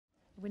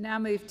We now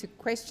move to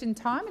question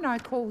time, and I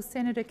call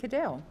Senator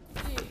Cadell.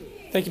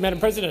 Thank you,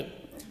 Madam President.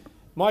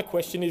 My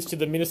question is to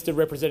the Minister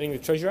representing the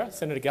Treasurer,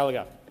 Senator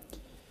Gallagher.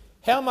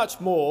 How much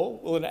more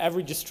will an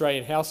average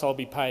Australian household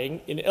be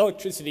paying in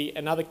electricity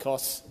and other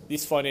costs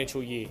this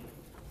financial year?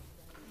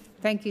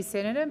 Thank you,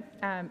 Senator.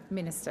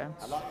 Minister.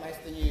 A lot less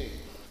than you.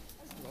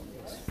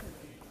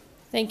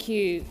 Thank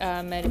you,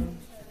 Madam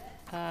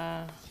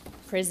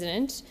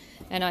President,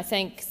 and I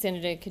thank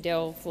Senator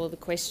Cadell for the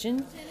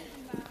question.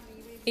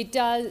 It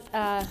does.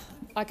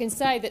 I can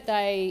say that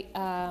they,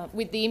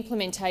 with the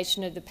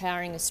implementation of the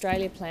Powering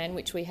Australia plan,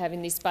 which we have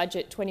in this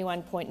budget,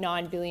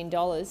 $21.9 billion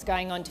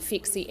going on to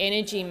fix the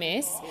energy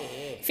mess,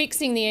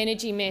 fixing the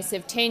energy mess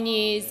of 10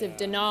 years of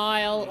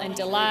denial and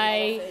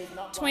delay,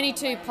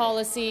 22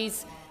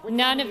 policies,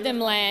 none of them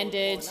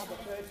landed.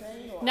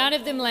 None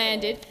of them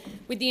landed.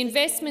 With the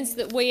investments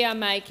that we are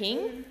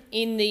making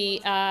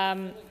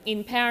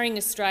in Powering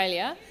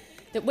Australia,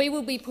 that we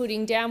will be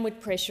putting downward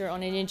pressure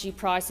on energy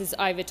prices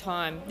over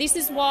time. This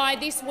is why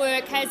this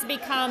work has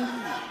become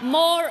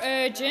more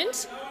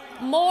urgent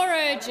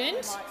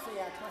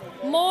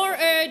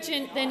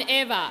than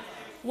ever.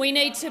 We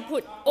need to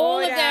put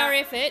all of our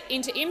effort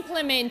into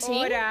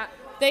implementing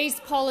these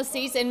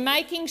policies and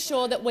making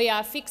sure that we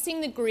are fixing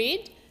the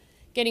grid,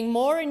 getting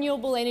more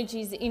renewable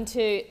energies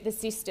into the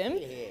system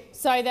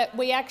so that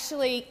we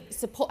actually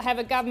have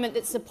a government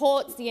that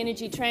supports the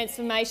energy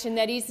transformation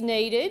that is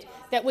needed,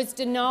 that was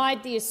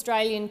denied the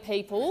Australian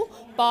people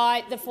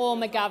by the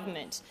former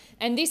government.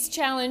 And this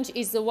challenge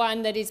is the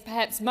one that is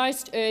perhaps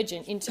most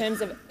urgent in terms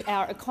of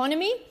our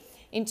economy,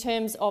 in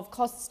terms of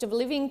cost of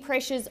living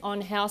pressures on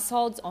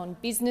households, on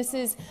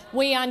businesses.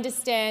 We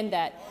understand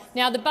that.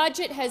 Now, the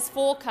budget has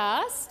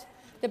forecast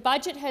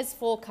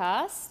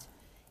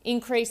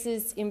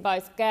increases in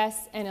both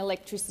gas and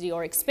electricity,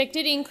 or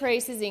expected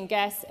increases in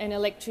gas and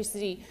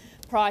electricity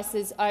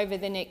prices over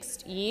the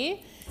next year.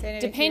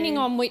 Depending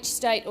on which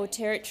state or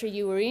territory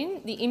you are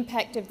in, the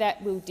impact of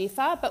that will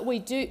differ, but we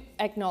do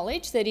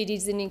acknowledge that it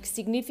is a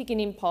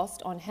significant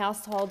impost on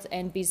households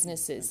and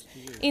businesses.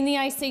 In the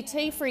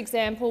ACT, for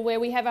example, where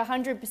we have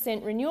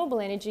 100% renewable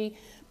energy,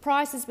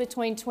 prices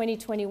between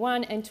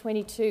 2021 and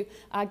 2022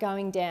 are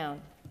going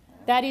down.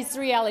 That is the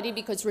reality,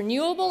 because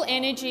renewable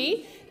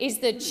energy is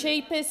the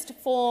cheapest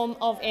form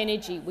of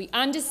energy. We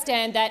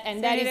understand that,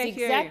 and that is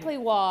exactly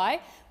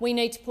why we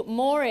need to put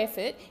more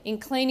effort in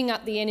cleaning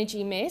up the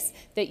energy mess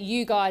that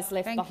you guys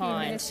left behind. Thank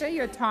you, Minister.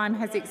 Your time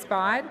has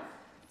expired.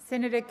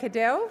 Senator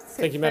Cadell.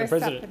 Thank you, Madam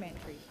President.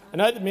 I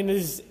note the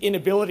Minister's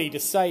inability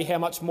to say how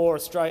much more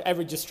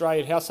average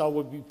Australian household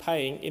would be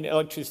paying in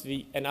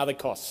electricity and other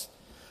costs.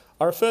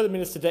 I refer the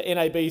Minister to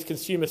NAB's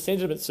Consumer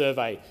Sentiment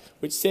Survey,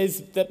 which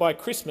says that by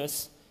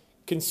Christmas,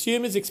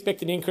 consumers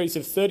expect an increase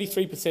of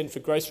 33% for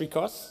grocery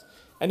costs,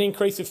 an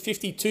increase of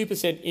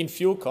 52% in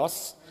fuel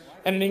costs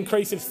and an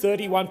increase of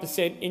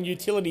 31% in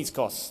utilities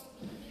costs.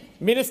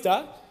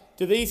 Minister,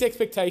 do these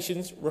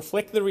expectations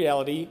reflect the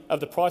reality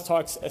of the price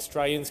hikes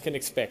Australians can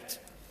expect?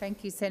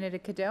 Thank you, Senator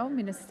Cadell.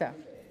 Minister.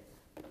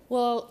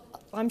 Well,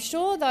 I'm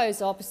sure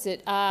those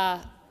opposite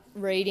are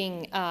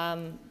reading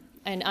and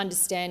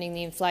understanding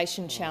the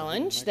inflation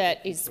challenge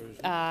that is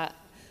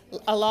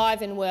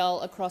alive and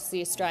well across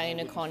the Australian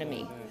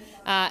economy.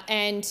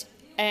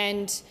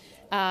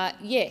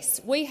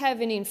 Yes, we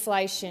have an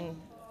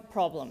inflation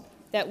problem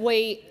that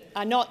we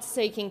are not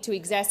seeking to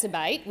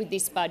exacerbate with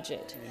this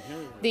budget.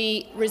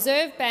 The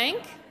Reserve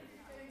Bank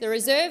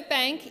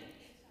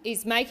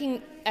is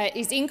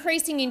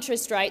increasing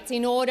interest rates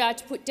in order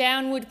to put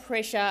downward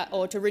pressure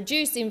or to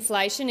reduce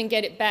inflation and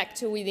get it back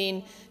to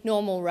within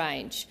normal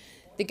range.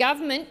 The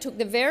government took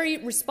the very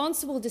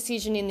responsible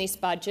decision in this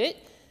budget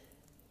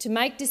to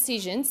make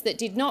decisions that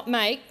did not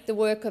make the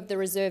work of the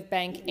Reserve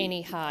Bank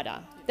any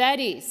harder. That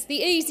is, the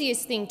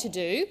easiest thing to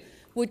do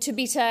would to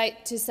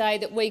say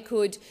that we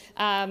could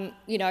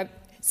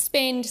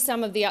spend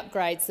some of the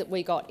upgrades that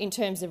we got in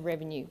terms of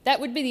revenue. That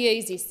would be the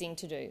easiest thing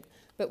to do.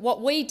 But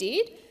what we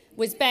did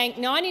was bank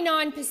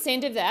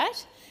 99% of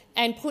that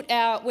and put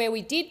where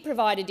we did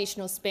provide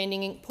additional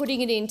spending and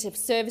putting it into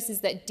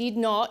services that did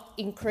not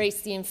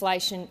increase the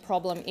inflation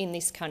problem in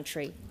this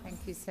country.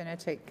 Thank you,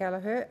 Senator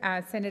Gallagher.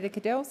 Senator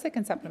Cadell,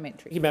 second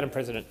supplementary. Thank you, Madam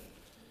President.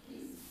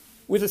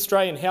 With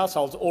Australian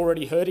households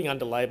already hurting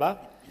under Labor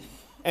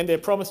and their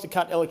promise to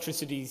cut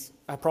electricity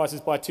prices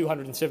by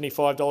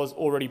 $275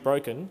 already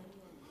broken,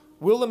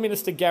 will the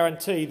minister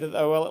guarantee that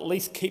they will at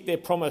least keep their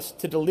promise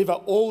to deliver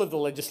all of the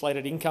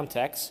legislated income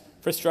tax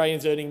for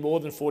Australians earning more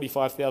than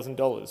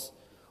 $45,000?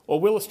 Or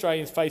will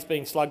Australians face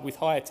being slugged with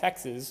higher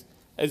taxes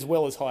as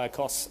well as higher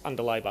costs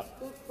under Labor?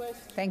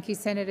 Thank you,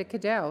 Senator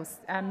Cadell.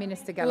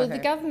 Minister Gallagher. Well,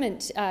 the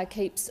government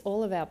keeps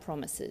all of our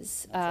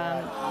promises.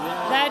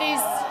 That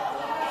is.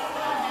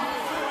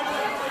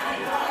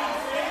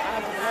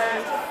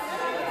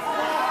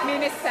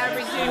 Minister,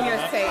 resume your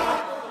seat.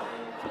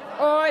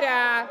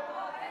 Order.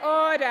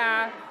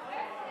 Order.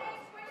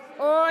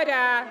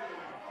 Order.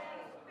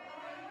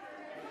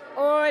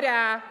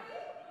 Order.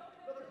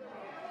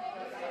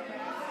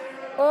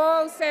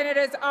 All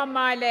senators on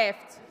my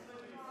left.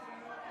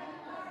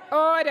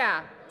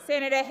 Order.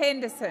 Senator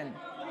Henderson.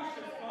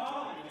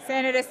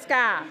 Senator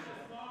Scarr.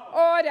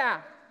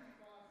 Order.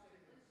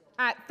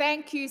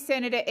 Thank you,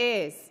 Senator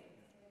Ayres.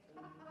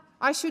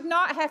 I should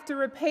not have to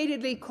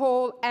repeatedly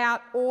call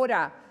out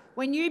order.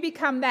 When you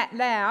become that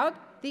loud,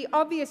 the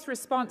obvious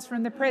response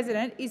from the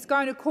President is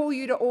going to call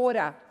you to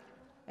order.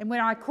 And when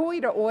I call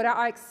you to order,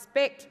 I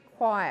expect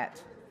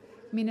quiet.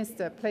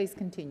 Minister, please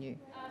continue.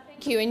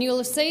 Thank you. And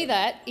you'll see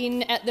that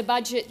at the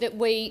budget that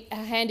we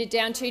handed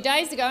down 2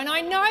 days ago. And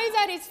I know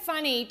that is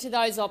funny to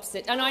those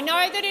opposite, and I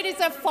know that it is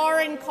a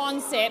foreign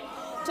concept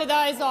to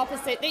those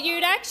opposite, that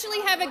you'd actually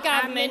have a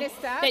government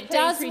Minister, that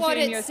does what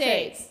it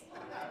says.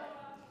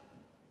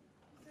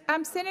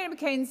 Senator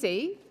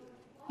McKenzie,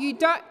 you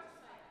don't.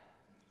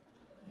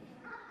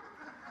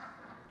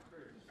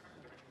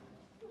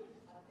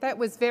 That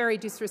was very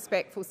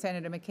disrespectful,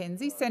 Senator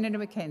McKenzie. Senator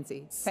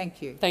McKenzie,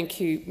 thank you.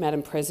 Thank you,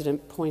 Madam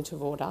President. Point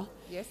of order.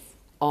 Yes.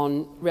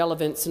 On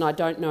relevance, and I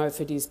don't know if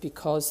it is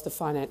because the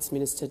Finance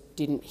Minister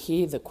didn't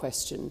hear the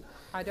question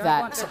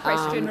that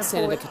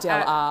Senator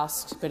Cadell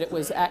asked, but it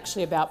was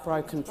actually about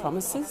broken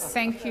promises.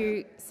 Thank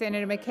you,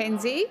 Senator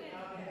McKenzie.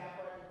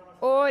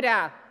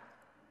 Order.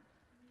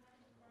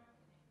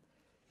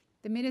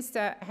 The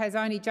Minister has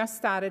only just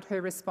started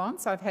her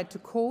response. I've had to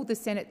call the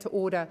Senate to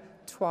order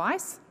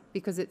twice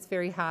because it's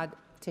very hard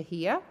to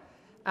hear.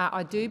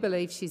 I do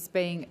believe she's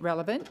being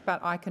relevant,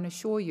 but I can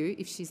assure you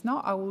if she's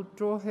not, I will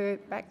draw her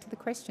back to the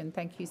question.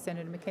 Thank you,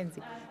 Senator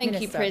McKenzie. Thank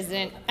you,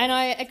 President. And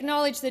I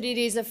acknowledge that it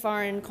is a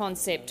foreign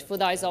concept for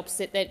those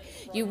opposite, that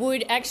you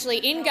would actually,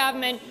 in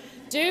government,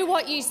 do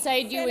what you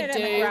said you would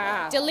do,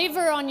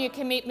 deliver on your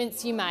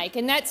commitments you make,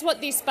 and that's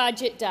what this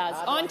budget does,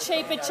 on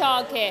cheaper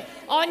childcare,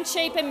 on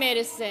cheaper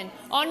medicine,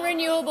 on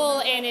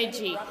renewable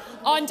energy,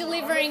 on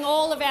delivering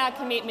all of our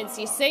commitments.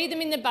 You see them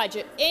in the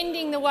budget,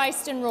 ending the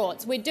waste and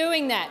rorts. We're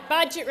doing that.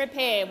 Budget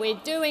repair, we're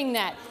doing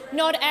that.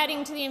 Not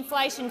adding to the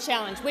inflation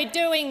challenge, we're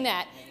doing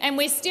that. And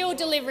we're still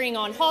delivering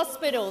on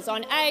hospitals,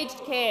 on aged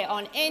care,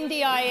 on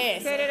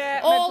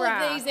NDIS, all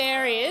of these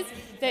areas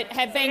that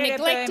have been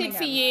neglected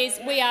for years.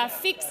 We are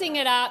fixing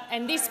it up,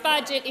 and this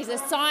budget is a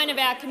sign of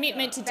our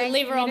commitment to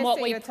deliver on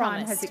what we promised. Your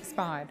time has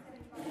expired.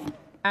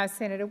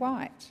 Senator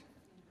White.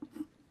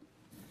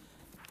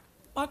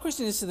 My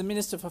question is to the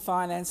Minister for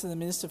Finance and the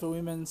Minister for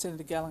Women,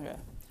 Senator Gallagher.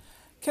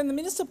 Can the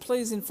Minister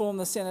please inform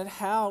the Senate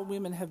how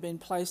women have been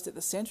placed at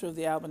the centre of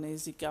the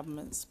Albanese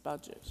government's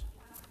budget?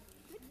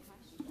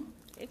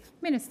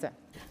 Minister.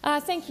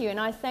 Thank you, and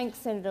I thank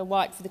Senator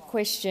White for the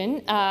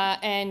question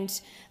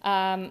and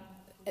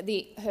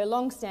her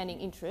long-standing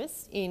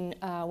interest in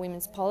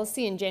women's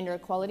policy and gender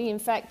equality. In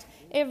fact,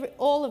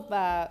 all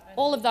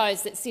of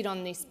those that sit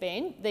on these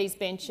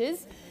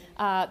benches,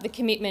 the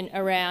commitment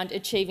around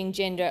achieving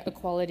gender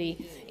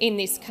equality in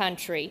this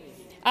country.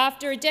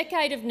 After a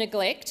decade of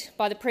neglect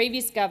by the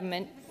previous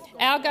government,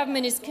 our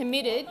government is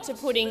committed to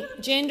putting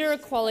gender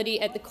equality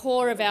at the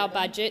core of our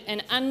budget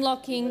and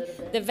unlocking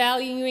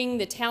valuing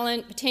the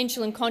talent,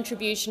 potential and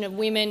contribution of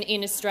women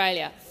in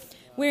Australia.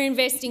 We're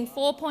investing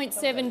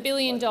 $4.7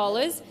 billion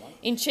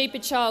in cheaper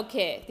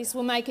childcare. This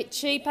will make it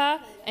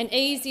cheaper and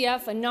easier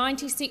for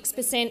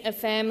 96% of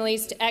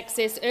families to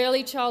access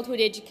early childhood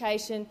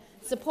education,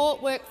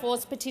 support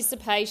workforce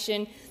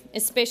participation,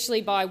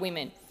 especially by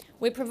women.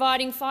 We're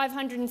providing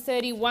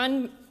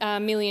 $531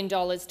 million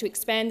to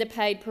expand the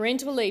paid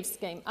parental leave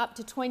scheme up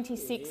to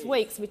 26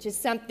 weeks, which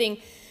is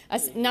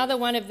another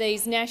one of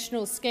these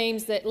national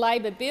schemes that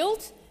Labor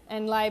built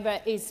and Labor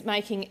is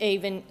making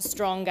even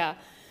stronger.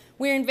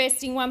 We're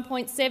investing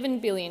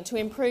 $1.7 billion to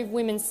improve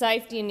women's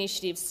safety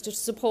initiatives to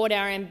support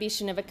our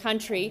ambition of a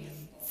country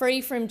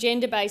free from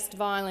gender-based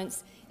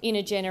violence in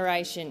a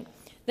generation.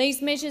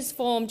 These measures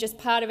form just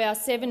part of our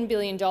 $7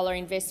 billion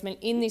investment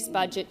in this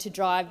budget to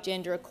drive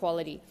gender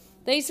equality.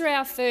 These are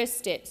our first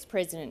steps,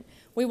 President.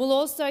 We will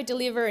also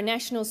deliver a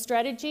national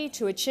strategy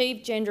to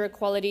achieve gender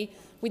equality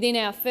within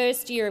our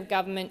first year of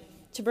government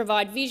to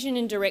provide vision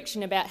and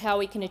direction about how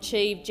we can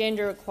achieve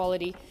gender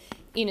equality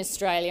in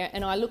Australia,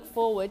 and I look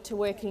forward to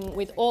working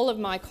with all of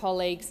my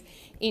colleagues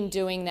in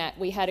doing that.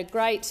 We had a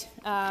great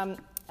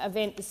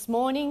event this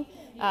morning,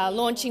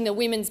 launching the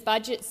Women's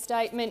Budget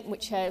Statement,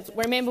 which has,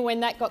 remember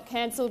when that got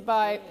cancelled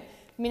by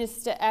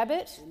Minister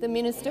Abbott, the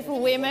Minister for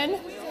Women?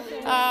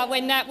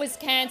 When that was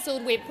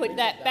cancelled, we put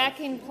that back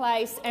in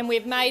place and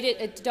we've made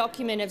it a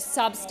document of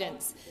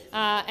substance.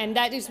 And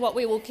that is what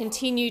we will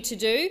continue to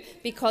do,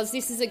 because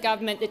this is a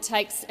government that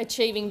takes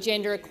achieving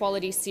gender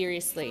equality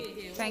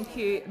seriously. Thank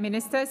you,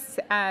 Minister.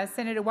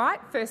 Senator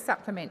White, first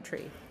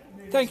supplementary.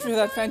 Thank you for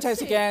that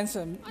fantastic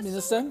answer,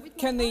 Minister.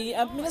 Can the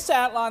Minister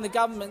outline the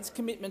government's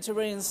commitment to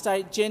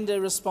reinstate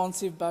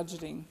gender-responsive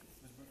budgeting?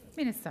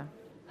 Minister.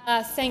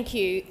 Thank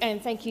you,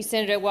 and thank you,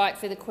 Senator White,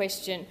 for the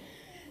question.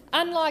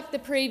 Unlike the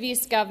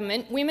previous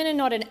government, women are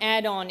not an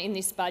add-on in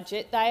this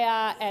budget, they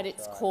are at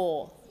its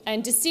core.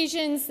 And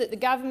decisions that the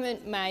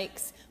government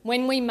makes,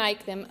 when we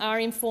make them, are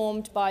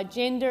informed by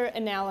gender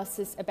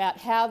analysis about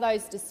how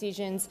those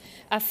decisions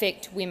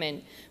affect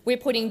women. We're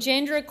putting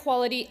gender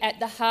equality at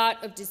the heart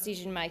of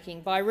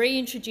decision-making by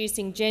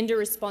reintroducing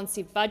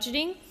gender-responsive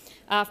budgeting,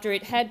 after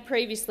it had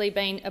previously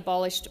been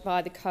abolished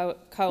by the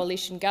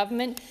coalition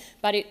government,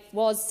 but it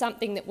was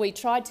something that we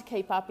tried to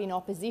keep up in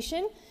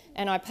opposition,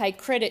 and I pay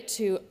credit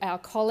to our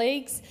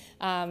colleagues,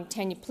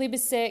 Tanya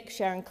Plibersek,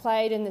 Sharon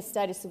Claydon, the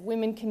Status of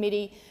Women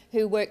Committee,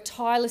 who worked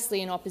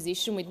tirelessly in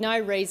opposition with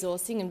no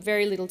resourcing and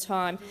very little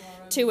time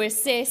to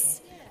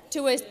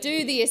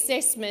do the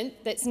assessment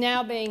that's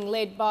now being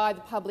led by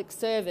the public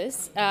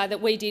service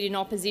that we did in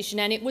opposition.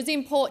 And it was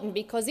important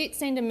because it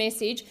sent a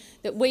message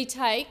that we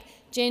take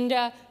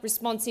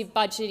gender-responsive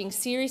budgeting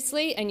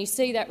seriously, and you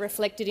see that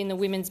reflected in the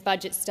Women's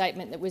Budget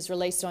Statement that was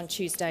released on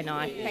Tuesday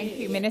night. Thank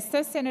you,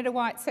 Minister. Senator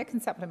White,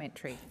 second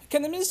supplementary.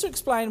 Can the minister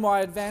explain why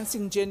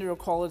advancing gender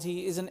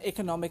equality is an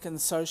economic and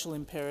social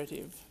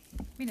imperative?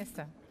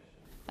 Minister.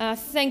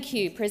 Thank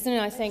you,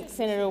 President. I thank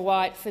Senator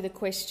White for the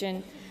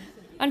question.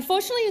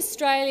 Unfortunately,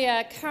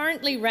 Australia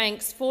currently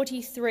ranks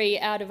 43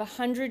 out of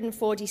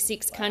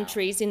 146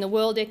 countries in the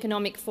World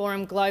Economic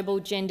Forum Global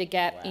Gender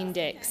Gap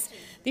Index.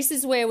 This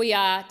is where we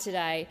are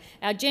today.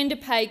 Our gender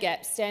pay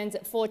gap stands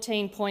at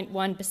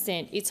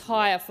 14.1%. It's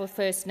higher for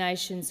First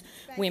Nations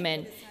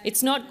women.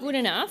 It's not good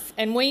enough,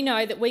 and we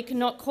know that we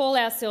cannot call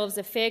ourselves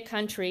a fair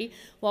country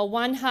while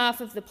one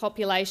half of the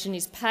population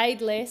is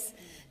paid less,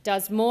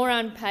 does more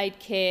unpaid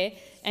care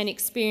and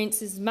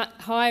experiences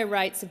higher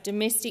rates of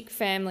domestic,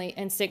 family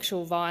and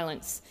sexual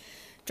violence.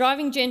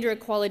 Driving gender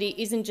equality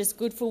isn't just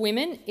good for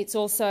women, it's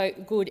also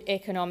good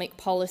economic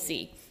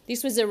policy.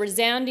 This was a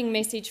resounding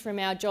message from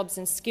our Jobs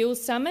and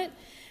Skills Summit,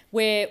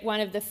 where one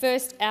of the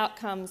first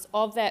outcomes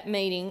of that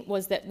meeting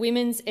was that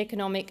women's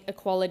economic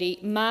equality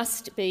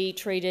must be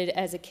treated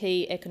as a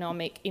key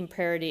economic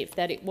imperative,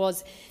 that it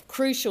was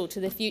crucial to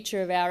the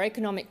future of our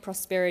economic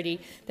prosperity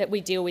that we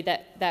deal with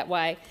that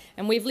way.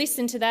 And we've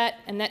listened to that,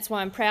 and that's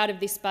why I'm proud of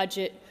this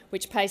budget,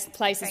 which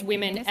places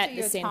women at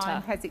the centre. Your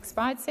time has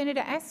expired.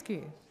 Senator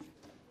Askew.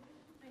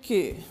 Thank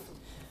you.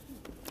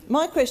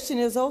 My question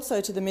is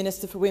also to the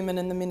Minister for Women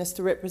and the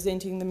Minister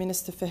representing the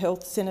Minister for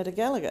Health, Senator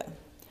Gallagher.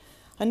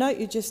 I note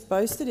you just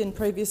boasted in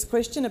previous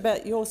question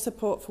about your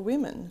support for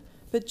women,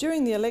 but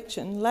during the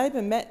election,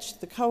 Labor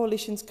matched the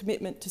Coalition's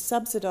commitment to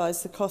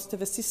subsidise the cost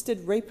of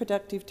assisted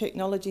reproductive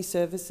technology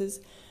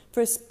services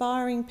for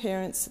aspiring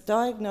parents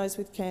diagnosed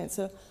with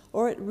cancer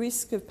or at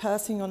risk of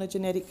passing on a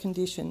genetic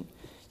condition.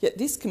 Yet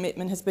this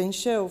commitment has been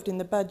shelved in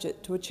the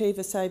budget to achieve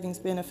a savings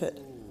benefit.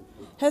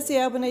 Has the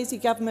Albanese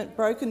government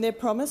broken their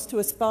promise to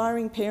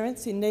aspiring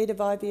parents in need of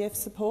IVF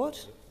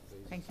support?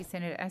 Thank you,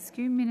 Senator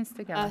Askew.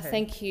 Minister Gallagher.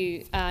 Thank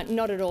you.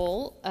 Not at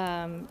all,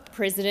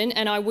 President.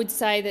 And I would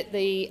say that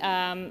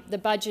the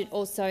budget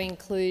also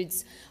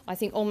includes, I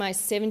think,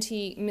 almost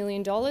 $70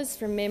 million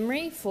from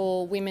memory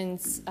for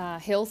women's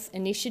health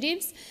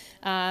initiatives.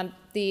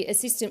 The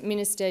Assistant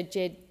Minister,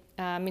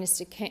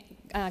 Minister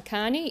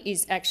Carney,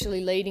 is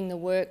actually leading the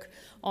work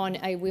on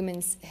a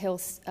women's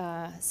health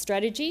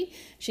strategy.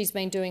 She's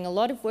been doing a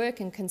lot of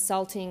work and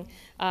consulting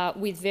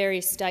with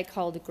various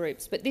stakeholder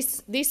groups. But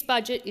this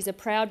budget is a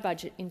proud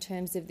budget in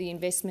terms of the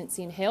investments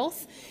in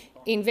health.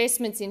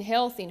 Investments in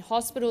health, in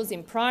hospitals,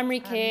 in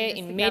primary care,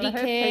 in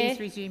Medicare. Please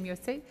resume your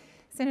seat.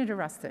 Senator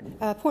Ruston.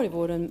 Point of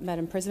order,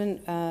 Madam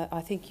President.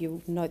 I think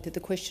you'll note that the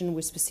question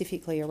was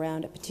specifically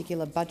around a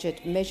particular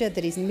budget measure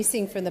that is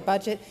missing from the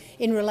budget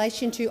in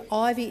relation to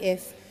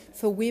IVF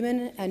for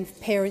women and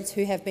parents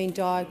who have been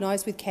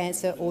diagnosed with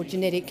cancer or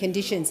genetic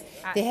conditions.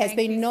 There has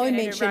been no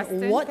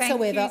mention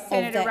whatsoever of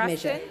that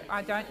measure.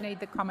 I don't need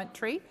the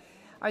commentary.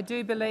 I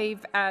do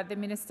believe the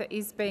minister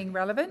is being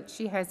relevant.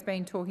 She has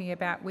been talking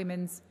about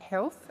women's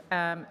health,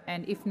 and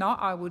if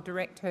not, I will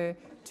direct her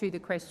to the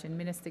question.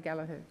 Minister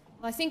Gallagher.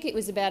 I think it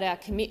was about our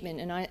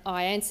commitment, and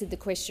I answered the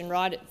question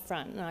right at the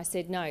front, and I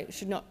said no,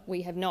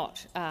 we have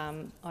not.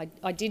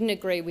 I didn't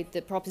agree with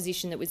the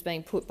proposition that was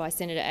being put by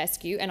Senator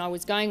Askew, and I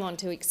was going on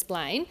to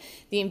explain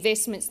the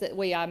investments that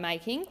we are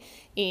making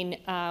in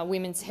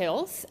women's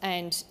health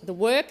and the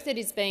work that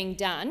is being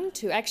done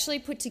to actually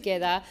put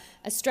together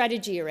a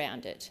strategy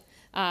around it,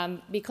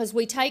 because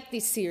we take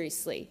this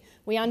seriously.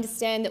 We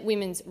understand that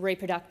women's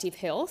reproductive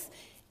health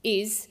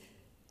is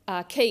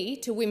key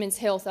to women's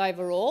health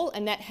overall,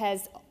 and that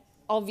has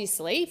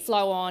obviously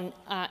flow-on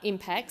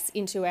impacts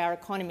into our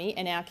economy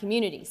and our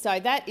community. So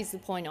that is the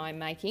point I'm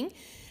making.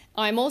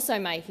 I'm also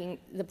making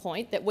the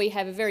point that we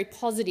have a very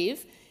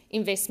positive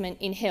investment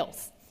in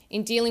health,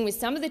 in dealing with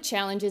some of the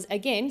challenges,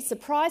 again,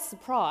 surprise,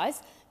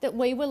 surprise, that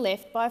we were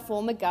left by a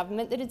former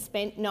government that had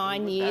spent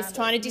 9 years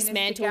trying to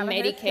dismantle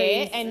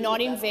Medicare and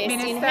not invest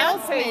in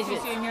health measures.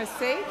 Resume your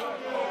seat.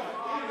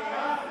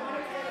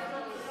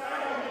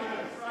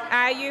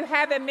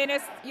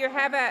 You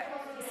have a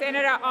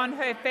senator on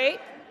her feet.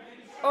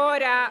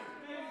 Order.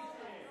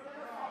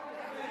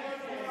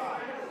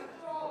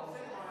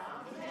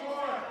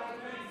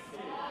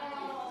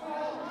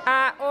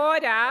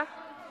 Order.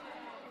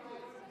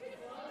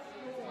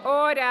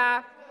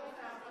 Order.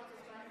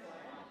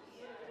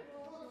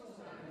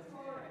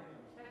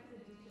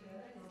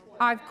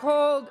 I've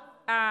called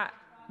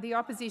the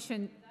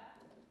opposition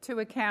to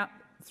account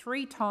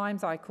 3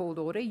 times. I called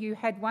order. You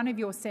had one of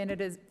your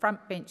senators'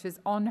 front benches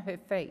on her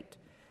feet.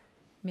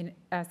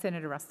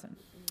 Senator Ruston.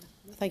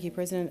 Thank you,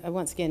 President.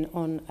 Once again,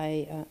 on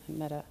a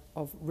matter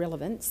of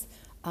relevance,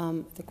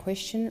 the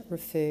question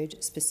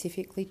referred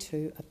specifically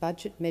to a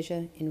budget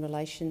measure in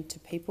relation to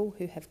people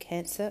who have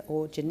cancer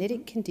or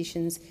genetic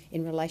conditions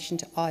in relation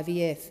to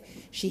IVF.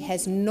 She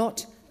has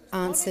not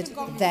answered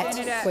that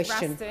Senator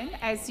question. Ruston,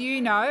 as you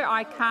know,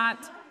 I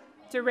can't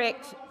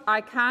direct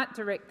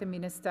the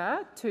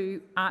minister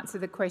to answer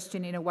the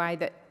question in a way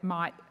that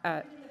might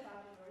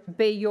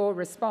be your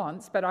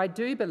response, but I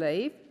do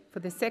believe,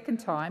 for the second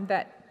time,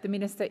 that the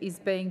minister is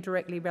being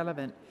directly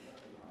relevant.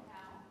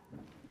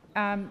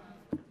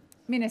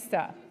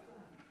 Minister.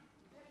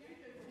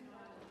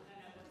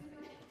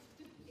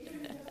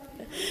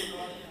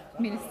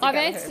 I've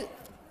answered.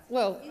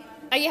 Well,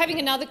 are you having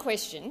another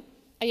question?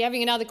 Are you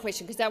having another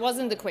question? Because that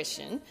wasn't the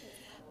question.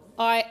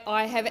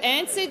 I have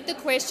answered the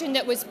question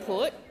that was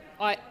put.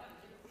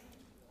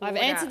 I've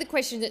answered the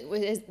question that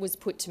was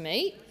put to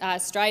me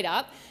straight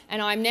up,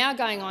 and I'm now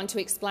going on to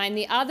explain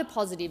the other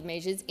positive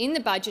measures in the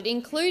budget,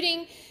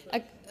 including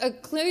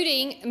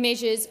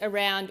measures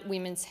around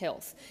women's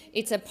health.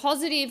 It's a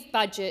positive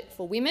budget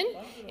for women.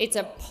 It's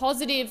a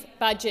positive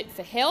budget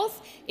for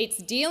health. It's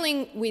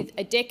dealing with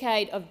a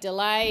decade of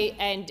delay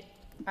and.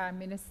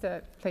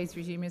 Minister, please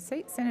resume your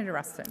seat. Senator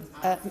Ruston.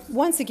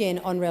 Once again,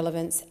 on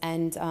relevance,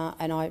 and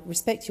I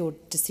respect your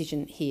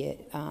decision here,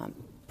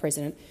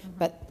 President,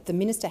 but the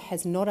minister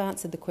has not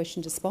answered the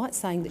question despite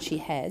saying that she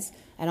has,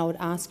 and I would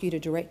ask you to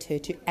direct her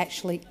to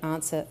actually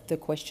answer the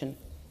question.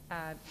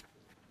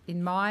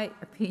 In my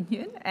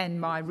opinion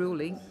and my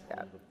ruling,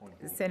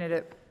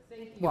 Senator.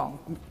 Well,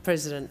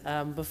 President,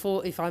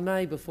 if I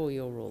may, before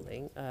your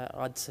ruling,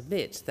 I'd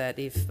submit that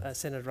if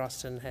Senator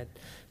Ruston had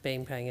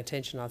been paying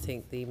attention, I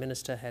think the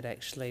minister had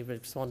actually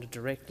responded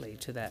directly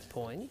to that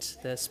point,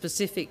 the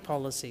specific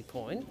policy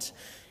point,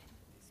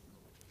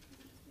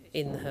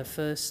 in her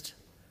first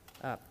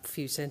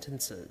few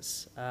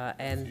sentences,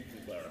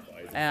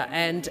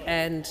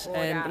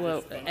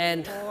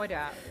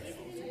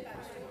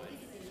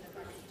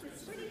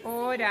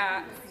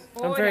 Order.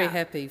 I'm very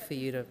happy for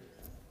you to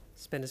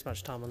spend as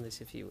much time on this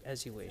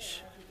as you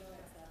wish.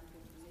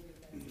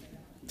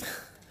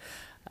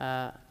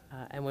 And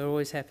we're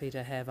always happy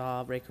to have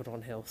our record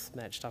on health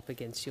matched up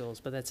against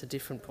yours, but that's a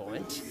different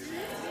point.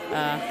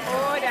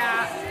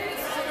 Order.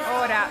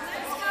 Order.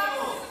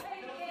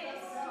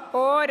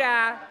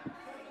 Order.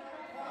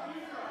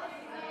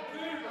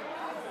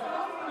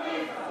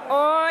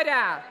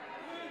 Order.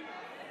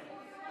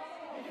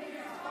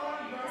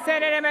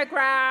 Senator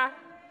McGrath.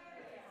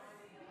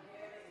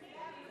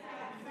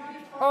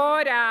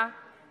 Order.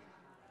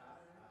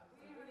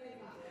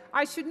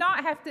 I should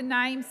not have to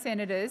name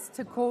senators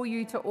to call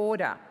you to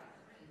order.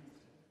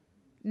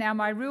 Now,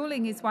 my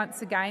ruling is,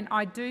 once again,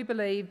 I do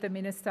believe the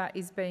minister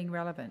is being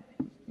relevant.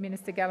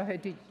 Minister Gallagher,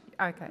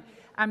 okay.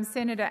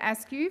 Senator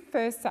Askew,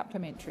 first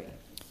supplementary.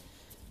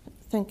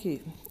 Thank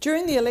you.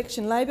 During the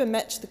election, Labor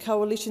matched the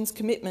Coalition's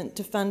commitment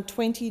to fund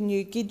 20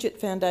 new Gidget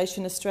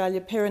Foundation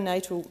Australia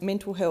perinatal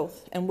mental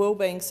health and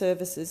wellbeing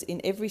services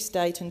in every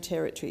state and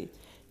territory,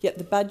 yet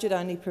the budget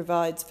only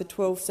provides for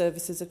 12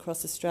 services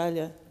across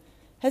Australia.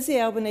 Has the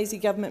Albanese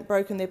government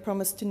broken their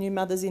promise to new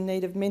mothers in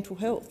need of mental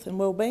health and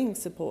wellbeing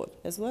support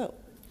as well?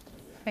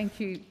 Thank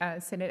you,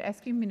 Senator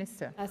Askew.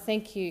 Minister.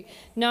 Thank you.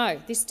 No,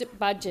 this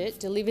budget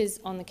delivers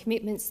on the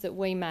commitments that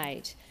we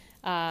made,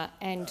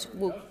 and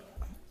will.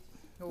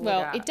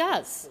 Well, it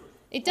does.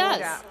 It does.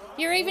 Order.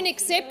 You're even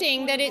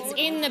accepting that it's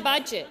in the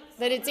budget.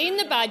 That it's in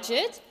the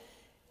budget,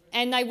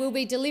 and they will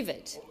be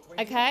delivered.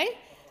 Okay.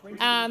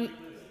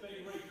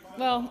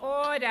 Well.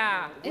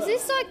 Order. Is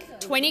this like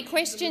 20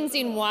 questions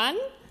in one?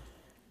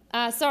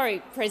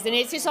 Sorry,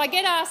 President. It's just I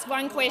get asked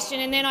one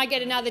question and then I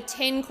get another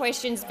 10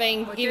 questions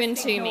being given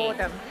to me.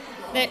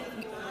 But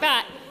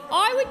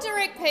I would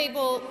direct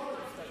people.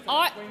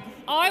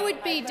 I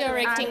would be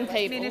directing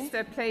people.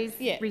 Minister, please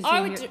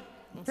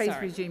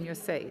resume your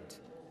seat.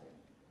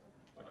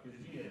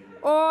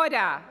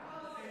 Order.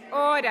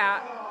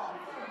 Order.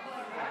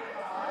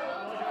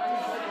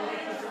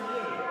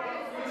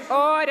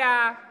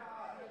 Order.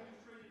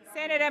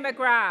 Senator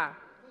McGrath.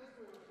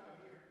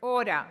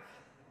 Order.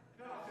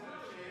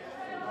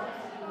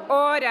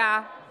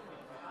 Order.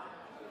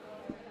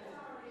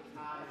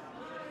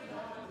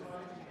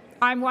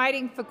 I'm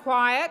waiting for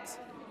quiet.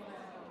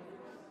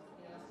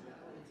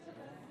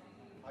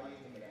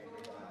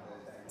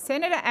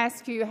 Senator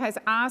Askew has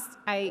asked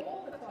a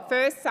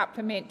first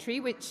supplementary,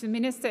 which the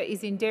minister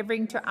is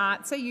endeavouring to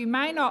answer. You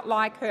may not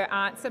like her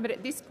answer, but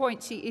at this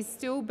point she is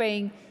still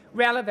being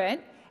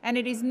relevant, and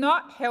it is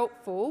not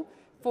helpful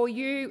for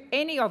you,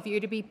 any of you,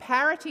 to be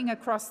parroting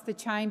across the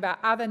chamber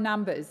other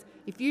numbers.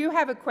 If you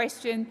have a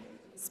question,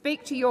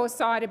 speak to your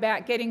side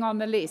about getting on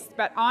the list,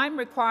 but I'm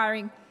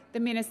requiring the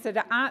minister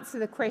to answer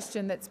the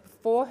question that's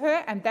before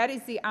her, and that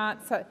is the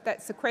answer.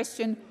 That's the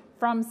question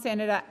from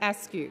Senator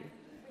Askew.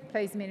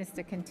 Please,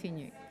 Minister,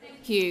 continue.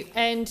 Thank you.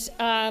 And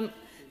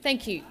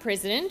thank you,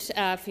 President,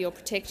 for your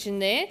protection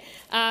there.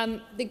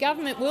 The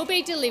government will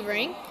be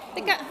delivering.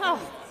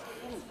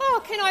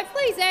 Oh, can I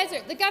please answer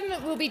it? The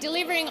government will be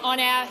delivering on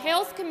our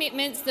health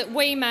commitments that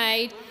we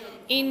made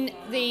in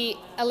the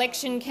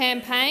election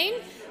campaign.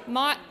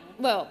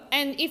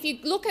 And if you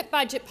look at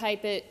budget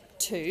paper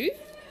 2,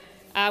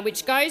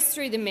 which goes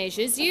through the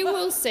measures, you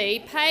will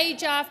see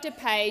page after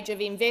page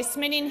of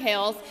investment in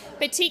health,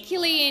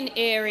 particularly in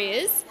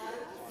areas.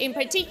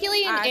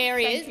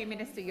 Thank you,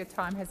 Minister. Your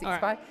time has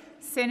expired. Right.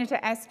 Senator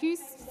Askew,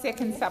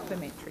 second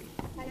supplementary.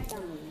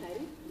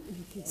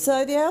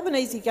 So the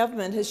Albanese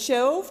government has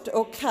shelved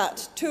or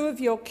cut 2 of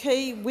your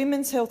key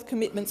women's health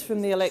commitments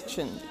from the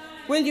election.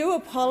 Will you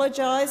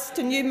apologise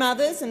to new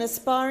mothers and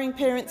aspiring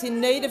parents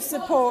in need of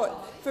support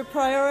for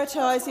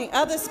prioritising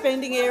other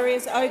spending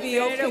areas over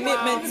your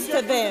commitments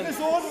to them?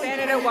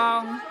 Senator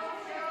Wong.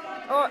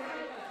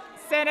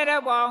 Senator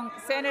Wong.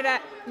 Senator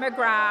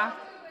McGrath.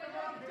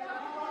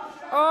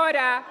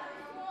 Order.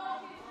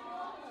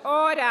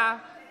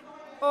 Order.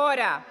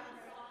 Order.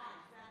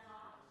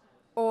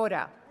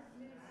 Order.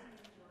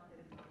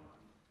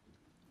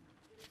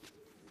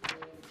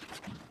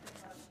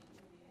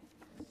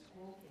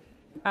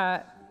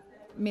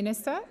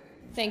 Minister.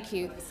 Thank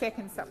you.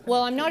 Second supplementary.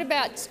 Well, I'm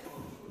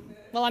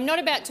not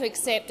about to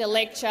accept a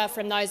lecture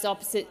from those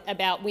opposite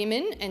about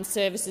women and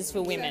services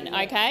for women,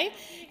 okay?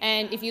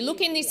 And if you look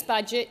in this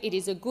budget, it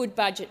is a good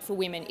budget for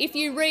women. If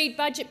you read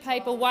budget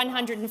paper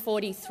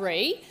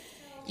 143,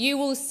 you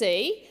will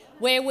see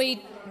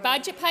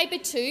budget paper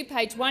 2,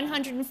 page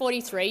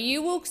 143,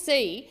 you will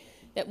see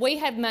that we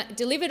have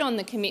delivered on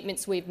the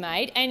commitments we've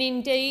made, and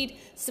indeed,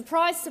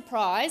 surprise,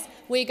 surprise,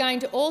 we're going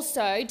to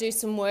also do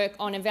some work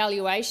on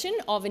evaluation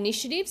of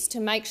initiatives to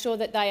make sure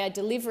that they are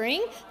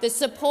delivering the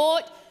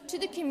support to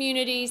the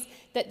communities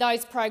that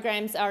those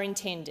programs are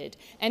intended.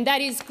 And that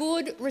is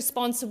good,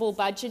 responsible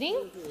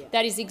budgeting.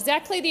 That is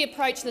exactly the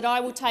approach that I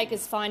will take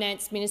as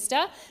Finance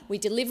Minister. We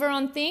deliver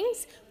on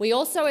things. We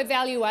also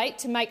evaluate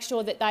to make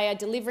sure that they are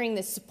delivering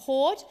the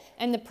support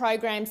and the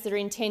programs that are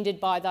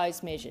intended by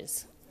those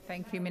measures.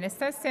 Thank you,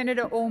 Minister.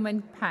 Senator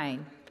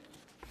Allman-Payne.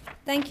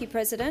 Thank you,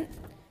 President.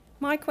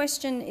 My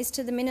question is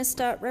to the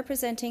Minister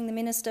representing the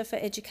Minister for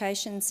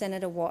Education,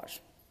 Senator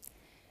Watt.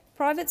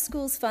 Private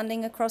schools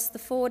funding across the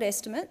forward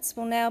estimates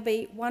will now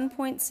be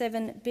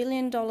 $1.7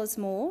 billion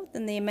more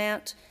than the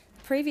amount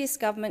the previous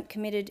government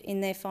committed in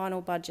their final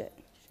budget.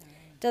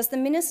 Does the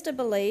Minister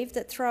believe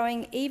that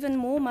throwing even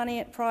more money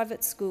at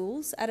private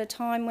schools at a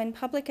time when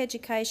public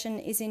education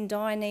is in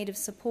dire need of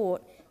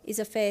support is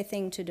a fair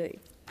thing to do?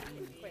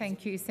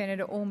 Thank you,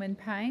 Senator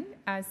Allman-Payne.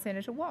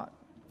 Senator Watt.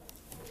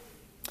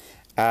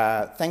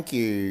 Thank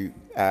you,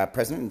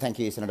 President, and thank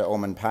you, Senator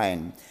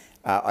Allman-Payne.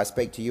 I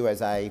speak to you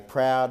as a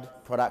proud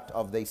product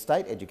of the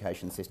state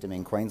education system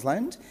in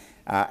Queensland,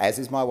 as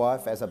is my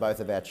wife, as are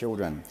both of our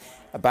children.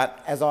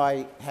 But as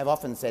I have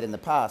often said in the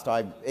past,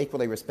 I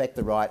equally respect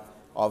the right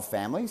of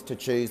families to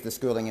choose the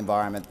schooling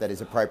environment that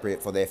is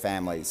appropriate for their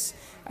families.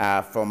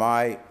 For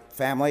my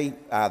family,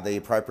 the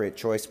appropriate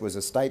choice was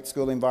a state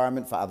school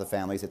environment. For other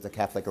families, it's a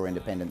Catholic or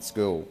independent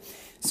school.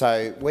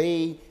 So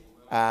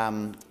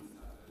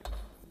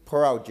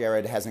poor old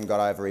Jared hasn't got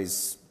over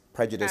his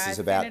prejudices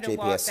about Senator GPS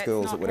Watt,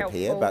 schools, it would helpful.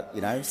 appear,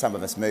 but some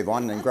of us move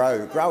on and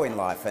grow in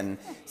life, and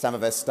some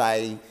of us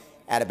stay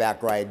at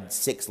about grade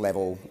 6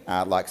 level,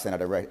 like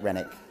Senator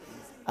Rennick.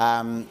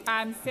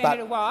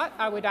 Senator Watt,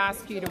 I would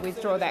ask you to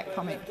withdraw that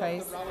comment,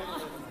 please.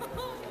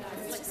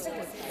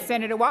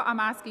 Senator Watt, I'm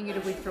asking you to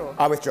withdraw.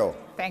 I withdraw.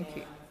 Thank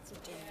you.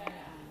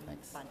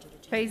 Thanks.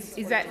 Please,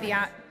 is that the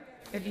have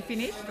you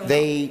finished?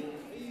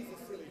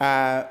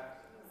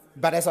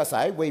 But as I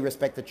say, we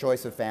respect the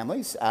choice of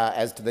families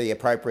as to the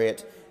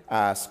appropriate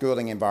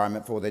schooling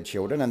environment for their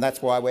children, and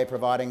that's why we're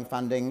providing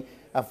funding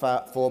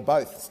for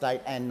both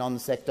state and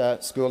non-sector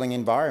schooling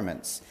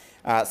environments.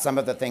 Some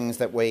of the things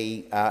that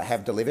we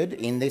have delivered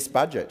in this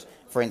budget,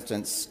 for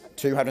instance,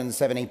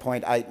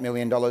 $270.8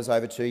 million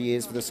over 2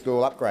 years for the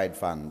School Upgrade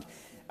Fund,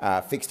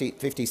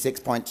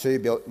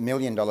 $56.2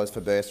 million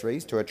for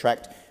bursaries to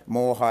attract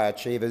more high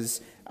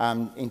achievers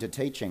into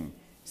teaching,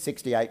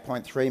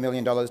 $68.3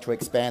 million to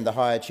expand the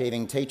High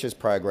Achieving Teachers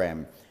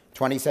program,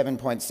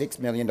 $27.6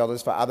 million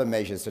for other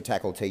measures to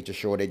tackle teacher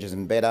shortages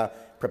and better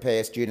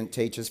prepare student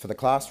teachers for the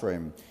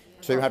classroom.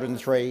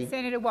 203.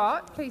 Senator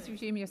Watt, please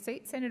resume your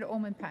seat. Senator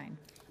Allman-Payne.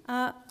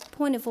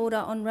 Point of order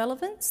on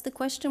relevance. The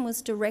question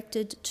was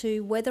directed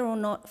to whether or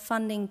not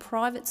funding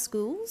private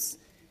schools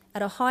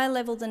at a higher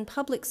level than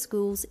public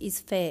schools is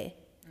fair.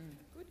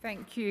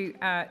 Thank you,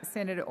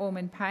 Senator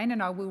Allman-Payne,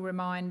 and I will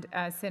remind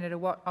Senator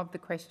Watt of the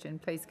question.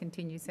 Please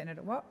continue,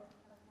 Senator Watt.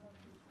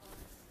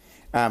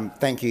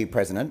 Thank you,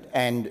 President.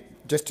 And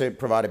just to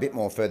provide a bit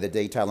more further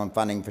detail on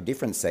funding for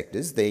different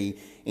sectors,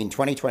 in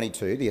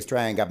 2022, the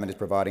Australian Government is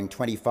providing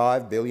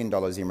 $25 billion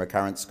in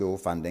recurrent school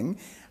funding.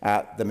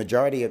 The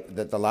majority of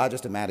the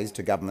largest amount is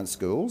to government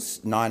schools,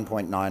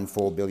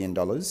 $9.94 billion.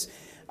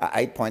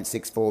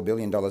 $8.64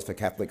 billion for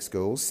Catholic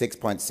schools,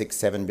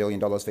 $6.67 billion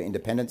for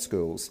independent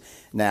schools.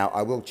 Now,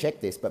 I will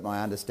check this, but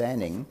my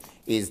understanding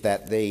is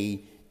that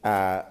the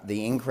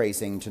the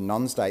increasing to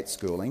non-state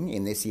schooling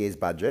in this year's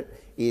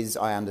budget is,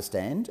 I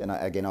understand, and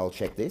again I'll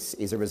check this,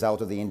 is a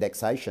result of the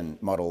indexation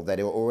model that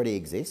already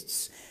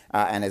exists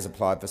and has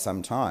applied for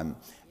some time.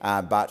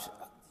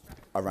 But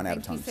I've run out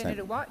of time. Thank you,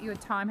 Senator Watt. Your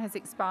time has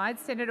expired.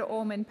 Senator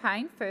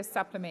Allman-Payne, first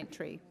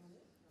supplementary.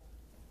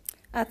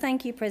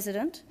 Thank you,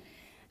 President.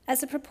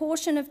 As a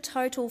proportion of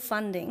total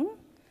funding,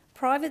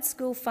 private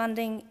school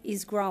funding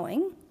is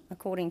growing,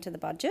 according to the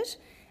budget,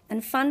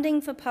 and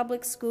funding for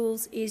public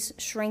schools is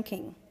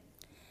shrinking.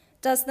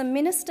 Does the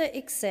minister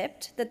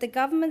accept that the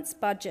government's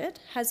budget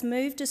has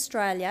moved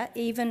Australia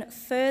even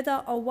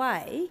further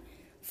away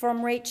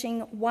from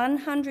reaching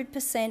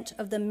 100%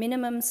 of the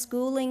minimum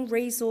schooling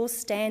resource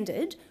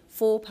standard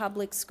for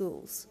public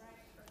schools?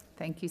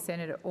 Thank you,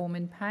 Senator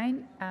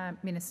Allman-Payne.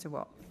 Minister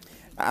Watt.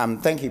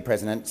 Thank you,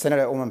 President.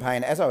 Senator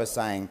Allman-Payne, as I was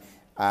saying,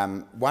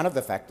 one of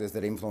the factors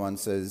that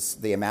influences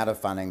the amount of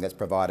funding that's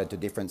provided to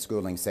different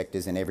schooling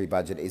sectors in every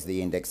budget is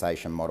the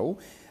indexation model.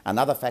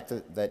 Another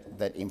factor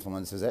that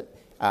influences it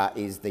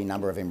is the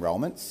number of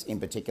enrolments in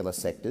particular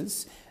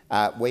sectors.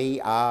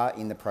 We are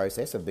in the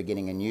process of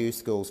beginning a new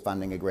schools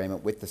funding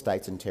agreement with the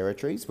states and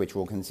territories, which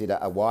will consider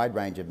a wide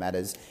range of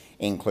matters,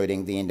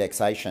 including the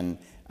indexation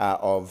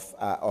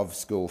of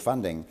school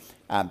funding.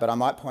 But I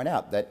might point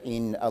out that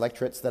in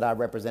electorates that are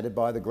represented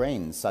by the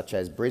Greens, such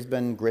as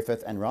Brisbane,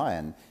 Griffith and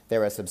Ryan,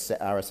 there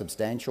are a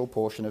substantial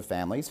portion of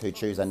families who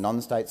choose a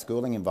non-state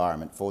schooling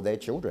environment for their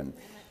children.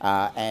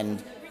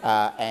 And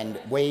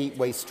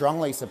we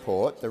strongly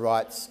support the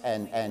rights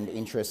and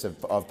interests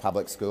of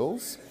public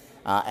schools.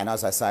 And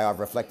as I say, I've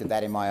reflected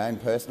that in my own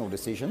personal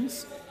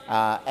decisions.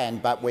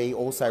 But we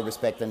also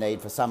respect the need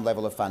for some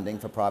level of funding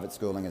for private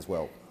schooling as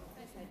well.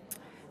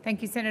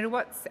 Thank you, Senator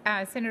Watts.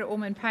 Senator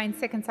Allman-Payne,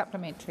 second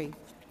supplementary.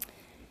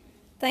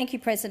 Thank you,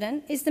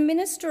 President. Is the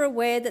minister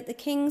aware that the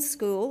King's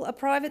School, a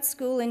private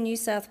school in New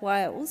South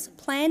Wales,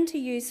 plan to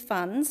use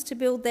funds to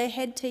build their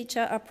head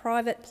teacher a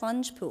private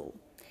plunge pool?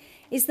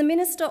 Is the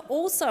minister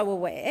also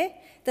aware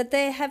that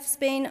there has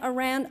been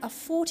around a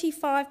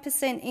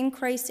 45%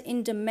 increase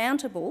in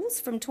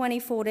demountables from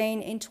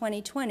 2014 in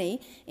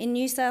 2020 in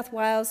New South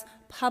Wales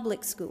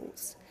public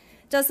schools?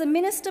 Does the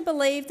minister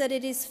believe that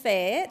it is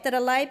fair that a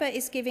Labor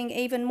is giving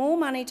even more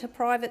money to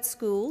private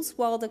schools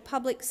while the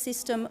public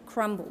system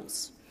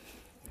crumbles?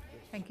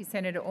 Thank you,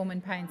 Senator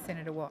Allman-Payne.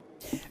 Senator Watt.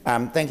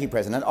 Thank you,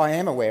 President. I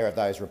am aware of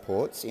those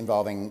reports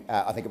involving,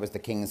 I think it was the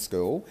King's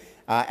School,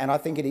 and I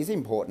think it is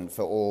important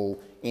for all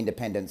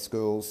independent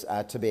schools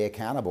to be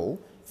accountable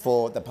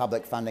for the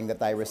public funding that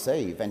they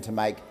receive and to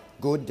make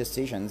good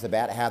decisions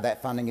about how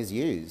that funding is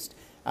used.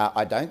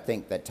 I don't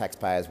think that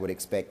taxpayers would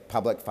expect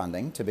public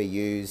funding to be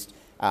used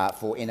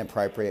for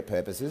inappropriate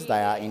purposes.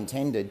 They are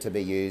intended to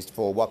be used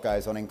for what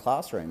goes on in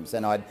classrooms,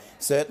 and I'd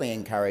certainly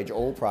encourage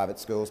all private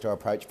schools to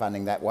approach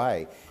funding that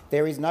way.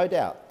 There is no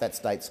doubt that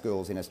state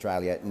schools in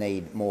Australia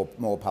need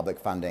more public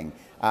funding.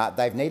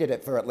 They've needed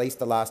it for at least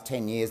the last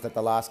 10 years that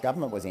the last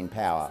government was in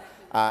power,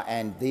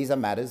 and these are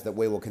matters that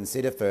we will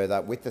consider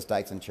further with the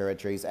states and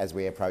territories as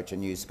we approach a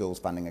new schools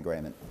funding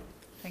agreement.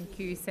 Thank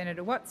you,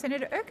 Senator Watt.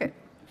 Senator Urquhart.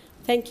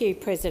 Thank you,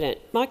 President.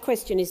 My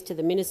question is to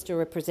the Minister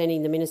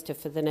representing the Minister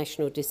for the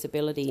National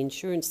Disability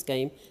Insurance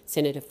Scheme,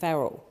 Senator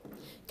Farrell.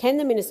 Can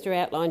the Minister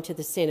outline to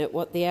the Senate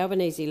what the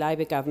Albanese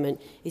Labor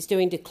government is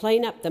doing to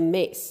clean up the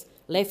mess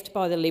left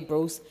by the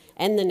Liberals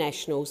and the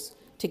Nationals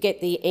to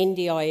get the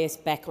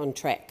NDIS back on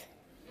track?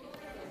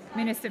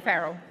 Minister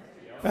Farrell.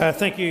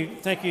 Thank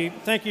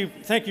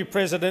you,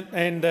 President,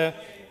 and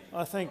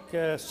I thank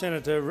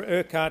Senator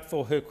Urquhart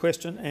for her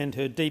question and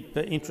her deep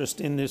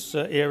interest in this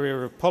area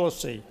of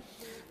policy.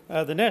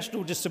 The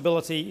National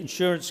Disability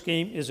Insurance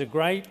Scheme is a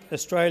great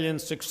Australian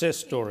success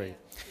story.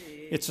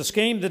 It's a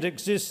scheme that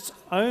exists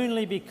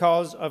only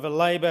because of a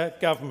Labor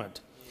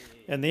government,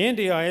 and the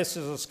NDIS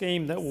is a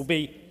scheme that will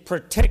be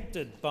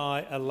protected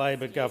by a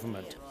Labor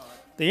government.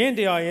 The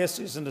NDIS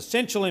is an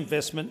essential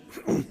investment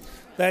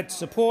that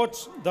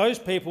supports those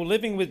people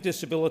living with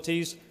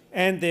disabilities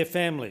and their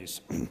families.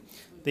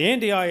 The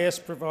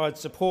NDIS provides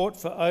support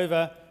for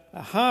over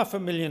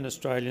 500,000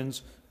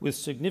 Australians with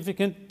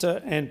significant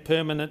and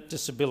permanent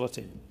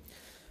disability.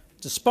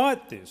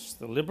 Despite this,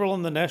 the Liberal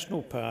and the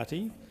National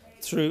Party,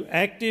 through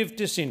active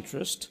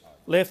disinterest,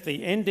 left the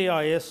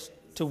NDIS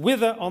to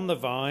wither on the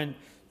vine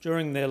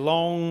during their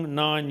long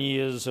 9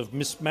 years of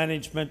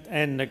mismanagement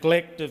and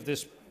neglect of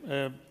this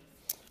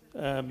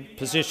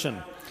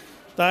position.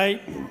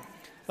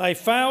 They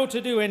failed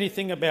to do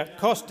anything about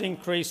cost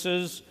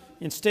increases,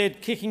 instead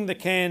kicking the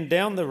can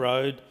down the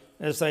road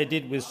as they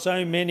did with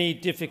so many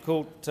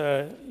difficult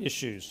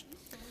issues.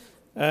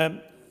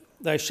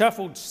 They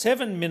shuffled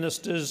 7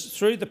 ministers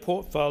through the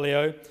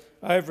portfolio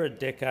over a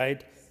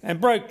decade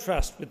and broke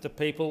trust with the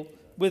people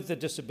with the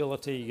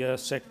disability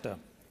sector.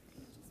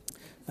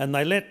 And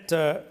they let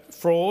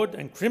fraud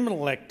and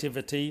criminal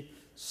activity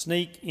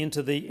sneak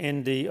into the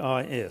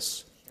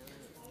NDIS.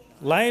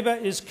 Labor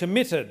is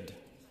committed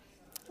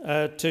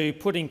to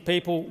putting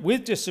people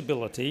with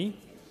disability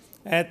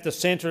at the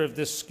centre of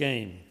this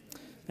scheme,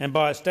 and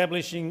by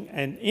establishing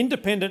an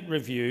independent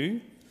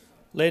review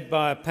led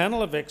by a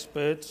panel of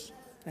experts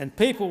and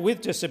people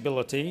with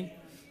disability,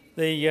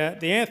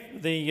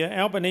 the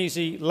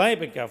Albanese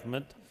Labor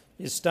government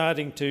is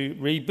starting to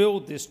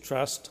rebuild this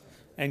trust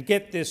and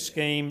get this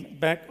scheme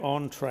back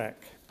on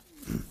track.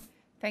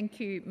 Thank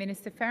you,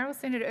 Minister Farrell.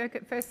 Senator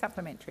Urquhart, first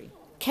supplementary.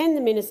 Can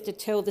the minister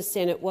tell the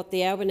Senate what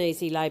the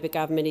Albanese Labor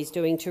government is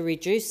doing to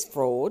reduce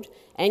fraud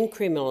and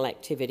criminal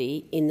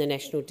activity in the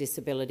National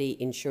Disability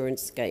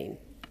Insurance Scheme?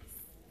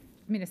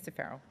 Minister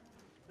Farrell.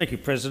 Thank you,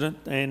 President.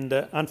 And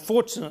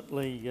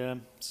unfortunately,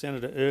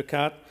 Senator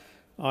Urquhart,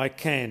 I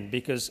can,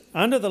 because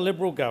under the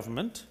Liberal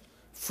government,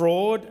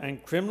 fraud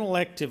and criminal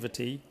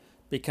activity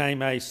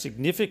became a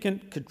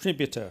significant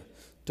contributor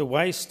to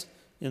waste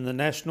in the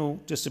National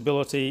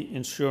Disability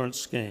Insurance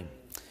Scheme.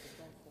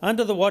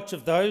 Under the watch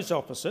of those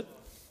opposite,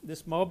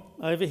 this mob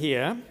over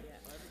here,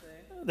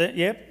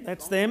 yep,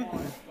 that's them,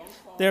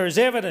 there is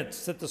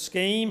evidence that the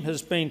scheme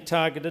has been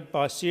targeted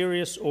by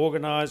serious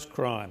organised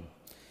crime.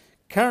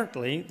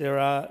 Currently, there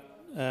are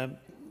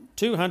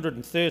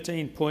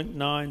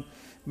 $213.9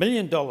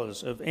 million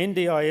of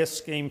NDIS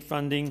scheme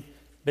funding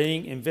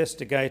being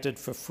investigated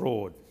for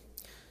fraud.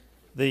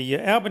 The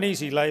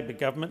Albanese Labor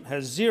government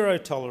has zero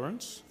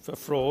tolerance for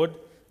fraud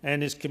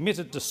and is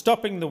committed to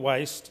stopping the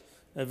waste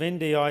of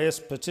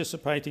NDIS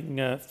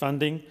participating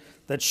funding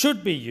that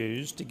should be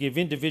used to give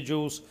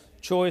individuals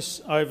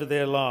choice over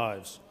their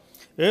lives.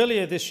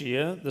 Earlier this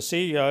year, the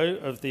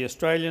CEO of the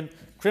Australian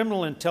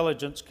Criminal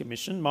Intelligence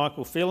Commission,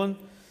 Michael Phelan,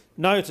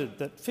 noted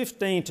that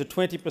 15 to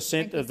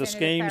 20% of the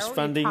scheme's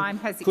funding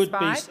could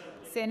be...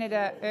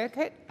 Senator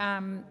Urquhart,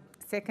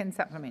 second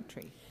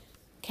supplementary.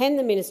 Can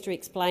the minister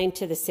explain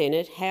to the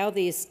Senate how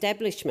the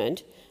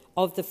establishment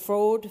of the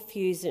Fraud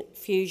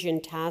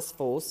Fusion Task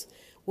Force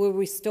will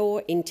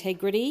restore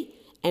integrity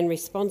and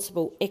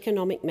responsible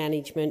economic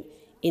management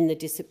in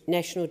the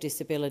National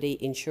Disability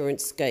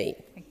Insurance Scheme?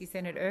 Thank you,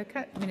 Senator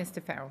Urquhart.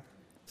 Minister Farrell.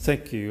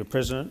 Thank you,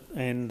 President,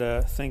 and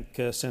thank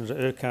Senator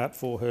Urquhart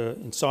for her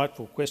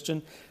insightful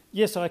question.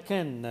 Yes, I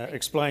can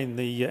explain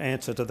the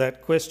answer to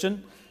that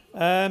question.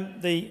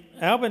 The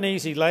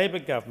Albanese Labor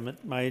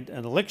government made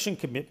an election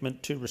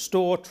commitment to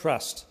restore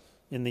trust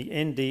in the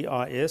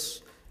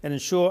NDIS and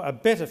ensure a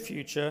better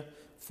future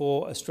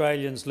for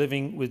Australians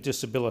living with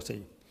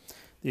disability.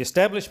 The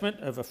establishment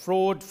of a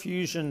Fraud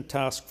Fusion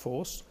Task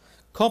Force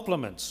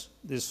complements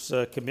this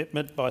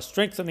commitment by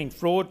strengthening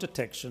fraud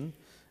detection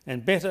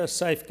and better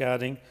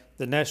safeguarding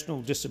the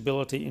National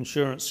Disability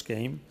Insurance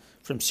Scheme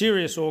from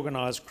serious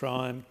organised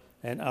crime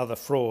and other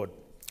fraud.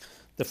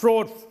 The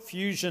Fraud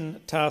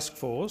Fusion Task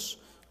Force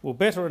will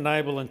better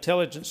enable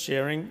intelligence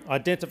sharing,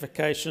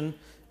 identification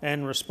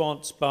and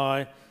response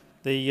by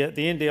the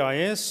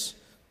NDIS,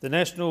 the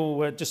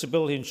National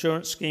Disability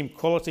Insurance Scheme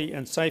Quality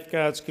and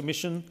Safeguards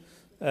Commission,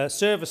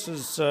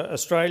 Services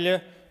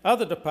Australia,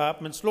 other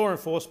departments, law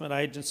enforcement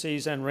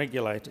agencies and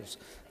regulators.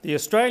 The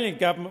Australian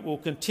government will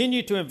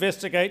continue to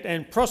investigate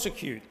and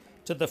prosecute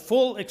to the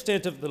full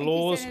extent of the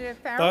laws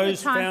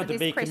those found to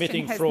be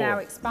committing fraud. The time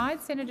for this question has now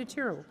expired. Senator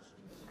Tyrrell.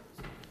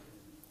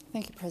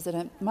 Thank you,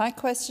 President. My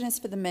question is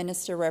for the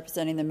Minister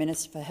representing the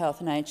Minister for Health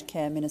and Aged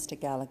Care, Minister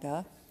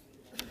Gallagher.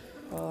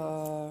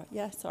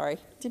 Sorry,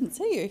 didn't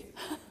see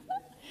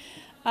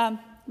you.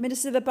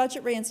 Minister, the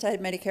budget reinstated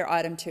Medicare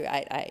item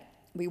 288.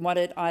 We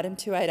wanted item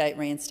 288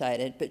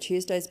 reinstated, but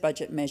Tuesday's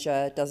budget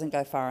measure doesn't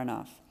go far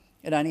enough.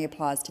 It only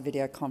applies to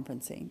video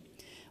conferencing.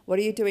 What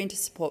are you doing to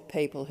support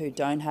people who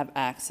don't have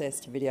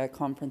access to video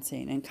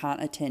conferencing and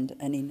can't attend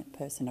an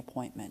in-person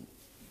appointment?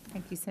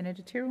 Thank you,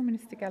 Senator Tyrrell.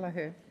 Minister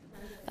Gallagher.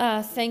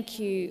 Thank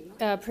you,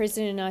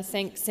 President. I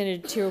thank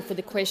Senator Tyrrell for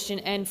the question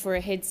and for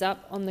a heads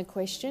up on the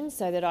question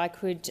so that I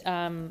could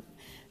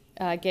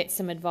get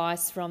some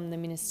advice from the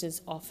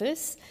Minister's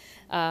office.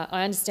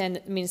 I understand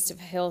that the Minister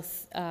for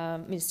Health,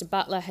 Minister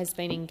Butler, has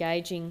been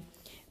engaging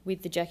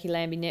with the Jackie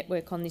Lambie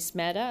network on this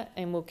matter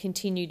and will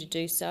continue to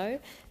do so.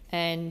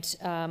 And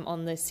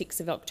on the 6th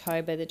of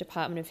October, the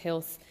Department of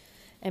Health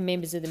and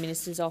members of the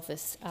Minister's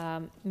office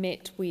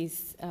met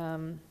with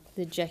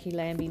the Jackie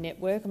Lambie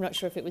network. I'm not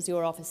sure if it was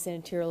your office,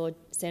 Senator Tyrrell, or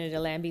Senator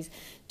Lambie's,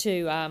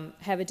 to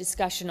have a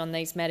discussion on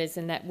these matters,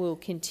 and that will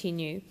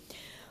continue.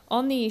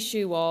 On the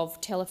issue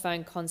of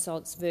telephone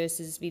consults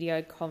versus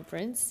video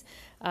conference,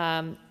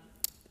 I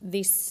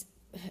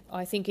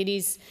think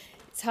it's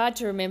hard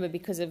to remember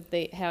because of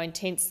how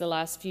intense the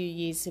last few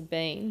years have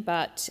been,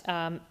 but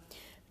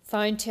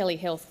phone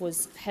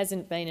telehealth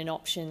hasn't been an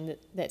option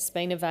that's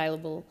been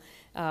available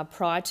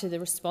prior to the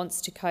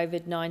response to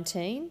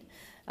COVID-19.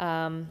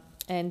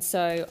 And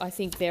so I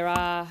think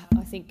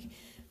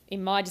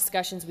in my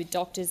discussions with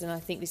doctors, and I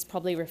think this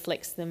probably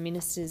reflects the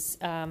Minister's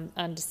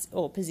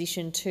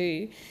position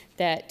too,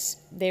 that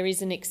there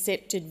is an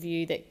accepted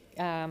view that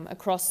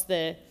across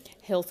the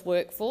health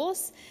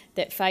workforce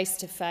that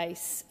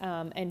face-to-face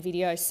and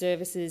video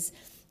services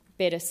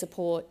better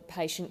support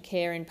patient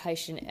care and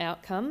patient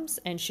outcomes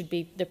and should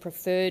be the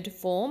preferred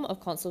form of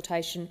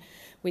consultation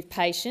with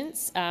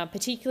patients,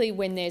 particularly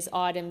when there's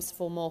items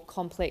for more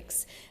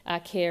complex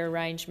care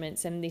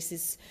arrangements. And this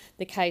is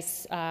the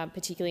case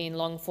particularly in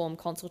long-form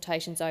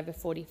consultations over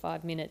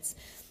 45 minutes.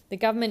 The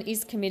government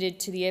is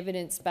committed to the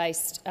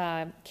evidence-based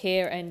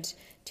care and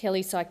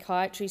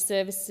telepsychiatry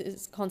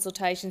services.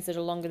 Consultations that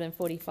are longer than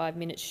 45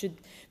 minutes should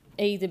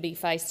either be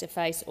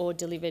face-to-face or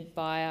delivered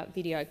via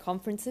video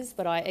conferences,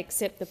 but I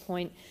accept the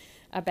point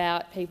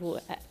about people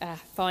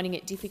finding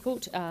it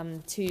difficult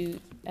to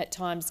at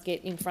times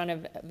get in front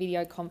of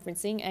video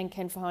conferencing and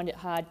can find it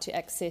hard to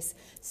access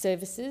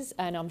services,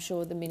 and I'm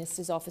sure the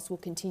Minister's office will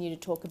continue to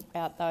talk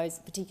about those,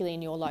 particularly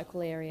in your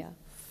local area.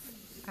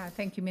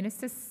 Thank you,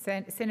 Minister.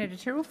 Senator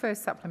Tyrrell,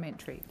 first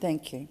supplementary.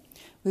 Thank you.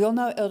 We all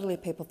know elderly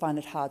people find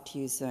it hard to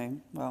use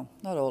Zoom. Well,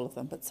 not all of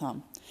them, but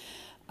some.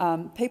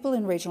 People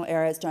in regional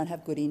areas don't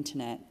have good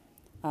internet.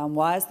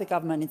 Why is the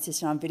government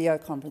insisting on video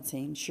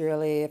conferencing?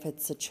 Surely if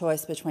it's a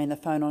choice between the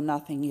phone or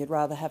nothing, you'd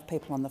rather have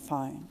people on the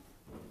phone.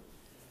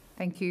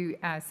 Thank you,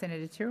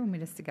 Senator Tyrrell.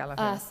 Minister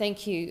Gallagher.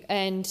 Thank you.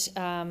 And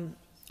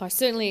I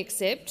certainly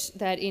accept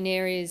that in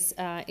areas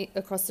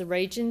across the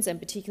regions, and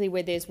particularly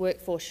where there's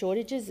workforce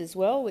shortages as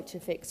well, which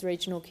affects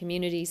regional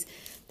communities,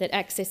 that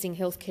accessing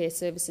healthcare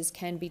services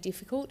can be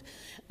difficult.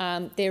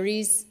 There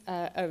is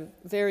a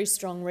very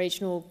strong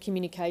regional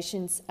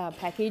communications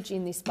package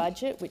in this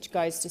budget, which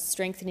goes to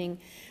strengthening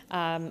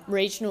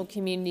regional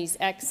communities'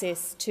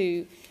 access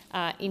to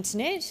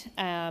internet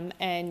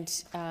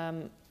and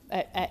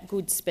at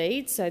good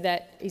speed, so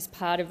that is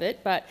part of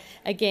it. But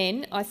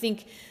again, I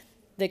think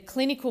the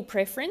clinical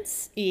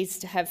preference is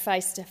to have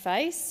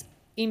face-to-face,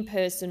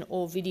 in-person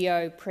or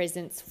video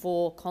presence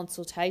for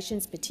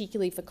consultations,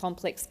 particularly for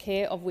complex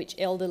care, of which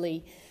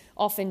elderly,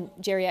 often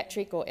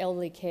geriatric or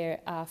elderly care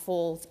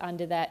falls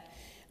under that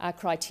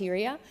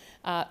criteria.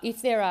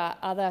 If there are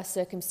other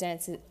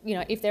circumstances,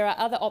 if there are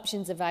other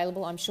options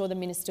available, I'm sure the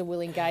Minister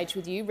will engage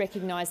with you,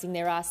 recognising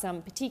there are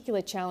some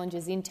particular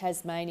challenges in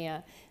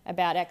Tasmania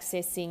about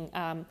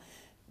accessing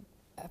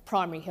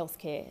primary health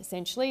care,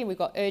 essentially. We've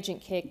got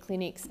urgent care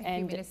clinics.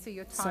 Thank you, Minister.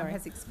 Your time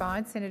has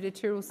expired. Senator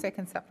Tyrrell,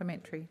 second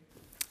supplementary.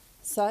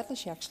 Sadly,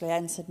 she actually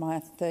answered my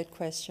third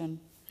question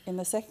in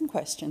the second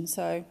question,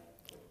 so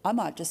I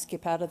might just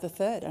skip out of the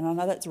third, and I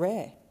know that's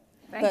rare.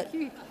 Thank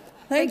you.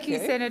 Thank you,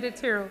 Senator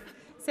Tyrrell.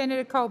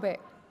 Senator Colbeck.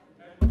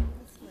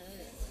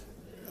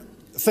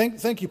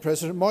 Thank you,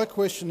 President. My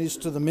question is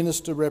to the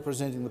Minister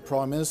representing the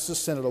Prime Minister,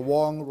 Senator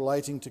Wong,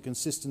 relating to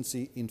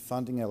consistency in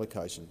funding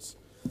allocations.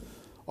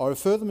 I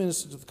refer the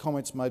Minister to the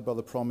comments made by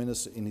the Prime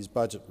Minister in his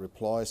budget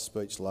reply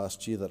speech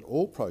last year that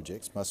all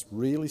projects must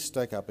really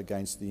stack up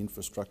against the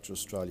Infrastructure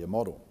Australia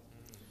model.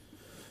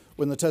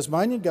 When the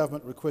Tasmanian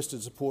Government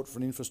requested support for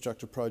an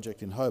infrastructure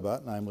project in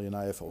Hobart, namely an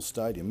AFL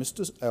stadium,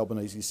 Mr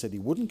Albanese said he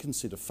wouldn't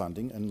consider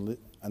funding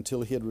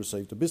until he had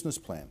received a business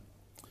plan.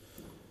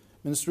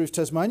 Minister, if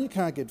Tasmania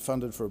can't get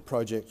funded for a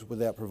project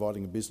without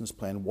providing a business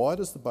plan, why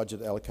does the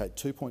budget allocate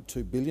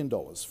 $2.2 billion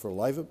for a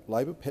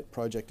Labor pet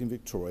project in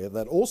Victoria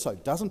that also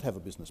doesn't have a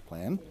business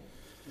plan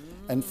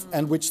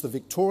and which the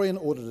Victorian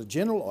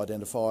Auditor-General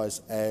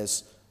identifies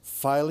as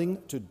failing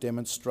to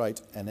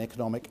demonstrate an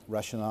economic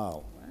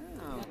rationale?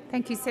 Wow.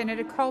 Thank you,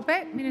 Senator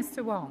Colbeck.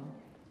 Minister Wong.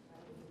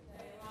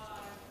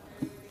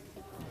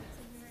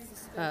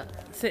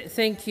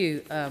 Thank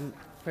you,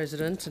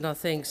 President, and I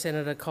thank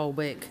Senator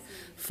Colbeck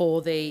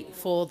for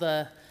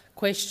the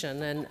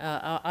question. And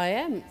I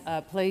am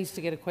pleased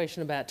to get a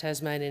question about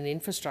Tasmanian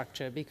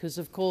infrastructure because,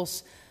 of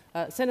course,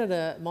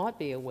 Senator might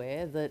be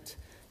aware that,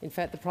 in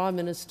fact, the Prime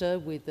Minister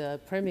with the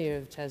Premier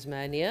of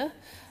Tasmania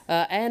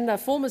and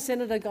former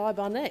Senator Guy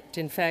Barnett,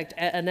 in fact,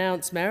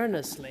 announced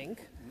Marinus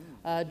Link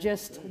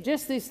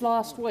just this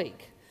last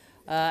week.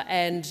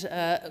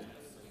 Senator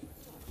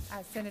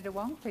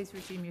Wong, please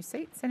resume your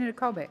seat. Senator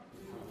Colbeck.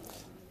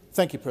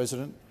 Thank you,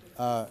 President.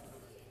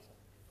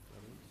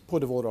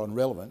 Point of order on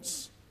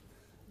relevance.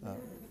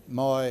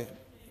 My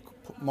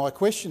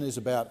question is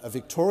about a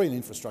Victorian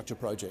infrastructure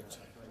project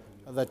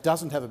that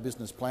doesn't have a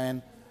business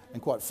plan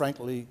and, quite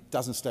frankly,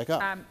 doesn't stack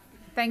up.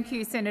 Thank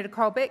you, Senator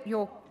Colbeck.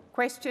 Your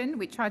question,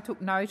 which I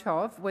took note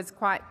of, was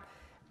quite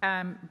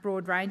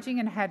broad-ranging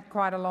and had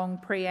quite a long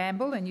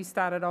preamble, and you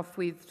started off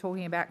with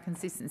talking about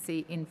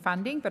consistency in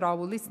funding, but I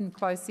will listen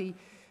closely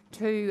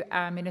to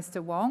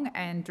Minister Wong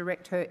and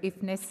direct her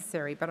if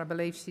necessary, but I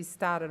believe she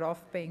started off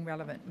being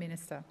relevant.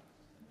 Minister.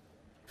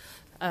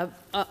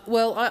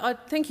 Well, I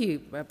thank you,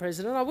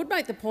 President. I would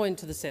make the point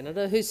to the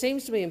Senator, who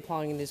seems to be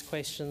implying in this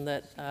question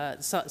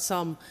that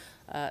some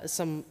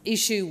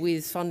issue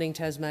with funding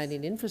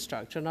Tasmanian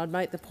infrastructure, and I'd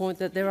make the point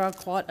that there are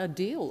quite a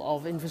deal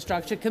of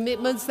infrastructure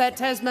commitments that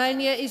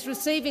Tasmania is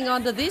receiving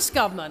under this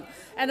government.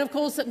 And of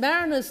course that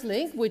Marinus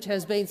Link, which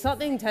has been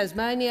something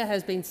Tasmania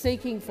has been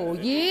seeking for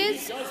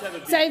years,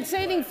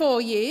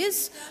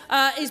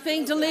 is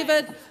being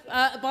delivered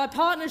by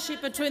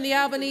partnership between the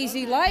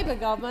Albanese Labor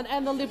government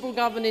and the Liberal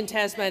government in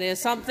Tasmania,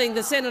 something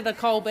the Senator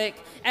Colbeck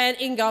and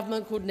in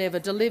government could never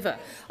deliver.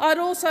 I'd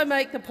also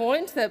make the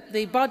point that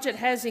the budget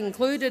has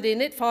included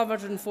in it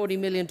 $540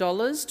 million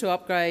to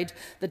upgrade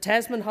the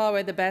Tasman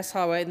Highway, the Bass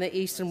Highway and the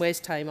East and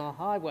West Tamar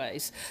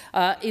highways,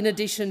 in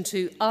addition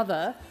to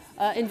other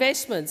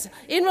investments.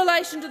 In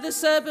relation to the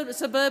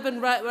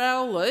suburban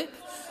rail loop,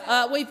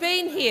 we've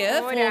been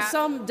here for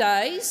some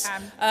days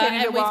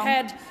and we've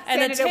had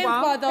an attempt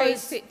by those—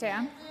 please sit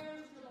down.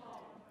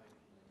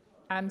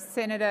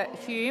 Senator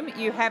Hume,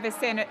 you have a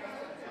Senator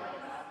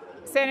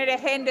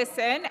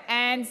Henderson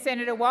and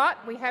Senator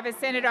Watt. We have a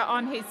senator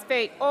on his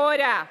feet.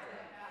 Order.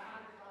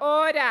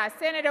 Order.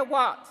 Senator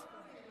Watt.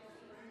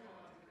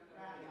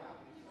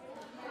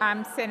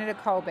 Senator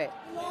Colbeck.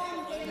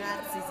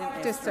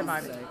 Just a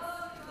moment.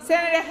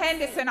 Senator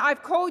Henderson,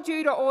 I've called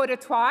you to order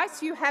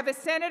twice. You have a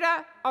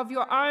senator of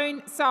your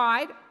own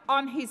side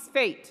on his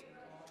feet.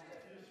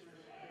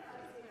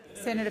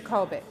 Senator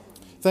Colbeck.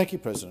 Thank you,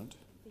 President.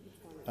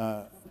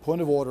 Point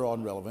of order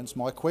on relevance.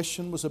 My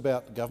question was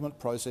about the government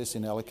process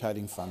in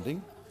allocating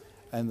funding,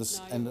 and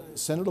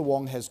Senator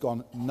Wong has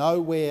gone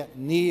nowhere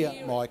near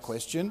my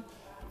question.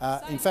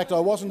 In fact, I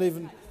wasn't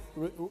even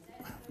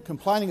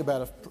complaining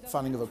about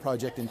funding of a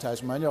project in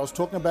Tasmania. I was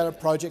talking about a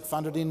project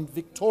funded in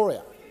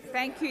Victoria.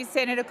 Thank you,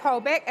 Senator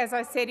Colbeck. As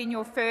I said in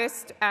your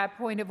first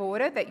point of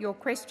order, that your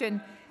question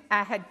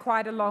had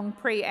quite a long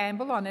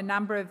preamble on a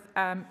number of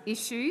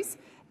issues,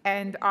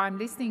 and I'm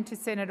listening to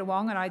Senator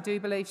Wong, and I do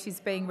believe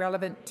she's being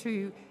relevant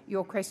to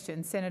your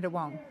question. Senator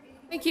Wong.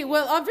 Thank you.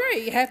 Well, I'm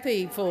very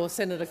happy for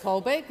Senator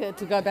Colbeck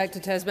to go back to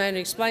Tasmania and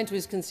explain to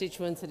his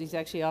constituents that he's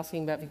actually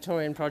asking about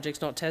Victorian projects,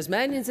 not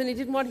Tasmanians, and he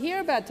didn't want to hear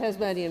about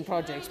Tasmanian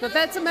projects. But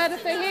that's a matter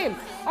for him.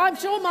 I'm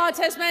sure my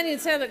Tasmanian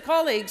Senate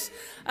colleagues,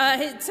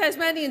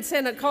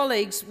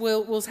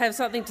 will have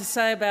something to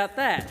say about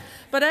that.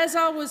 But as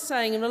I was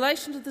saying, in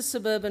relation to the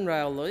suburban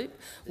rail loop,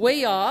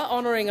 we are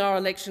honouring our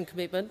election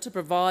commitment to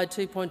provide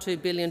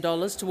 $2.2 billion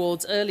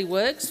towards early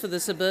works for the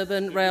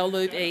suburban rail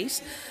loop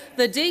east.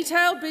 The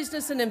detailed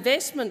business and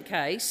investment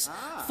case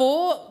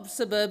for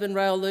suburban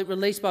rail loop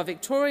released by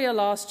Victoria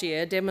last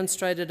year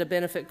demonstrated a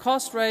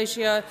benefit-cost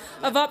ratio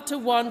of up to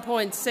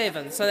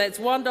 1.7. So that's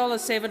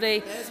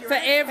 $1.70 for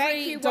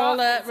every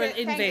dollar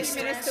invested. Thank you,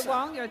 Minister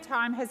Wong. Your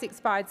time has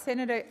expired.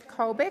 Senator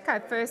Colbeck,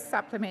 our first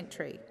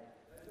supplementary.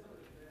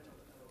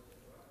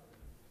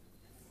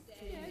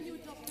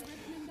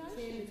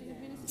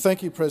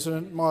 Thank you,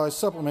 President. My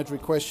supplementary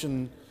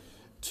question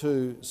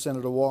to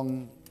Senator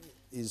Wong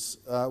is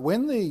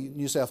when the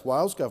New South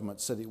Wales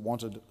government said it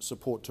wanted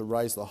support to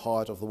raise the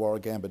height of the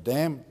Warragamba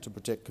Dam to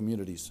protect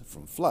communities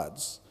from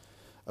floods,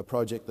 a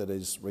project that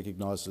is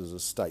recognised as a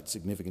state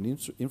significant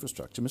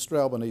infrastructure, Mr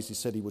Albanese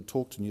said he would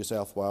talk to New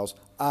South Wales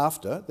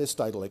after their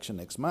state election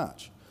next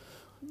March.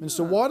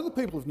 Minister, why do the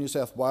people of New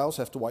South Wales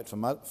have to wait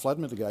for flood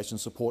mitigation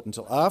support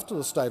until after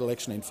the state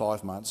election in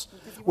 5 months,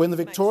 when the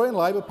Victorian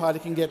Labor Party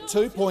can get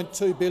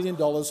 $2.2 billion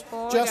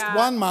just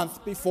 1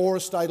 month before a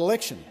state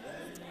election?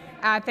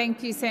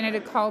 Thank you, Senator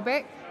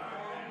Colbeck.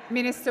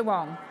 Minister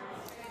Wong.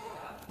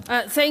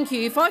 Thank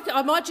you.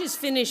 I might just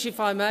finish, if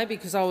I may,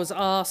 because I was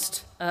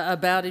asked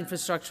about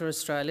Infrastructure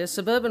Australia.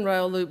 Suburban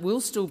Rail Loop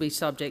will still be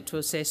subject to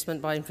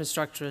assessment by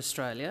Infrastructure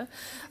Australia.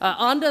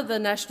 Under the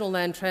National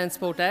Land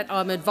Transport Act,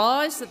 I'm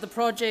advised that the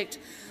project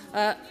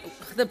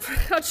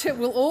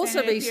will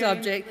also be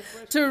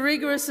subject to a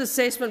rigorous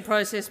assessment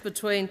process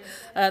between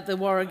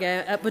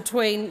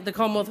the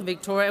Commonwealth and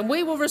Victoria, and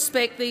we will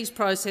respect these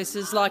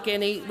processes like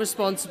any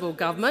responsible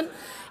government.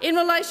 In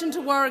relation to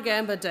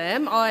Warragamba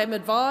Dam, I am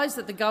advised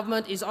that the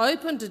government is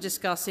open to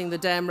discussing the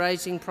dam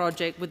raising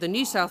project with the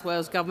New South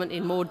Wales government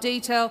in more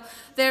detail.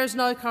 There is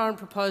no current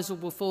proposal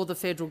before the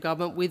federal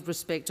government with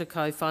respect to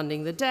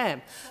co-funding the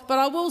dam. But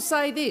I will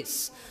say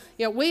this.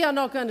 We are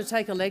not going to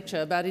take a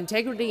lecture about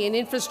integrity in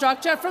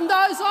infrastructure from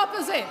those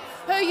opposite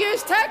who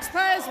use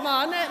taxpayers'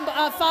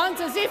 funds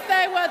as if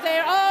they were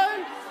their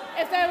own,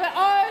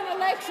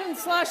 election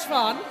slush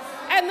fund.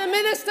 And the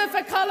Minister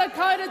for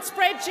colour-coded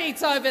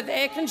spreadsheets over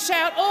there can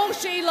shout all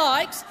she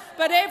likes,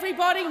 but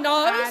everybody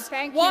knows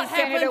what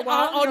happened on your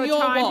watch.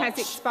 Your time has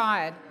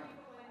expired.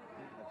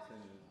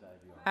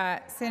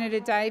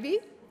 Senator Davey.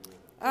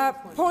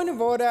 Point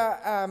of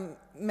order,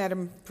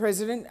 Madam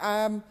President.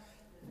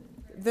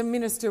 The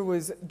Minister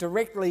was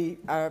directly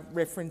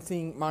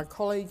referencing my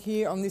colleague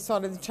here on this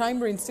side of the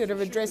chamber instead of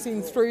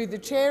addressing through the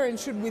chair, and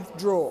should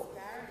withdraw.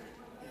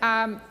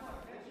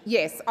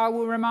 Yes, I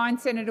will remind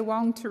Senator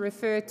Wong to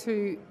refer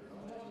to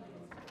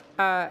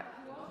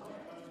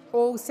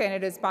all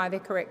senators by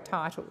their correct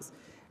titles.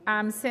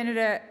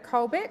 Senator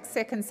Colbeck,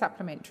 second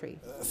supplementary.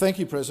 Thank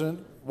you,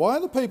 President. Why are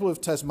the people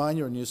of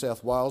Tasmania and New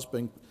South Wales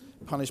being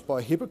punished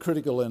by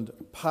hypocritical and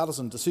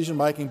partisan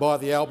decision-making by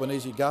the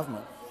Albanese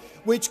government,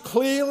 which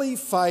clearly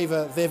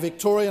favour their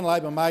Victorian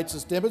Labor mates,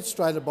 as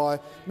demonstrated by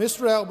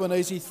Mr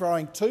Albanese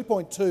throwing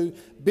 $2.2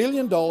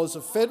 billion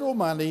of federal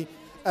money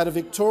at a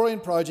Victorian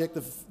project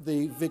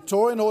the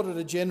Victorian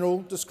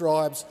Auditor-General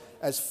describes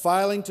as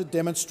failing to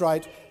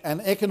demonstrate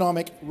an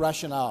economic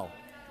rationale?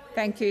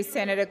 Thank you,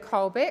 Senator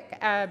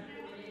Colbeck.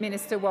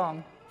 Minister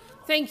Wong.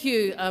 Thank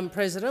you,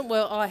 President.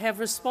 Well, I have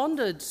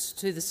responded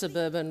to the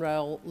suburban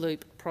rail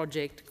loop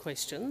project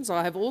questions.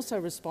 I have also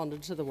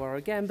responded to the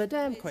Warragamba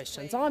Dam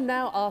questions. I'm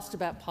now asked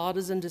about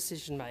partisan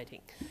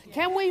decision-making.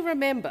 Can we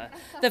remember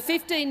the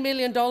 $15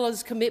 million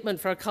commitment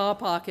for a car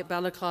park at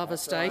Balaclava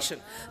Station,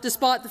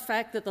 despite the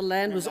fact that the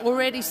land was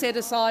already set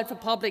aside for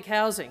public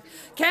housing?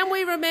 Can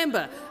we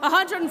remember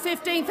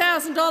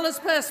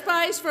 $115,000 per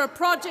space for a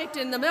project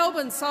in the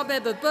Melbourne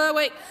suburb of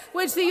Berwick,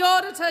 which the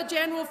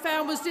Auditor-General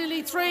found was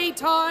nearly 3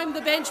 times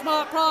the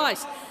benchmark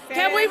price?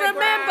 Can we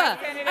remember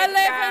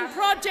 11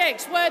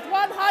 projects worth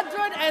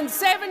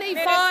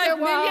 $175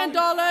 million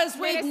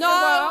with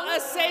no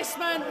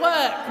assessment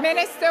work?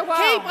 Minister Wong.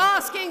 Keep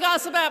asking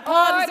us about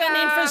partisan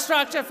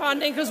infrastructure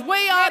funding, because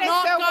we are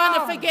not going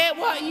to forget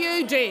what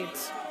you did.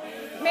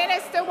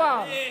 Minister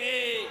Wong.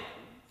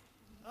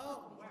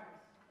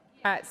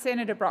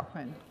 Senator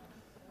Brockman.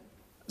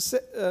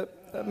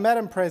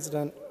 Madam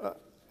President,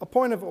 a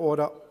point of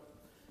order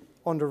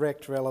on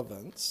direct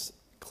relevance.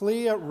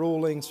 Clear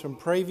rulings from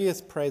previous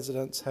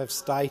presidents have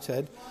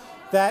stated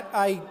that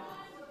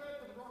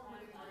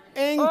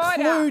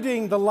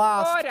including the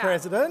last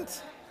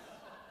president,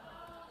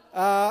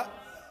 but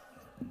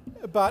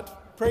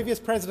previous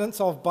presidents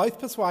of both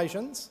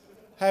persuasions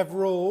have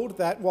ruled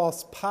that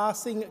whilst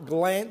passing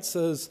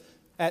glances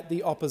at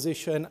the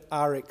opposition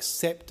are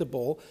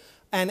acceptable,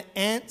 an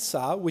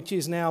answer which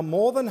is now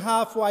more than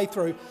halfway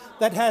through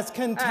that has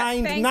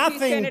contained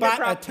nothing but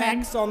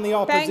attacks on the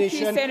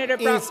opposition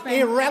is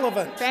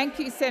irrelevant. Thank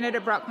you, Senator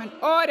Brockman.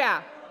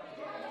 Order.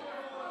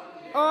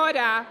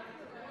 Order.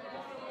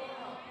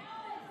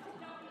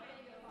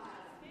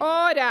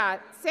 Order.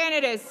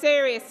 Senators,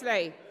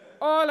 seriously,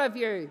 all of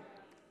you,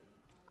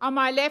 on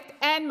my left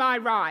and my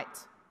right.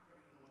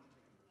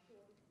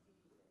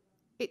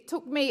 It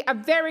took me a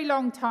very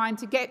long time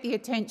to get the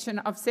attention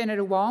of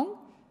Senator Wong,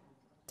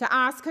 to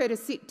ask her to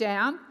sit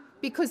down,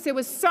 because there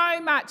was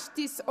so much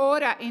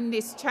disorder in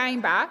this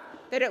chamber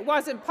that it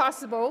wasn't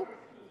possible.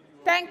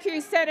 Thank you,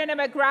 Senator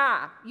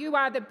McGrath. You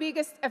are the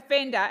biggest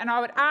offender, and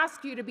I would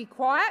ask you to be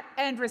quiet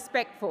and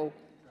respectful.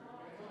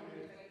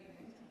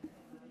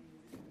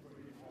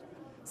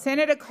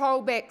 Senator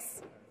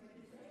Colbeck's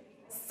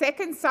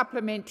second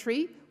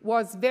supplementary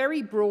was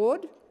very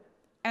broad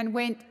and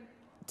went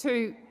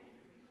to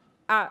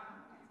a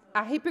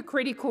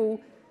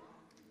hypocritical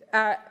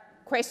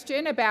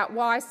question about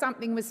why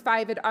something was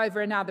favoured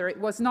over another. It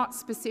was not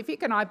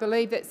specific, and I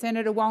believe that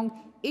Senator Wong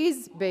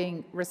is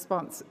being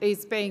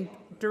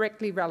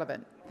directly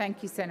relevant.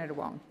 Thank you, Senator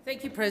Wong.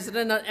 Thank you,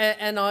 President.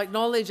 And I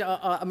acknowledge,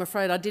 I'm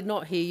afraid I did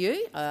not hear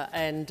you,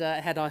 and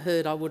had I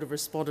heard, I would have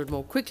responded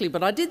more quickly.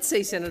 But I did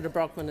see Senator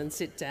Brockman and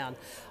sit down.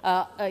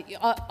 I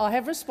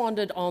have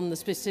responded on the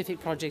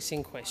specific projects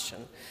in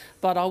question,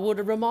 but I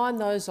would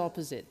remind those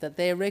opposite that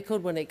their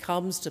record when it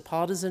comes to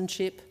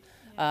partisanship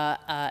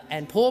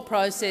and poor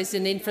process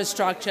in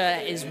infrastructure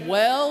is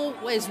well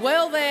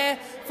there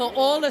for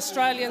all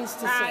Australians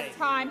to see.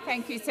 Time.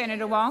 Thank you,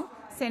 Senator Wong.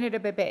 Senator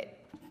Babet.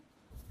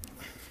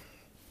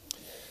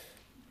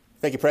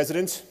 Thank you,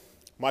 President.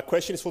 My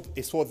question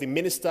is for the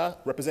Minister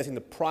representing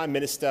the Prime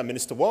Minister,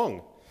 Minister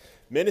Wong.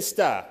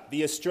 Minister,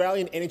 the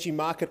Australian Energy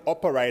Market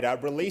Operator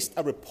released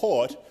a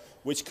report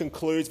which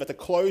concludes that the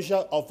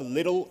closure of the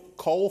Little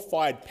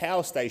coal-fired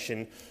power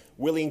station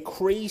will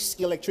increase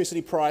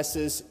electricity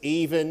prices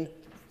even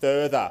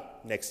further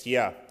next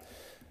year.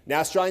 Now,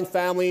 Australian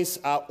families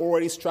are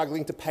already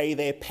struggling to pay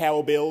their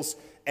power bills,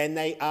 and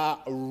they are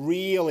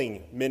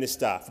reeling,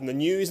 Minister, from the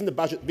news in the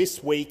budget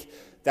this week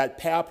that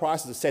power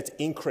prices are set to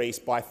increase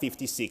by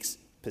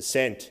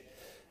 56%.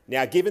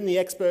 Now, given the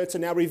experts are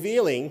now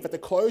revealing that the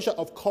closure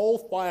of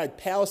coal-fired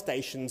power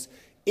stations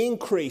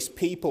increase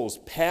people's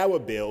power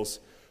bills,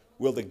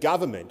 will the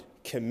government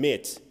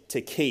commit to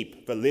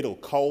keep the Little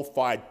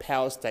coal-fired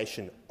power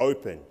station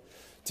open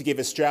to give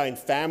Australian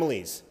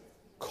families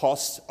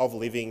cost of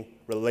living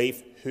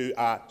relief who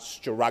are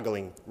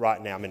struggling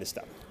right now,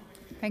 Minister?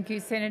 Thank you,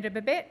 Senator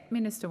Babet.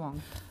 Minister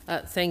Wong.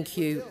 Thank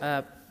you,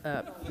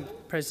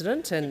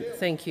 President, and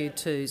thank you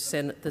to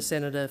the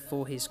Senator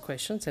for his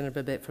question,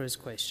 Senator Babet for his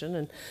question.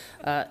 And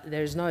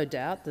there is no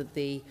doubt that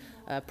the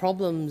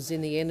problems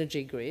in the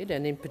energy grid,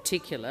 and in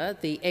particular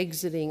the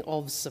exiting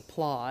of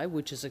supply,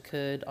 which has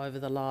occurred over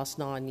the last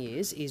 9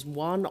 years, is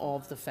one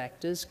of the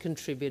factors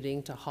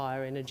contributing to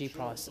higher energy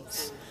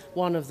prices.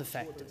 One of the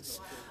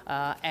factors.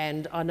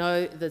 And I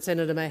know that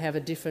Senator may have a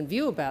different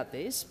view about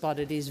this, but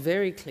it is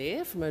very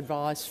clear from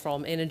advice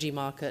from energy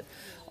market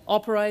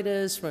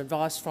operators, from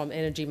advice from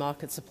energy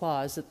market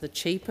suppliers, that the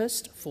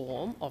cheapest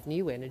form of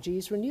new energy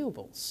is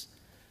renewables.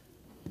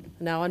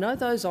 Now, I know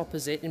those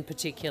opposite in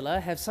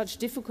particular have such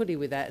difficulty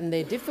with that, and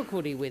their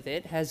difficulty with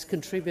it has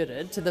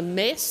contributed to the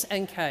mess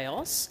and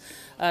chaos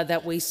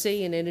that we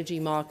see in energy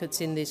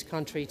markets in this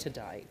country to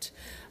date.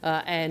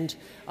 And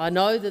I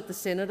know that the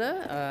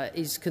Senator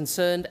is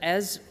concerned,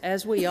 as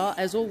we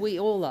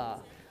all are,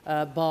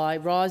 by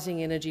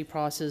rising energy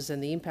prices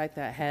and the impact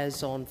that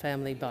has on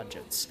family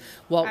budgets.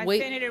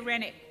 Senator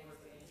Rennick.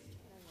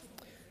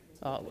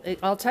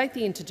 I'll take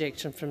the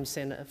interjection from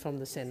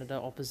the senator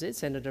opposite,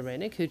 Senator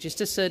Rennick, who just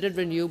asserted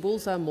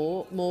renewables are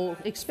more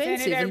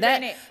expensive, Senator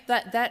and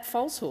that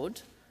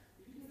falsehood.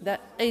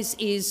 That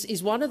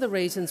is one of the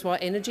reasons why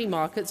energy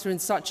markets are in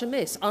such a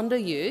mess. Under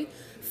you,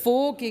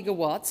 4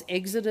 gigawatts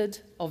exited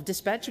of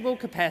dispatchable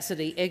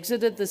capacity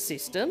exited the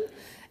system,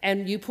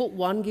 and you put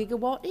 1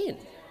 gigawatt in.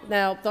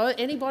 Now, though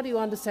anybody who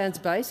understands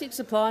basic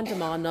supply and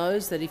demand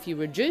knows that if you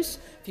reduce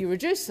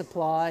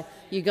supply,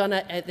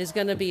 there's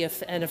going to be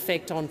an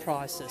effect on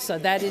prices. So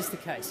that is the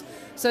case.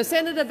 So,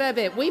 Senator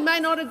Babet, we may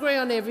not agree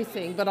on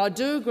everything, but I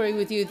do agree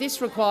with you.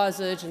 This requires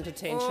urgent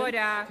attention.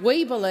 Order.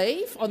 We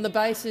believe, on the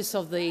basis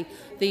of the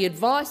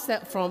advice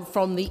that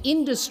from the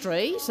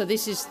industry. So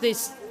this is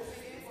this.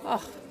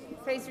 Oh.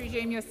 Please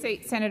resume your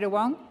seat, Senator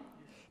Wong.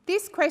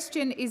 This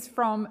question is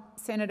from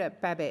Senator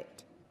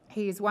Babet.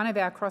 He is one of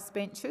our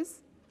crossbenchers.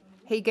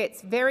 He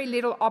gets very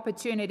little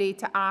opportunity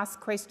to ask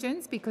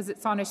questions because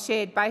it's on a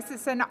shared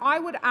basis, and I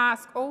would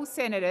ask all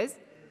senators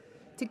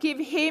to give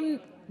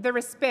him the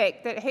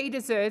respect that he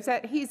deserves,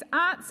 that his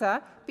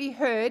answer be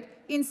heard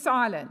in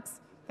silence.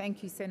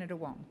 Thank you, Senator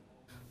Wong.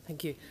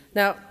 Thank you.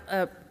 Now,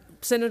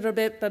 Senator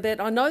Babet,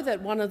 I know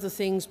that one of the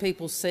things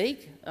people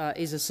seek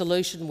is a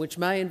solution which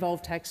may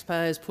involve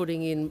taxpayers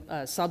putting in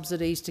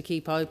subsidies to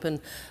keep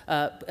open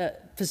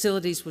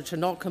facilities which are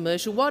not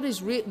commercial. What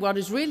is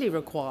really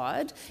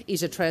required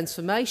is a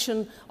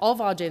transformation of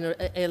our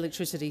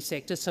electricity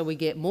sector so we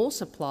get more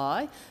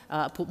supply,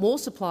 put more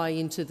supply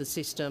into the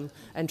system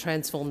and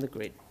transform the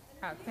grid.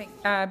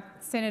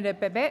 Senator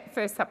Babet,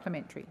 first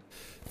supplementary.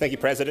 Thank you,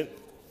 President.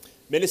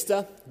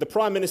 Minister, the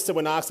Prime Minister,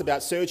 when asked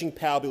about surging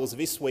power bills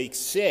this week,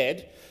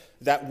 said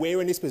that we're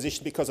in this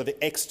position because of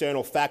the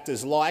external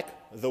factors like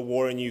the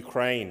war in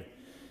Ukraine.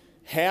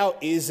 How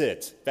is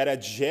it that a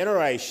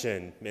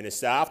generation,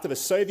 Minister, after the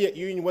Soviet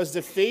Union was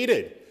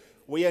defeated,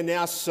 we are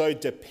now so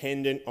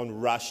dependent on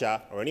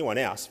Russia or anyone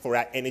else for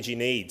our energy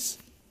needs?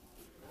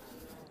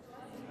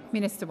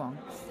 Minister Wong.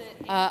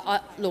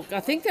 Look, I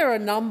think there are a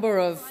number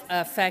of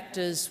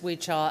factors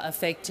which are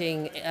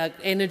affecting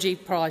energy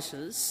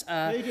prices.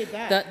 Who did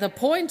that? The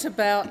point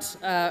about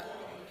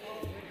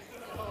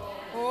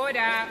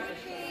Order.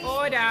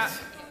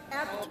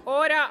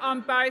 Order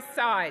on both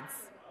sides.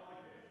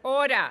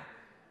 Order.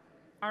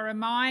 I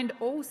remind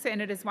all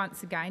senators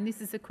once again,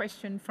 this is a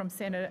question from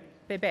Senator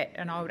Babet,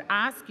 and I would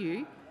ask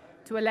you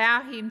to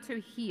allow him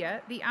to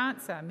hear the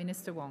answer.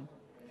 Minister Wong.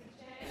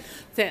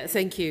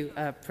 Thank you,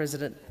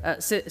 President.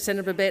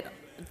 Senator Babet,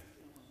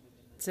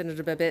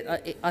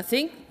 I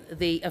think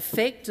the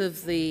effect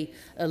of the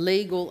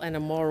illegal and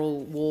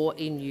immoral war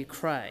in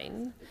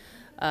Ukraine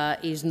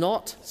is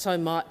not so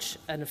much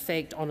an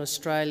effect on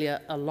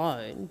Australia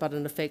alone, but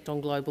an effect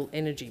on global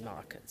energy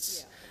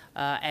markets.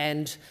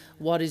 And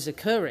what is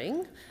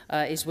occurring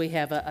is we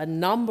have a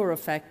number of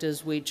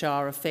factors which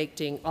are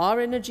affecting our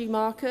energy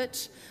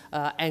market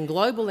and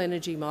global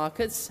energy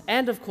markets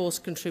and, of course,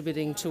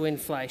 contributing to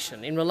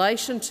inflation. In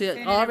relation to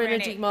Senator our Rennick.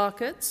 energy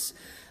markets,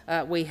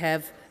 we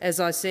have, as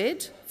I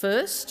said,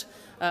 first—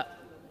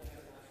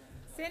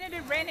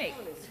 Senator Rennick,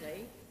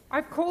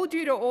 I've called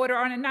you to order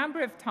on a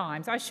number of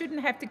times. I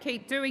shouldn't have to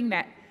keep doing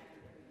that.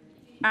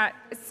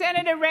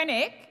 Senator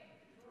Rennick,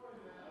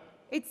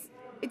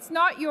 it's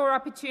not your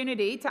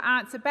opportunity to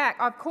answer back.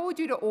 I've called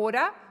you to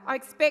order. I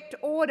expect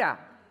order.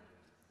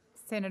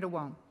 Senator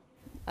Wong.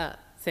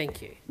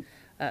 Thank you.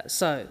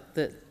 So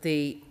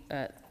the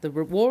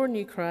war in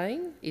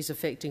Ukraine is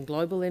affecting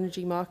global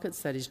energy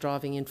markets. That is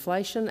driving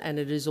inflation, and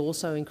it is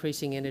also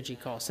increasing energy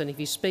costs. And if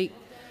you speak—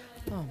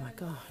 oh, my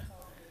God.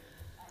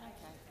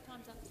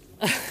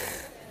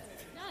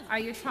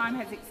 Your time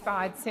has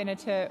expired,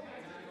 Senator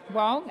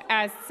Wong.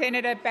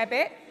 Senator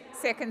Babet,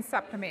 second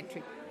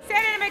supplementary.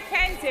 Senator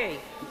McKenzie.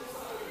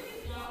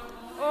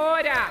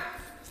 Order.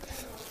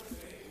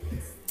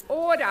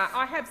 Order.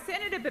 I have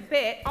Senator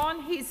Babet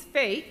on his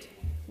feet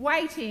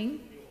waiting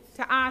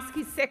to ask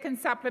his second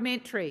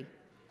supplementary.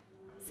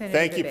 Senator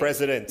Thank you, Babet.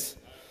 President.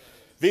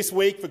 This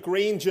week, the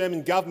Green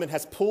German government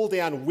has pulled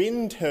down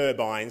wind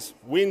turbines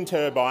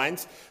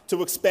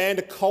to expand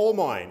a coal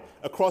mine.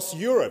 Across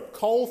Europe,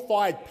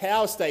 coal-fired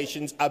power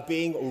stations are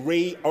being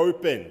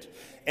reopened,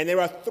 and there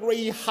are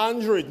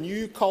 300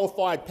 new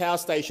coal-fired power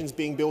stations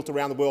being built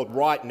around the world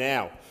right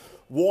now.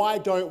 Why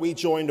don't we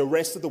join the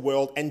rest of the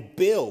world and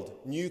build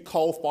new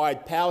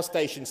coal-fired power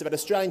stations so that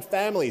Australian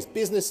families,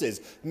 businesses,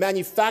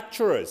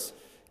 manufacturers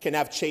can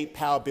have cheap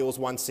power bills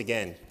once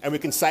again, and we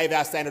can save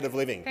our standard of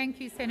living? Thank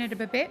you, Senator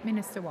Babet.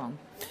 Minister Wong.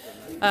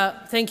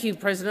 Thank you,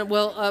 President.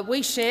 Well,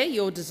 we share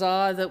your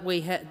desire that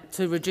we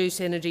to reduce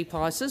energy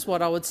prices.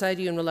 What I would say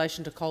to you in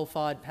relation to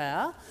coal-fired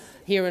power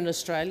here in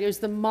Australia is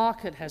the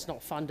market has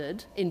not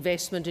funded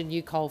investment in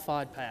new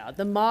coal-fired power.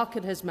 The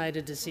market has made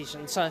a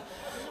decision. So,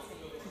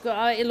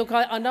 look,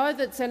 I know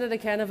that Senator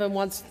Canavan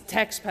wants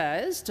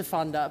taxpayers to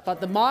fund it,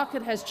 but the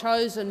market has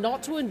chosen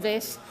not to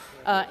invest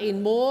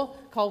in more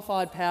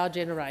coal-fired power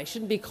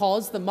generation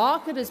because the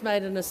market has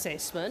made an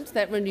assessment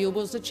that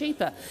renewables are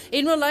cheaper.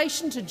 In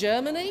relation to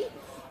Germany,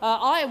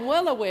 I am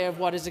well aware of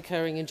what is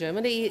occurring in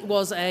Germany.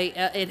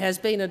 It has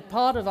been a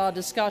part of our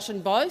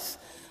discussion both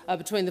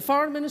between the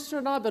Foreign Minister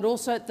and I, but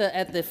also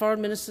at the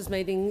Foreign Ministers'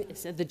 meeting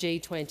at the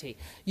G20.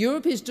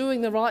 Europe is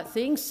doing the right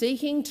thing,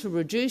 seeking to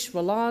reduce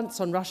reliance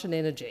on Russian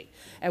energy,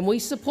 and we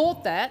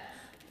support that.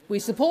 We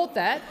support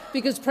that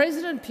because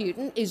President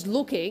Putin is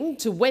looking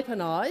to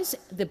weaponise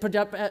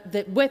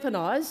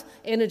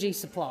energy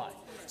supply.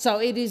 So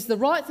it is the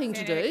right thing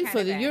to do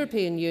for the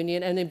European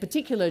Union, and in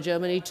particular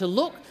Germany, to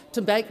look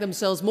to make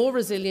themselves more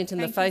resilient in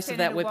the face of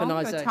that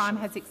weaponisation. Your time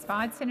has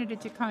expired. Senator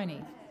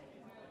Ciccone.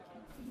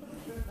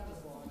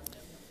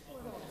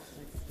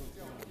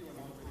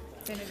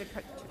 Senator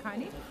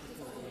Ciccone.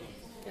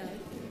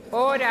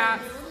 Order.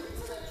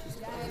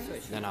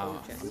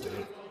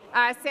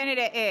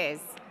 Senator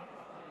Ayres.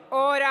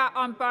 Order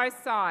on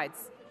both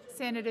sides.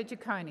 Senator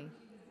Ciccone.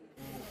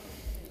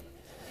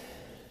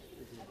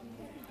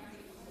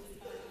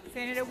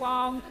 Senator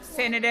Wong.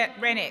 Senator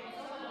Rennick.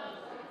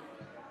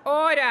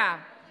 Order.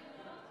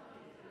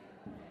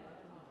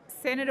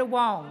 Senator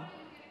Wong.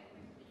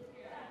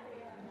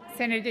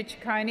 Senator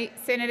Ciccone.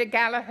 Senator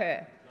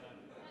Gallagher.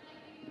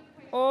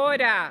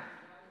 Order.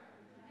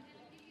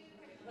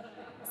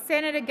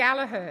 Senator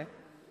Gallagher.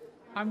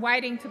 I'm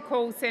waiting to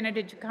call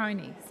Senator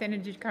Ciccone.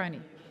 Senator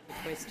Ciccone.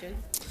 Question.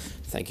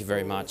 Thank you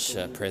very much,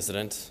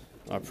 President.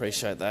 I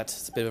appreciate that.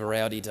 It's a bit of a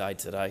rowdy day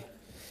today.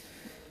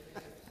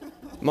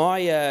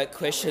 My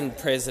question,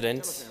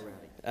 President,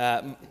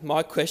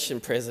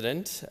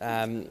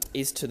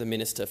 is to the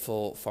Minister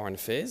for Foreign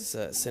Affairs,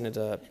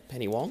 Senator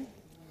Penny Wong.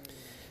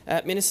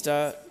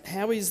 Minister,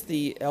 how is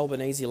the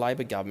Albanese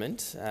Labor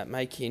government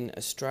making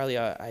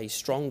Australia a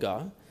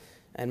stronger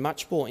and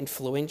much more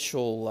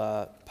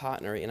influential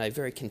partner in a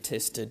very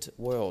contested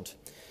world,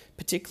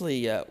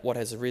 particularly what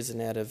has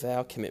arisen out of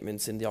our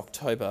commitments in the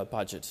October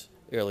budget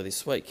earlier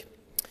this week?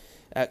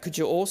 Could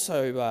you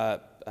also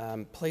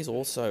please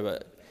also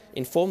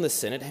inform the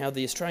Senate how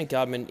the Australian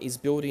government is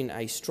building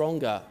a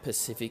stronger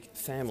Pacific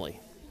family?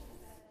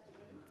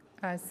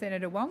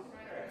 Senator Wong.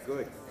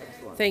 Good.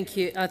 Thank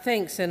you. I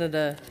thank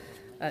Senator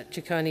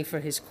Ciccone for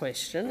his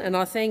question, and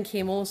I thank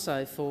him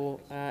also for,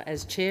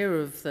 as chair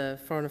of the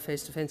Foreign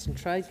Affairs, Defence and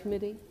Trade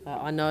Committee.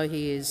 I know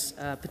he is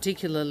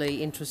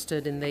particularly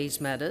interested in these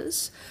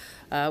matters,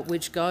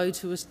 which go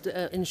to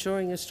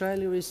ensuring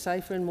Australia is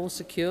safer and more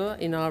secure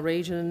in our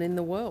region and in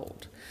the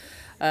world.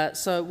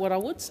 So what I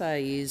would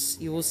say is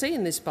you will see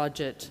in this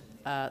budget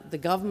the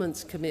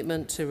government's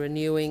commitment to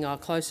renewing our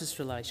closest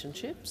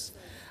relationships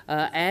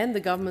and the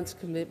government's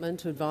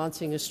commitment to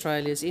advancing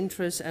Australia's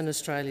interests and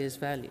Australia's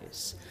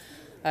values.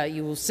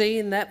 You will see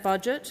in that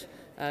budget,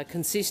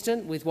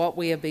 consistent with what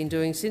we have been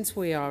doing since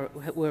we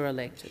were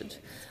elected,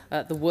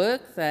 the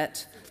work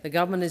that the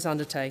government is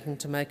undertaking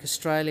to make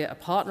Australia a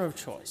partner of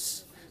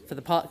choice for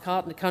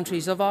the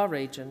countries of our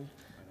region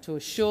to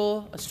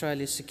assure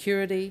Australia's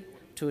security,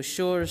 to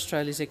assure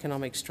Australia's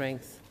economic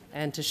strength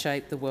and to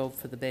shape the world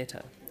for the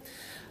better.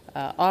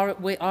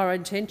 Our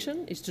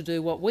intention is to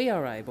do what we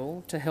are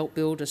able to help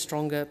build a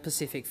stronger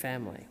Pacific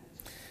family.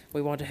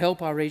 We want to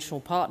help our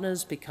regional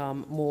partners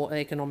become more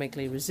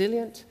economically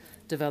resilient,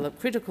 develop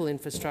critical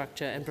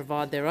infrastructure and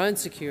provide their own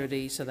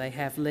security so they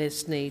have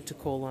less need to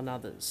call on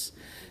others.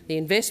 The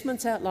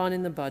investments outlined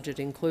in the budget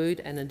include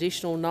an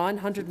additional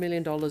 $900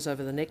 million over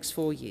the next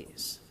 4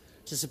 years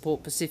to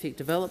support Pacific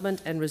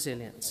development and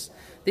resilience.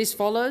 This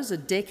follows a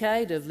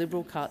decade of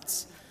Liberal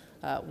cuts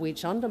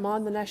which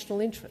undermine the national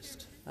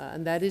interest,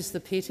 and that is the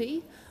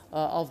pity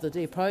of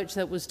the approach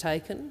that was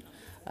taken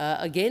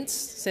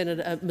against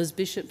Ms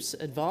Bishop's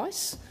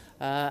advice,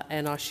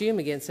 and I assume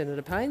against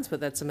Senator Payne's, but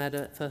that's a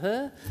matter for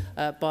her,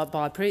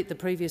 by the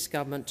previous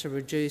government to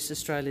reduce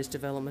Australia's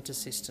development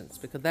assistance,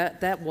 because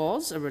that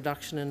was a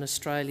reduction in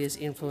Australia's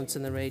influence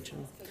in the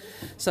region.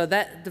 So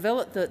that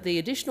the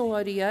additional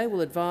ODA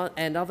will advance,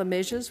 and other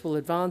measures will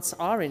advance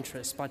our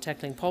interests by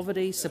tackling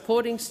poverty,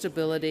 supporting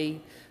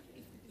stability,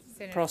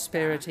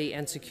 prosperity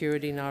and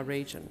security in our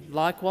region.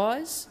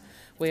 Likewise,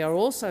 we are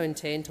also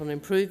intent on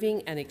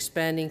improving and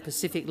expanding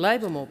Pacific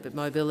labour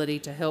mobility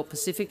to help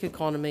Pacific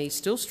economies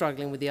still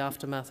struggling with the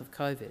aftermath of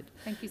COVID.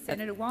 Thank you,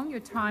 Senator Wong. Your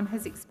time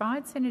has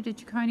expired. Senator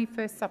Ciccone,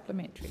 first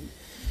supplementary.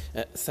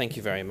 Thank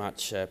you very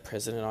much,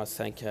 President. I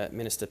thank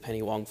Minister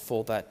Penny Wong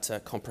for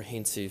that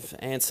comprehensive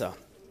answer.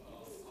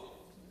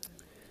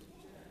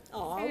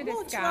 Oh, Senator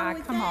Scarr,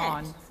 come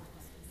on.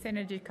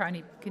 Senator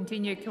Ciccone,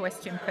 continue your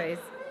question, please.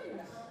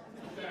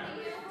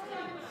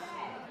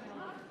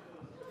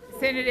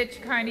 Senator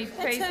Ciccone,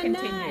 please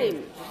continue.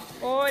 Name.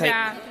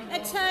 Order.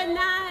 It's her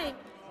name.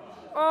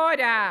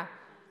 Order.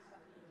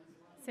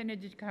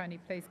 Senator Ciccone,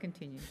 please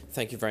continue.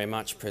 Thank you very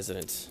much,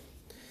 President.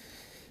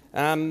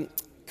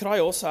 Could I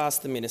also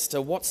ask the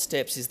Minister what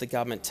steps is the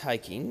government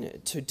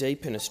taking to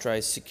deepen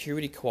Australia's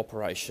security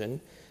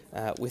cooperation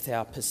with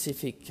our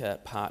Pacific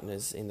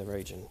partners in the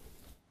region?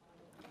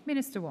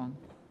 Minister Wong.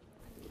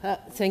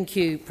 Thank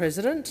you,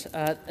 President.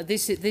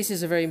 This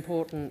is a very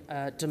important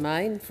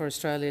domain for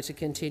Australia to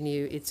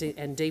continue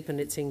and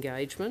deepen its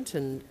engagement,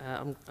 and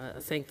I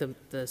thank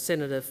the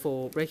Senator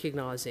for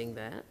recognising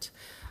that.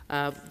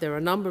 There are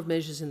a number of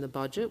measures in the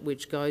budget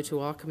which go to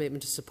our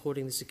commitment to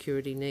supporting the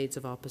security needs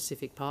of our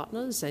Pacific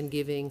partners and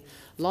giving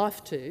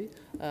life to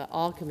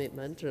our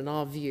commitment and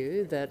our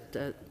view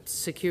that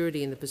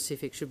security in the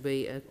Pacific should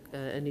be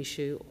an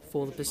issue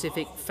for the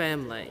Pacific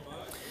family.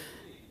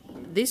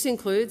 This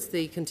includes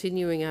the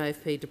continuing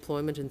AFP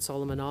deployment in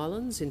Solomon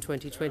Islands in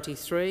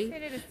 2023,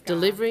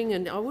 delivering,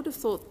 and I would have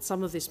thought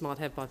some of this might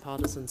have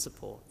bipartisan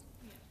support,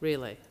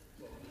 really.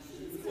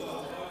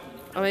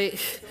 I mean,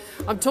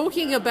 I'm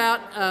talking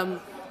about an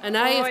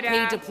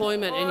AFP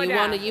deployment,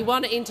 and you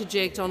want to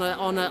interject on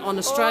an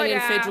Australian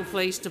Federal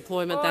Police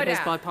deployment that has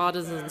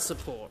bipartisan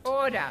support.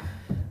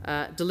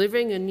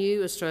 Delivering a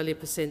new Australia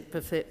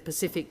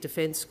Pacific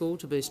Defence School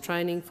to boost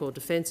training for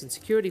defence and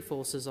security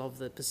forces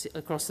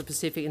across the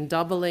Pacific, and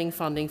doubling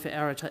funding for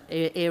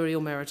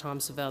aerial maritime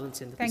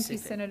surveillance in the Pacific.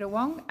 Thank you, Senator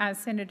Wong.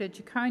 Senator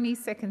Giacone,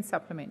 second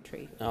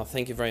supplementary.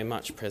 Thank you very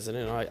much,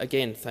 President. I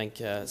again thank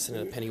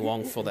Senator Penny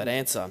Wong for that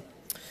answer.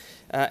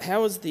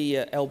 How is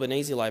the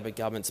Albanese Labor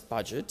government's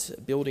budget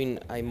building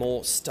a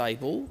more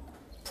stable,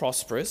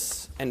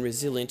 prosperous and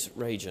resilient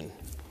region?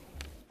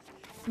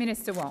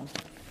 Minister Wong.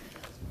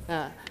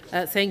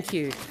 Thank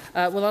you.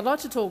 Well, I'd like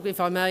to talk, if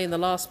I may, in the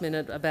last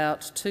minute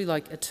about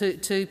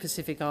two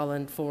Pacific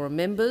Island Forum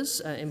members,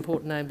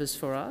 important members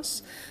for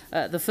us.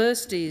 The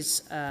first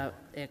is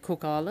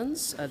Cook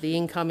Islands, the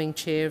incoming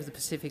chair of the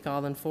Pacific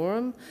Island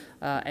Forum,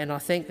 and I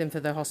thank them for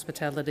their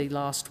hospitality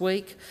last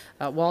week.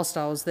 Whilst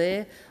I was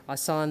there, I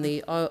signed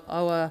the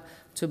Oa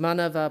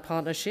Tumanava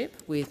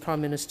partnership with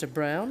Prime Minister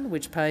Brown,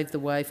 which paved the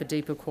way for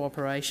deeper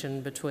cooperation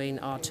between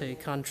our two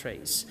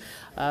countries.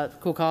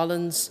 Cook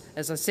Islands,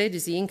 as I said,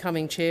 is the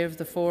incoming chair of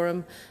the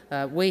forum.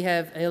 We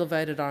have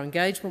elevated our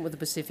engagement with the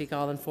Pacific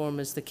Island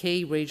Forum as the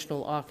key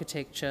regional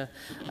architecture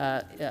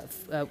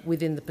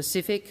within the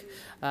Pacific.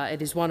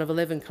 It is one of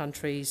 11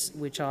 countries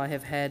which I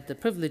have had the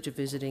privilege of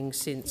visiting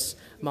since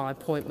my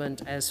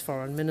appointment as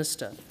Foreign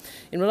Minister.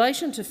 In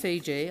relation to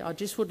Fiji, I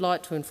just would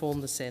like to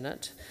inform the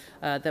Senate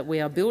that we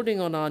are building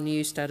on our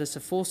new Status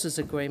of Forces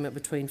agreement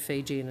between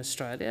Fiji and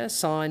Australia,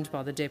 signed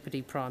by the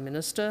Deputy Prime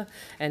Minister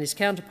and his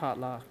counterpart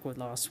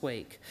last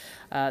week.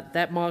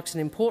 That marks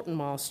an important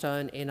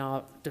milestone in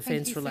our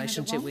defence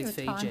relationship with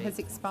Fiji. Your time has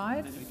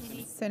expired.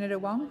 Senator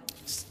Wong.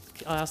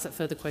 I ask that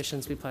further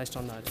questions be placed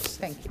on notice.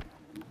 Thank you.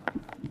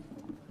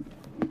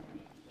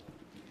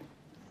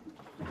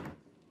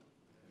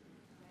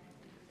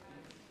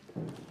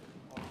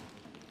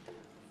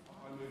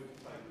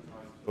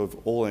 Of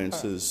all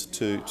answers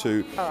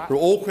to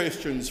all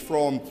questions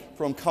from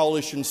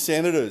coalition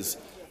senators.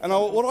 And I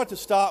would like to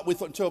start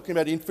with talking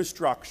about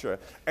infrastructure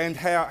and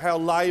how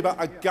Labor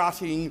are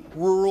gutting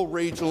rural,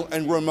 regional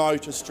and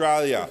remote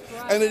Australia.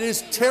 And it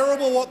is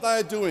terrible what they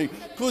are doing,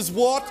 because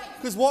what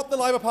the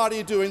Labor Party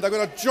are doing, they've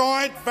got a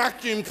giant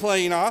vacuum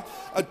cleaner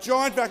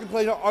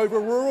over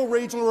rural,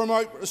 regional,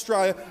 remote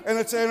Australia, and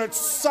it's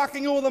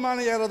sucking all the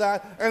money out of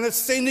that and it's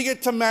sending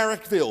it to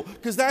Marrickville,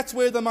 because that's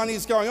where the money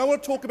is going. I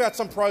want to talk about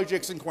some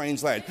projects in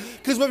Queensland,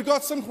 because we've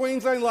got some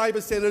Queensland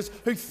Labor senators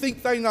who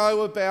think they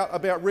know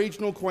about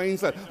regional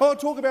Queensland. I want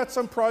to talk about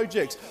some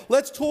projects.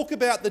 Let's talk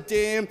about the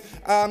dam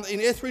in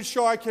Etheridge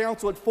Shire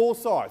Council at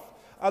Forsyth.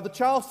 The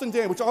Charleston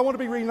Dam, which I want to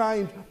be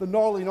renamed the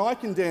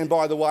Nolly-Niken Dam,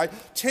 by the way.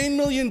 $10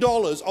 million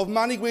of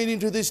money went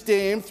into this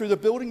dam through the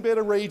Building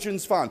Better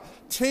Regions Fund.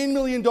 $10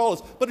 million.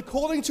 But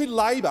according to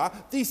Labor,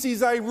 this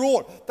is a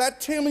rort.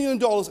 That $10 million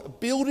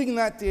building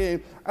that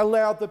dam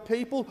allowed the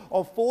people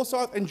of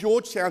Forsyth and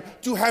Georgetown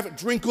to have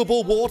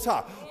drinkable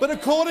water.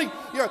 But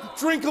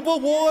drinkable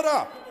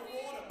water.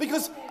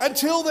 Because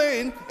until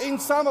then, in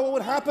summer, what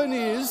would happen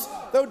is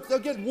they'll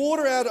get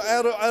water out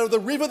of the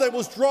river that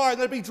was dry and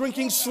they'd be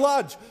drinking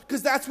sludge,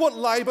 because that's what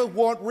Labor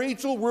want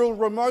regional, rural,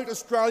 remote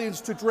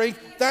Australians to drink.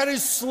 That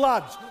is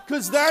sludge,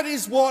 because that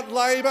is what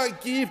Labor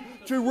give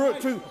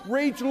to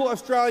regional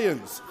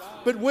Australians.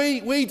 But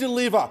we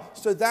deliver.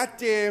 So that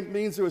dam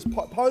means there is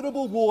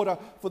potable water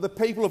for the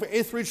people of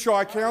Etheridge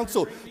Shire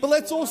Council. But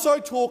let's also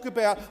talk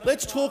about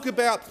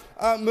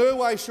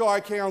Merway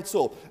Shire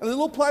Council and a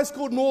little place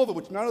called Morven,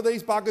 which none of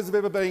these buggers have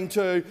ever been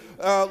to.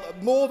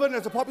 Morven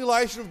has a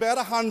population of about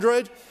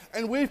 100,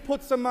 and we've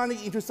put some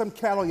money into some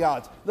cattle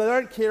yards. They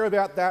don't care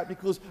about that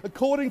because,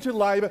 according to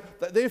Labor,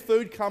 their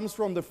food comes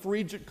from the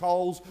fridge at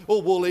Coles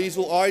or Woolies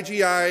or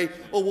IGA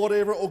or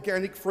whatever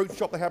organic fruit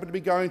shop they happen to be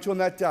going to on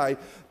that day.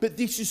 But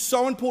this is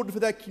so important for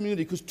that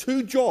community, because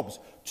two jobs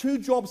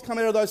come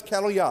out of those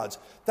cattle yards.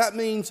 That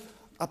means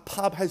a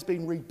pub has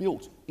been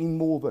rebuilt in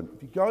Morven.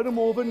 If you go to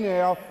Morven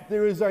now,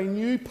 there is a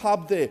new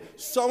pub there.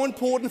 So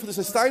important for the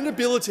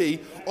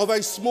sustainability of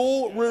a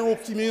small rural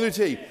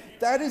community.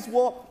 That is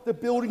what the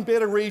Building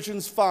Better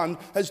Regions Fund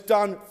has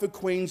done for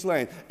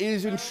Queensland. It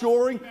is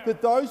ensuring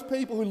that those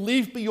people who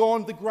live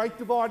beyond the Great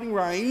Dividing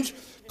Range,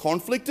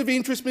 conflict of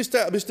interest,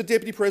 Mr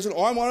Deputy President,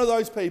 I'm one of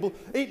those people.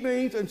 It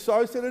means, and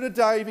so Senator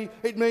Davey,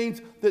 it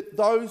means that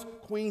those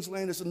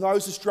Queenslanders and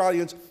those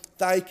Australians,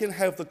 they can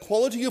have the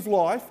quality of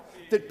life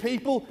that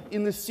people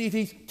in the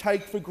cities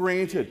take for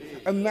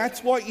granted. And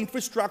that's why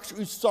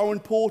infrastructure is so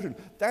important.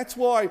 That's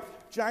why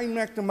Jane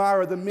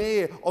McNamara, the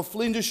Mayor of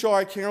Flinders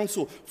Shire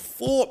Council,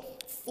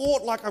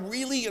 fought like a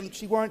really, and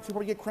she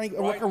probably get cranky,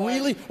 like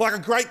a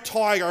great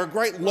tiger, a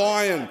great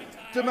lion,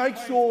 to make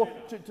sure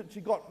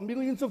she got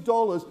millions of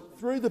dollars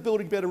through the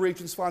Building Better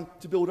Regions Fund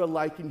to build a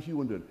lake in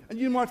Hughenden. And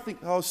you might think,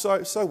 oh, so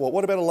what?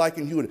 What about a lake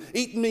in Hughenden?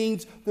 It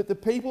means that the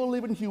people who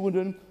live in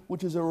Hughenden,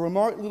 which is a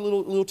remote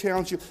little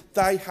township,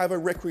 they have a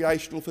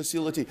recreational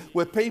facility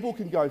where people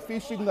can go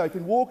fishing, they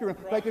can walk around,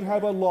 they can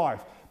have a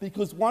life.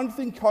 Because one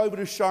thing COVID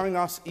is showing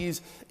us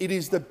is it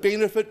is the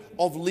benefit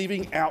of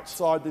living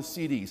outside the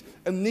cities.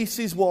 And this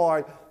is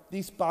why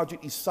this budget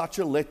is such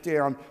a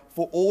letdown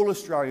for all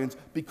Australians,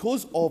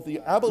 because of the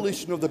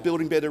abolition of the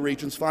Building Better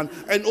Regions Fund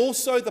and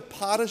also the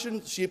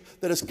partisanship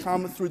that has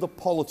come through the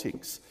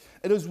politics.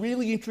 It is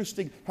really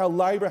interesting how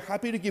Labor are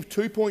happy to give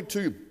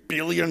 $2.2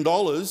 billion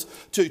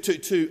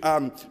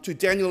to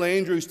Daniel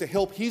Andrews to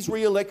help his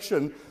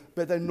re-election,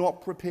 but they're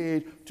not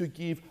prepared to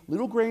give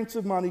little grants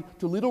of money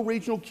to little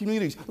regional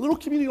communities, a little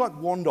community like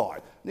Wandai.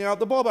 Now,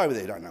 the mob over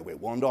there don't know where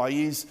Wandai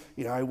is.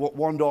 You know,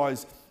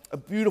 Wandai's a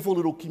beautiful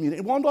little community.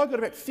 And Wandai got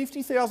about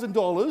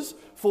 $50,000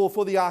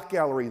 for the art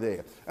gallery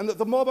there. And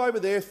the mob over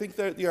there think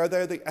that, you know,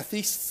 they're the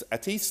artists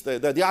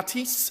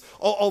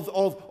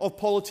of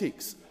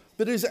politics.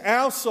 But it is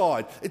our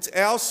side. It's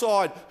our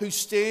side who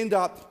stand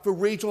up for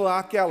regional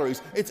art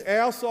galleries. It's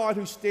our side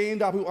who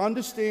stand up, who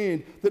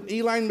understand that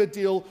Elaine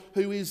Medill,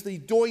 who is the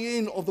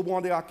doyen of the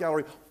Wandai Art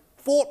Gallery,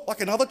 fought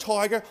like another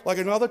tiger,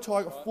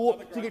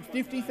 fought to get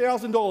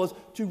 $50,000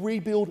 to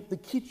rebuild the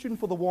kitchen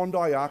for the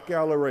Wandai Art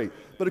Gallery.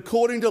 But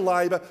according to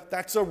Labor,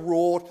 that's a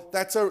rort,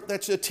 that's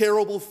a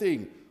terrible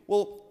thing.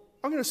 Well,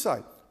 I'm going to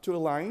say to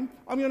Elaine,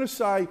 I'm going to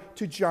say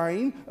to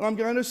Jane, and I'm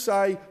going to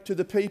say to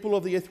the people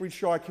of the Etheridge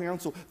Shire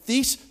Council,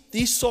 this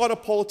side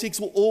of politics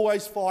will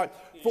always fight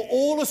for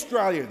all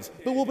Australians,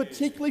 but we'll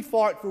particularly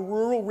fight for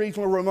rural,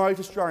 regional and remote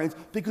Australians,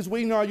 because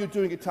we know you're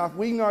doing it tough.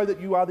 We know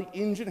that you are the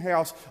engine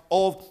house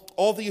of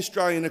the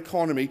Australian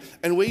economy,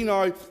 and we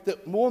know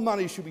that more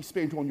money should be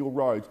spent on your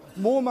roads,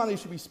 more money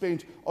should be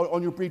spent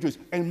on your bridges,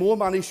 and more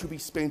money should be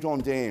spent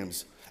on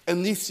dams.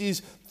 And this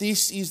is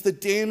the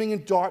damning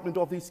indictment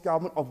of this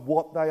government of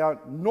what they are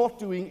not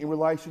doing in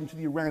relation to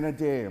the Arana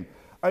Dam.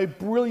 A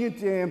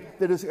brilliant dam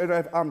that is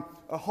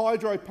a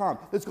hydro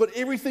pump that's got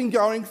everything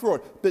going for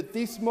it. But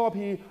this mob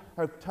here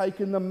have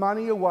taken the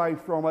money away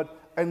from it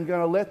and going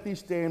to let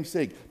this dam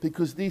sink,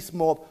 because this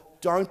mob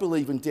don't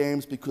believe in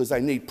dams, because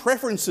they need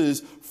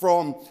preferences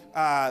from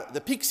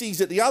the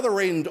pixies at the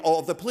other end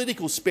of the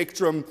political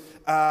spectrum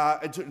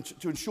to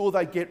ensure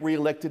they get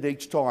re-elected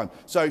each time.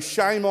 So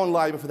shame on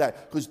Labor for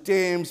that, because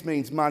dams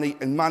means money,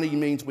 and money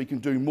means we can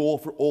do more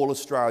for all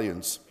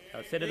Australians.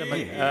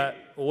 Senator,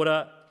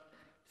 order.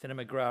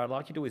 Senator McGrath, I'd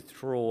like you to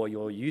withdraw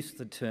your use of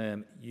the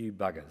term "you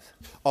buggers."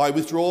 I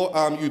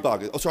withdraw you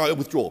buggers. Oh, sorry, I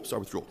withdraw.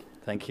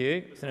 Thank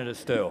you. Senator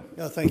Sterle.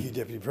 Thank you,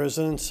 Deputy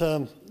President.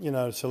 You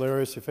know, it's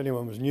hilarious. If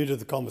anyone was new to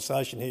the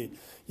conversation here,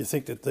 you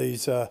think that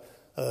these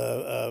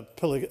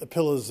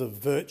pillars of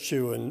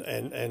virtue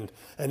and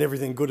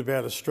everything good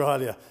about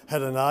Australia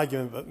had an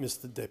argument, but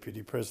Mr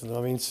Deputy President,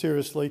 I mean,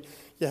 seriously,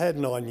 you had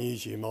 9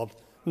 years, you mob.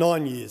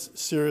 9 years.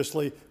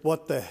 Seriously,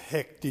 what the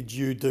heck did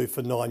you do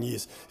for 9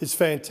 years? It's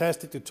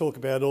fantastic to talk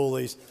about all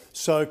these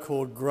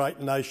so-called great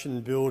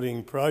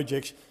nation-building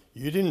projects.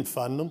 You didn't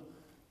fund them.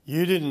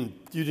 You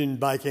didn't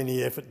make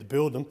any effort to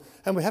build them.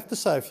 And we have to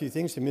say a few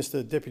things here,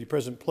 Mr Deputy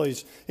President.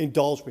 Please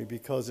indulge me,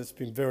 because it's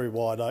been very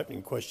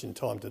wide-open question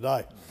time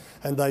today.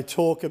 And they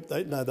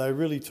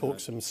really talk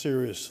some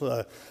serious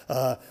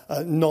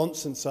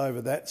nonsense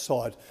over that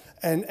side.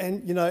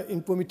 And you know,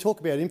 when we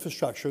talk about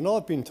infrastructure, and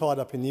I've been tied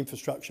up in the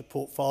infrastructure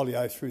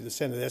portfolio through the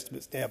Senate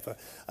estimates now for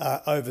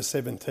over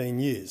 17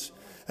 years.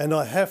 And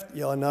I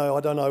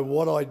don't know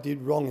what I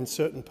did wrong in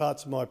certain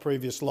parts of my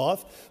previous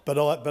life, but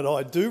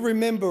I do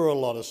remember a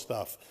lot of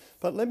stuff.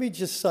 But let me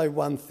just say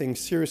one thing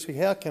seriously.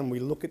 How can we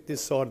look at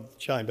this side of the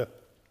chamber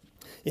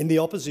in the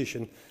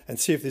opposition and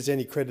see if there's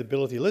any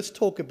credibility? Let's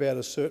talk about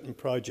a certain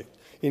project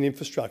in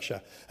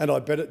infrastructure, and I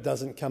bet it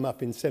doesn't come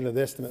up in Senate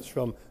estimates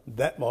from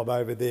that mob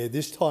over there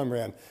this time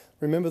round.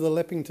 Remember the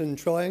Leppington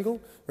Triangle?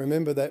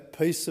 Remember that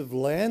piece of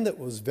land that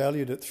was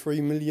valued at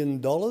 $3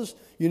 million?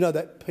 You know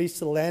that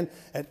piece of land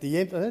at the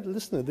end.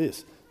 Listen to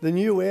this: the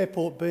new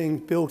airport being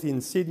built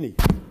in Sydney.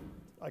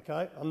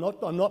 Okay, I'm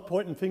not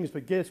pointing fingers,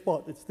 but guess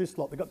what? It's this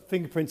lot. They've got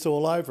fingerprints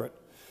all over it.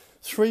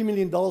 $3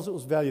 million it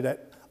was valued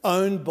at,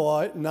 owned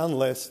by none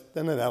less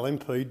than an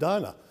LNP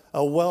donor,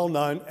 a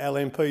well-known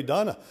LNP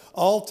donor.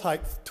 I'll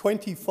take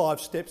 25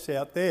 steps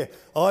out there.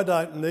 I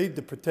don't need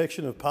the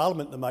protection of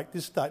Parliament to make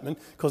this statement,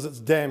 because it's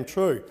damn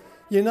true.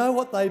 You know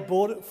what they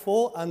bought it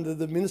for under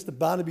the Minister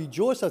Barnaby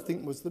Joyce? I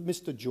think it was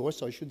Mr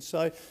Joyce, I should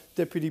say.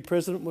 Deputy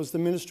President was the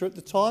minister at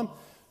the time.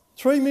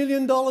 $3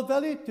 million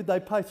value. Did they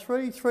pay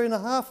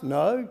 $3.5?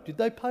 No. Did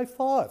they pay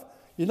 $5?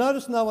 You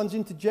notice no one's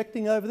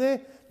interjecting over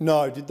there?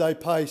 No. Did they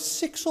pay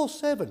 $6 or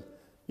 $7?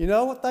 You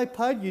know what they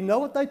paid? You know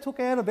what they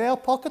took out of our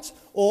pockets?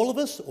 All of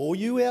us, all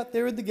you out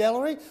there in the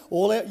gallery,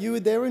 all out you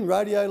there in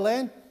Radio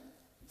Land?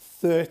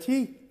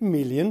 $30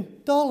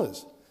 million.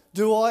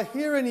 Do I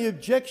hear any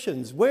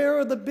objections? Where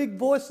are the big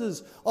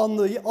voices on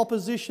the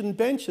opposition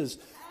benches?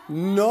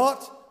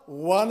 Not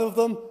one of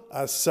them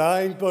are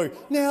saying boo.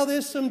 Now,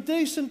 there's some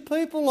decent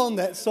people on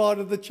that side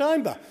of the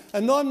chamber,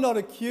 and I'm not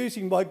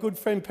accusing my good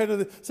friend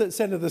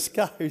Senator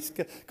Scarr, who's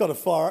got to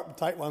fire up and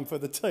take one for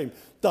the team.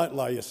 Don't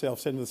lower yourself,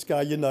 Senator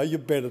Scarr, you know you're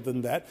better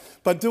than that.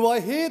 But do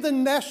I hear the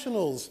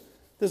Nationals?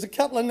 There's a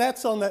couple of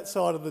Nats on that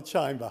side of the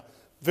chamber.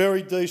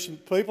 Very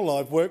decent people.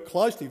 I've worked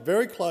closely,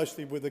 very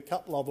closely with a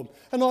couple of them,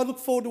 and I look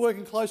forward to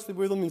working closely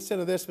with them in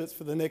Senate estimates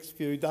for the next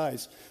few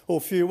days or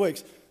few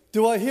weeks.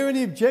 Do I hear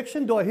any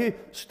objection? Do I hear,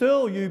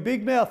 still, you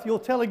big mouth, you're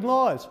telling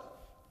lies?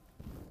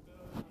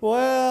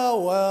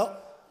 Well,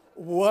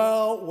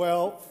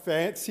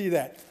 fancy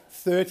that.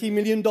 $30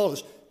 million.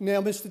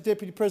 Now, Mr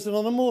Deputy President,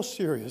 on a more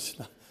serious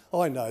note,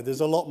 I know there's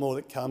a lot more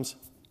that comes.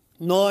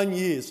 9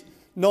 years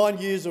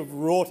of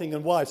rotting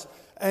and waste.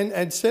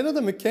 And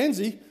Senator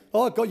McKenzie,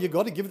 you've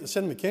got to give it to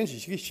Senator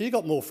McKenzie. She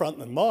got more front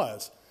than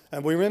Myers.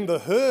 And we remember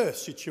her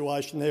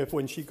situation there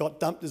when she got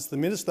dumped as the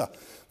minister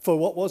for,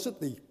 what was it,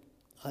 the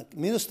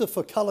Minister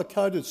for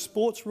colour-coded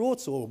sports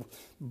rorts or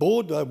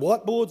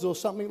whiteboards or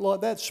something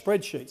like that,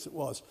 spreadsheets it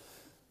was.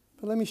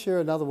 But let me share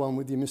another one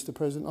with you, Mr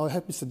President.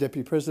 Mr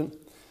Deputy President.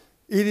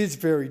 It is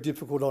very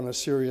difficult on a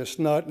serious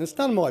note, and it's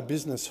none of my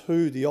business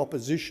who the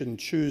opposition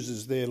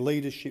chooses their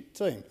leadership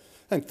team.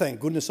 And thank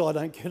goodness I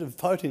don't get a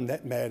vote in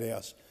that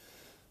madhouse.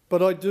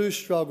 But I do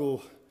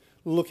struggle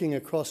looking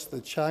across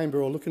the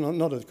chamber, or looking,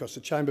 not across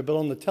the chamber, but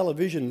on the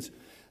televisions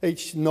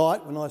each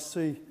night when I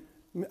see,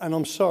 and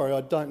I'm sorry, I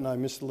don't know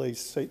Miss Lee's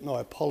seat, and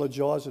I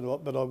apologise,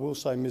 but I will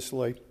say Miss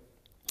Lee.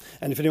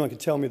 And if anyone can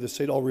tell me the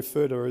seat, I'll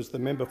refer to her as the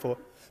member for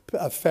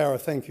Farrer.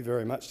 Thank you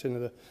very much,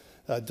 Senator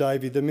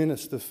Davey, the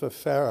Minister for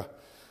Farrer.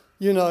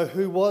 You know,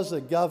 who was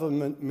a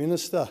government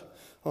minister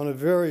on a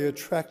very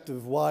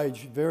attractive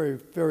wage, very,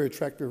 very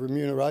attractive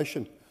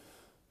remuneration,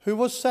 who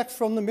was sacked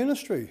from the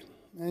ministry.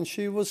 And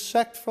she was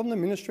sacked from the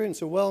ministry, and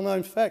it's a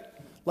well-known fact,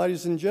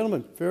 ladies and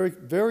gentlemen, very,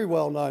 very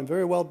well known,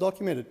 very well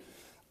documented.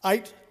 I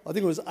think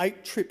it was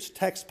 8 trips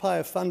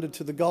taxpayer-funded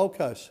to the Gold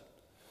Coast.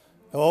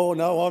 Oh,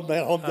 no, I'm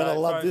going to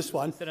love this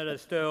one. Senator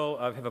Sterle,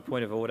 I have a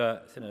point of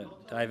order. Senator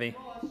Davey.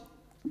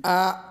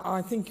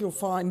 I think you'll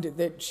find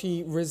that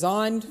she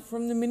resigned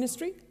from the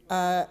ministry.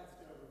 The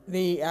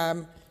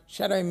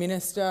Shadow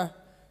Minister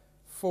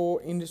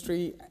for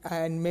Industry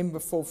and member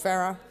for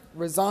Farrer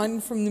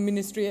resigned from the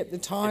ministry at the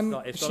time.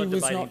 It's not a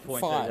debating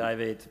point, Senator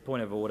Davey. It's a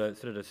point of order.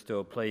 Senator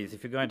Sterle, please,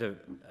 if you're going to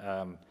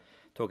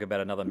talk about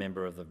another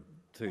member of the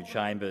two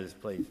chambers,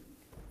 please.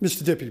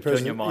 Mr Deputy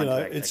President,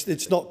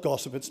 it's not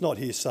gossip, it's not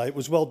hearsay, it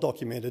was well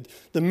documented.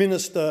 The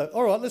minister,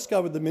 all right, let's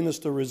go with the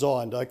minister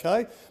resigned,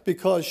 okay,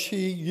 because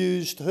she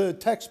used her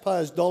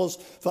taxpayers' dollars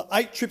for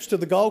 8 trips to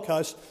the Gold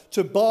Coast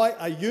to buy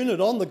a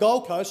unit on the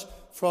Gold Coast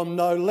from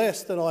no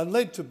less than, I'm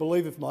led to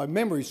believe, if my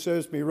memory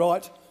serves me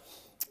right,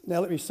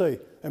 now let me see,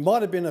 it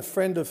might have been a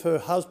friend of her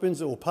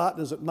husband's or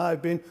partner's, it may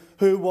have been,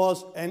 who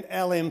was an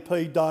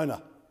LNP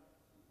donor.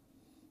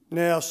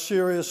 Now,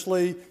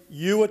 seriously,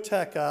 you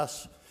attack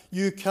us.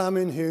 You come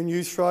in here and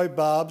you throw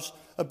barbs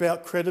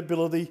about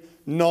credibility.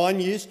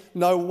 9 years.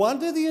 No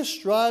wonder the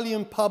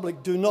Australian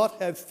public do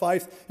not have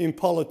faith in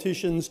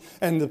politicians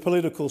and the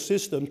political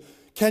system.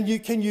 Can you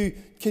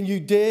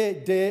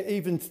dare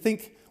even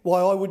think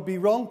why I would be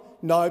wrong?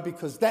 No,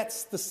 because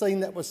that's the scene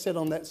that was set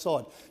on that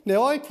side.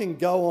 Now, I can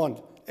go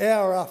on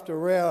hour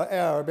after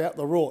hour about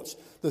the rorts,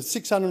 the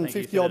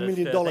 $650-odd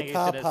million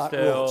car park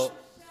rorts.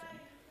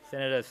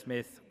 Senator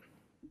Smith.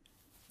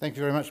 Thank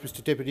you very much,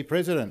 Mr Deputy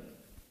President.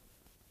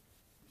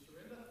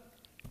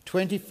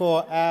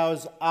 24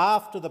 hours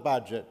after the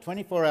budget,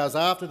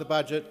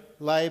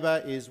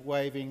 Labor is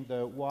waving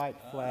the white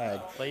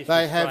flag.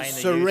 They have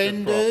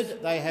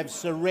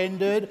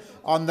surrendered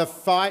on the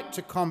fight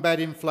to combat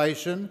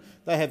inflation.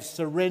 They have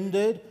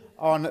surrendered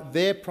on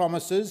their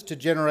promises to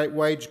generate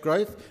wage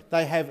growth.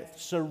 They have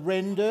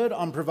surrendered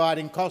on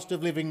providing cost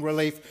of living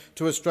relief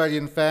to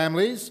Australian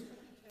families.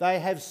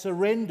 They have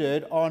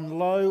surrendered on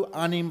low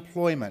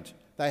unemployment.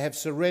 They have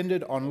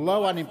surrendered on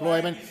low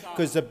unemployment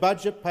because the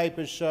budget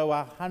papers show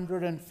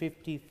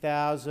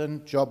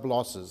 150,000 job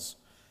losses.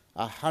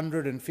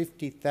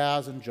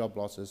 150,000 job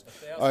losses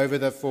over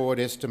the forward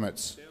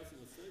estimates.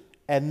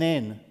 And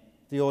then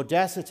the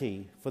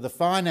audacity for the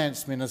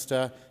Finance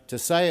Minister to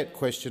say at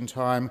question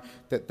time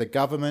that the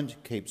government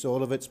keeps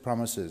all of its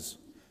promises.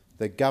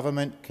 The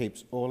government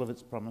keeps all of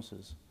its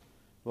promises.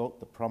 Well,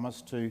 the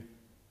promise to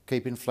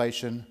keep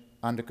inflation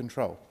under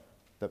control,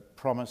 the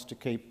promise to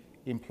keep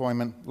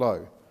employment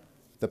low,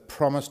 the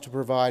promise to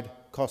provide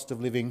cost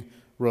of living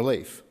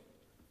relief,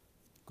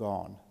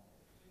 gone,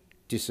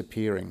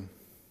 disappearing.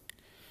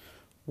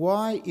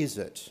 Why is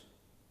it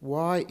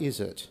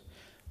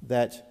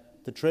that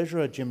the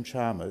Treasurer, Jim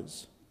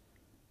Chalmers,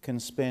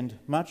 can spend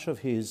much of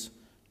his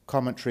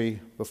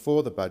commentary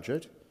before the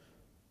budget,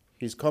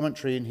 his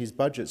commentary in his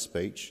budget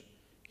speech,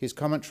 his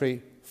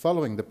commentary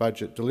following the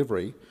budget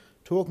delivery,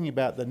 talking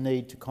about the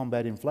need to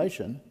combat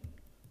inflation,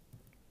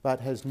 but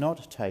has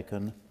not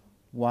taken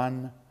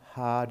one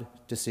hard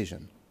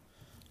decision,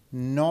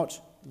 not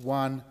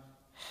one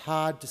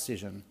hard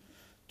decision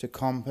to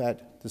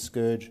combat the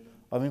scourge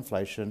of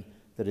inflation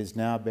that is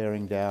now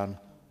bearing down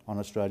on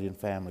Australian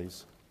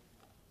families.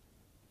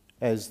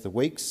 As the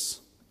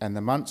weeks and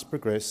the months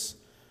progress,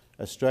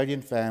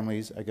 Australian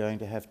families are going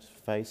to have to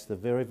face the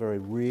very, very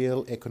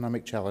real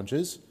economic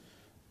challenges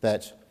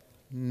that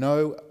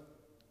no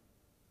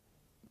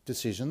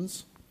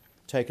decisions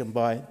taken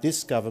by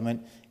this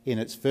government in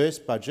its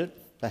first budget,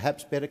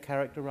 perhaps better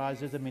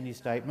characterised as a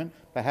mini-statement,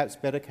 perhaps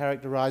better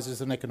characterised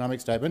as an economic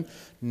statement,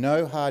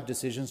 no hard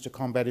decisions to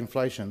combat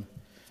inflation.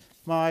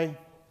 My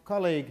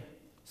colleague,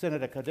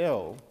 Senator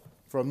Cadell,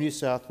 from New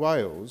South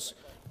Wales,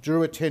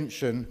 drew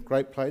attention,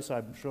 great place,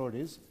 I'm sure it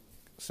is,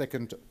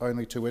 second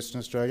only to Western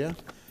Australia.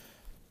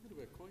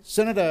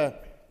 Senator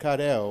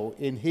Cadell,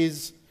 in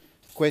his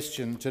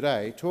question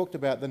today, talked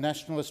about the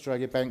National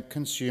Australia Bank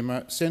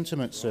Consumer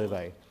Sentiment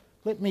Survey.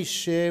 Let me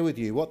share with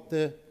you what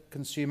the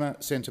Consumer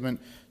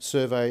Sentiment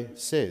Survey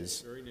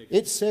says.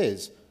 It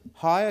says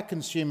higher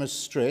consumer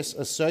stress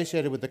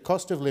associated with the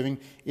cost of living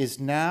is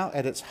now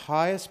at its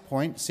highest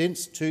point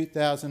since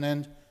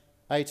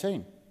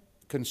 2018.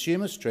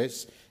 Consumer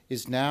stress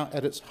is now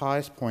at its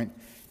highest point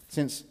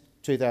since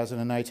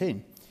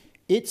 2018.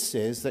 It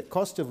says that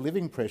cost of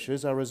living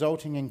pressures are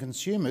resulting in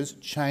consumers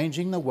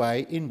changing the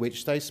way in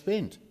which they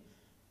spend.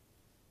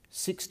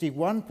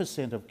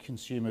 61% of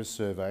consumers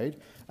surveyed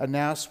are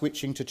now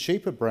switching to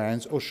cheaper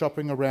brands or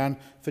shopping around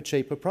for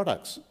cheaper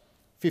products.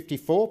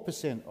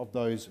 54% of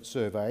those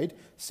surveyed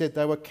said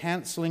they were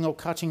cancelling or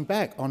cutting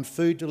back on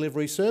food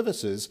delivery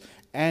services,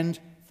 and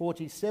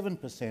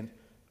 47%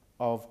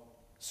 of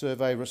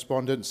survey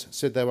respondents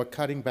said they were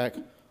cutting back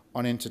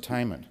on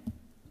entertainment.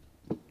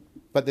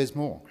 But there's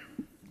more.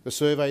 The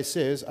survey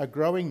says a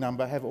growing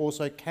number have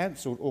also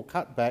cancelled or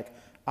cut back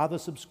other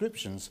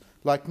subscriptions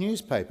like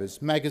newspapers,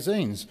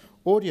 magazines,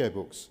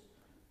 audiobooks.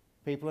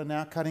 People are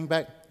now cutting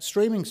back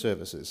streaming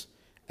services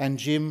and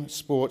gym,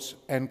 sports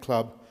and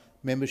club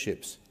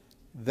memberships.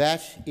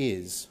 That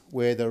is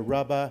where the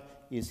rubber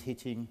is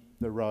hitting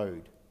the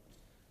road.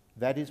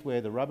 That is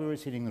where the rubber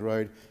is hitting the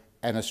road,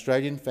 and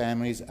Australian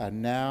families are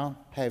now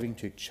having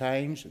to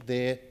change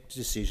their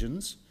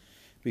decisions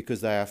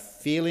because they are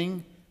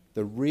feeling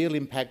the real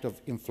impact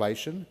of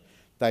inflation.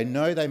 They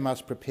know they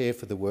must prepare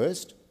for the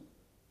worst,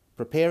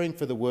 preparing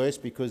for the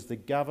worst because the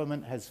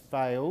government has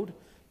failed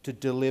to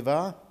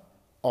deliver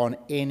on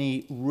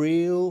any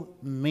real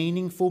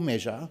meaningful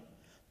measure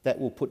that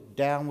will put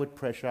downward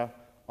pressure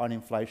on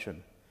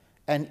inflation.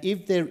 And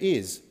if there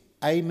is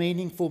a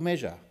meaningful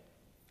measure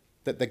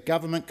that the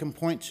government can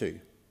point to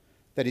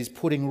that is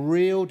putting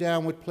real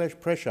downward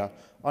pressure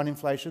on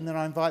inflation, then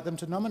I invite them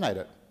to nominate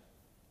it.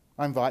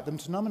 I invite them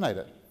to nominate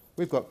it.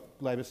 We've got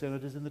Labor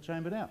senators in the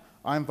chamber now.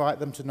 I invite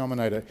them to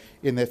nominate it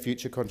in their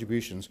future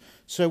contributions.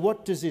 So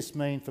what does this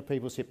mean for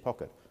people's hip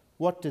pocket?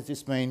 What does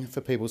this mean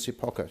for people's hip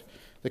pocket?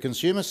 The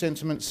consumer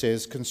sentiment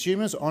says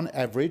consumers on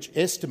average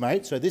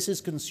estimate, so this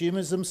is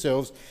consumers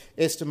themselves,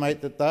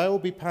 estimate that they will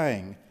be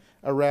paying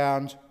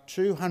around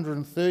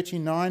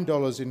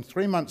 $239 in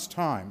 3 months'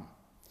 time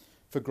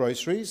for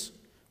groceries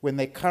when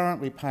they're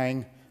currently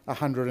paying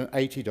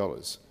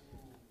 $180.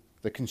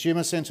 The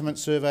Consumer Sentiment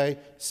Survey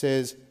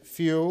says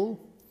fuel,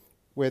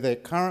 where they're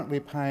currently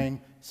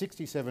paying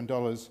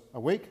 $67 a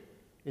week,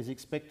 is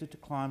expected to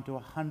climb to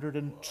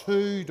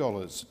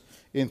 $102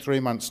 in 3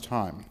 months'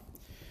 time.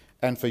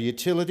 And for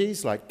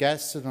utilities like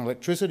gas and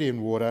electricity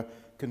and water,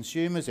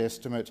 consumers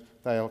estimate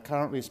they are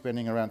currently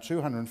spending around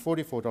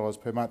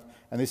 $244 per month,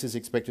 and this is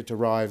expected to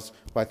rise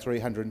by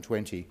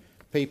 $320.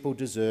 People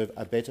deserve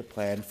a better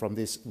plan from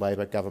this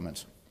Labor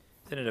government.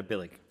 Senator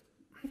Billick.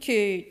 Thank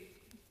you,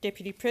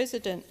 Deputy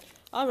President.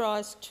 I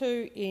rise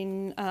too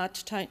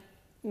to take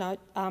note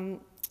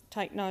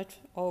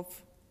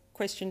of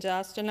questions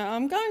asked, and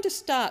I'm going to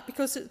start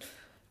because it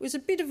was a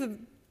bit of a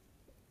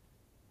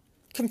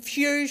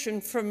confusion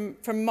from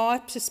my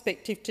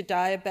perspective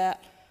today about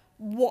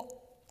what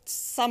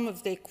some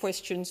of their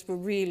questions were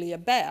really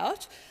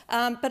about.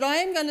 But I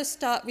am going to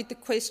start with the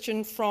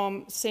question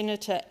from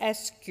Senator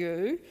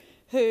Askew,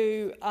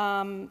 who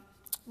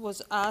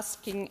was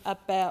asking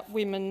about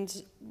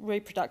women's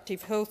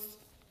reproductive health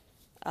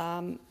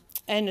and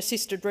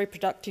assisted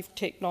reproductive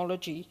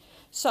technology.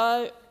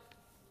 So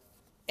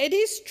it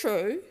is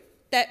true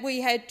that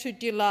we had to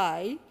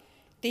delay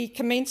the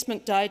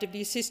commencement date of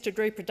the assisted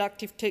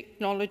reproductive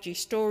technology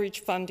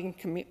storage funding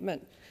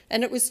commitment,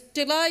 and it was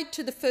delayed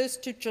to the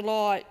 1st of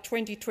July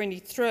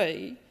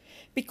 2023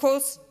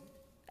 because,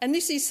 and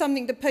this is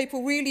something that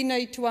people really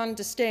need to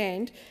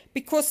understand,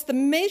 because the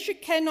measure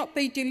cannot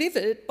be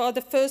delivered by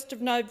the 1st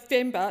of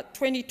November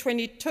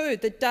 2022,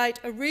 the date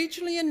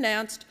originally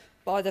announced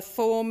by the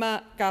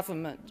former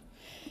government.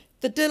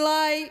 The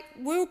delay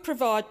will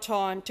provide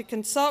time to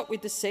consult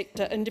with the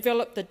sector and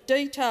develop the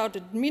detailed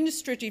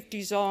administrative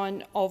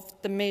design of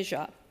the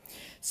measure.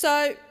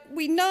 So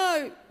we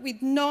know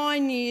with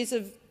 9 years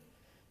of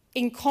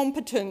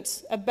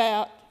incompetence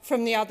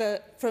from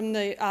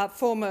the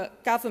former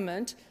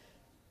government,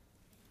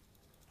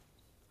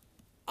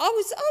 I'm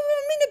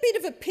in a bit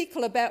of a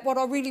pickle about what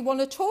I really want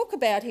to talk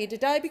about here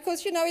today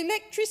because, you know,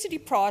 electricity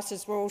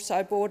prices were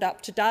also brought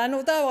up today, and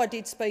although I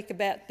did speak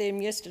about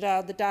them yesterday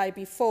or the day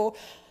before,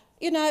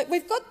 you know,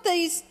 we've got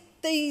these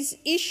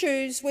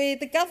issues where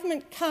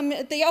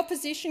the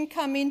opposition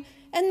come in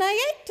and they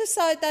act as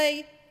though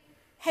they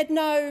had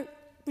no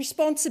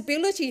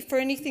responsibility for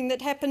anything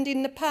that happened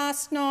in the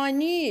past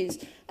 9 years.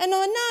 And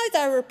I know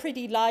they were a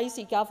pretty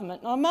lazy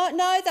government. I might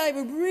know they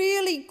were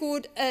really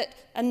good at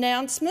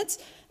announcements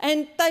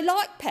and they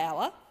like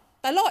power.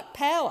 They like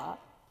power.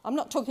 I'm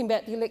not talking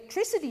about the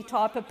electricity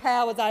type of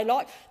power they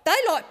like. They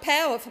like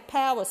power for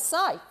power's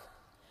sake.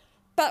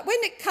 But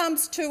when it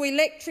comes to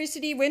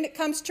electricity, when it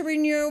comes to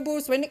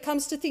renewables, when it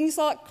comes to things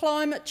like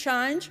climate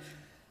change,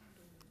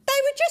 they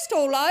were just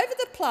all over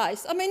the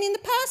place. I mean, in the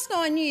past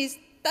 9 years,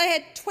 they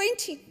had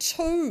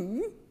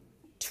 22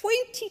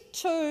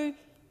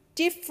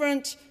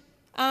 different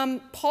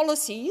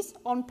policies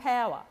on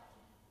power.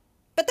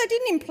 But they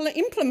didn't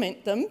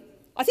implement them.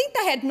 I think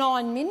they had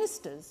 9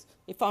 ministers,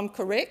 if I'm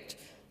correct.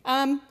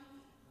 No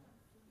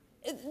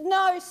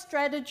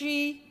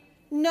strategy,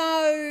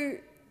 no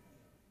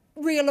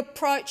real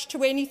approach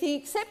to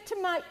anything except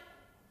to make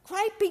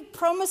great big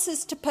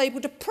promises to people,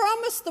 to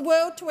promise the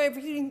world to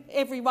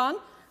everyone.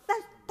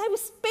 They were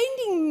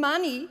spending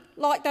money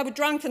like they were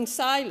drunken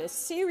sailors,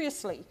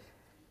 seriously.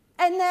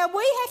 And now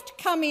we have to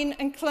come in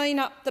and clean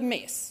up the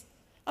mess.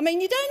 I mean,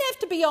 you don't have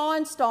to be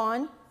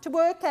Einstein to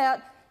work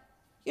out,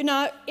 you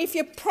know, if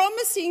you're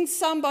promising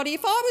somebody,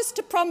 if I was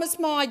to promise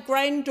my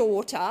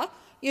granddaughter,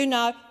 you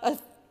know, a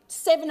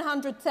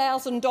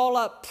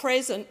 $700,000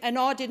 present and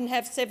I didn't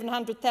have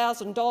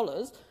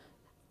 $700,000,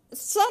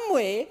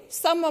 somewhere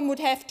someone would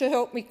have to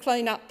help me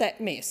clean up that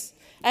mess.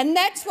 And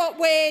that's what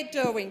we're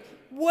doing.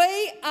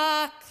 We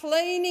are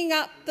cleaning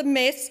up the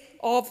mess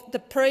of the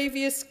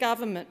previous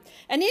government.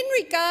 And in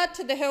regard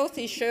to the health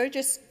issue,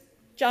 just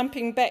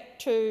jumping back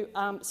to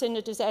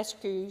Senator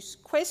Askew's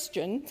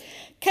question,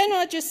 can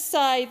I just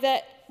say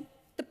that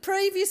the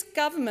previous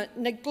government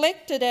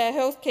neglected our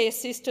healthcare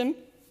system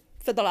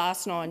for the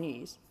last 9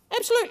 years.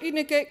 Absolutely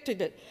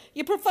neglected it.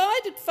 You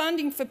provided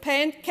funding for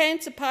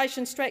cancer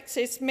patients to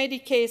access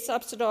Medicare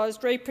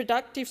subsidised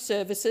reproductive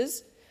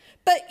services,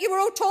 but you were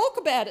all talk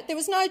about it. There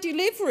was no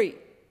delivery.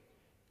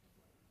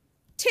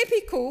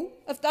 Typical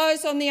of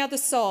those on the other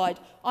side.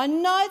 I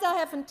know they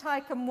haven't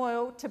taken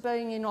well to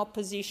being in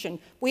opposition.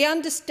 We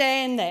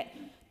understand that.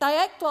 They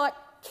act like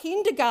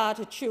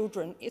kindergarten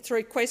children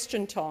through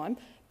question time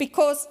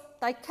because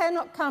they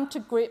cannot come to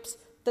grips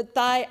that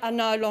they are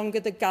no longer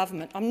the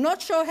government. I'm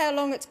not sure how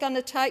long it's going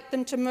to take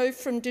them to move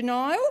from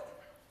denial,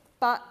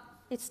 but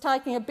it's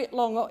taking a bit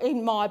longer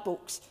in my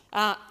books.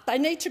 They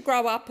need to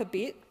grow up a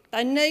bit.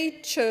 They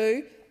need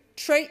to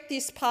treat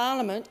this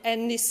parliament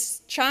and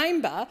this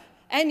chamber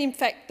and, in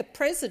fact, the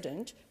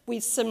president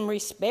with some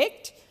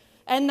respect,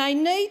 and they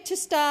need to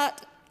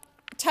start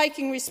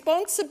taking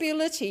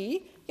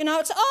responsibility. You know,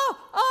 it's, the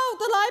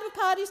Labor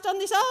Party's done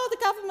this, the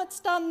government's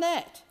done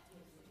that.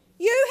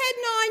 You had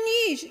 9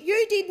 years.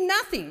 You did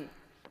nothing.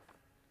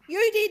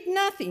 You did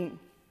nothing.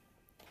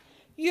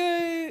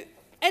 And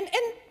when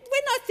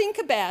I think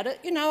about it,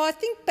 you know, I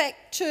think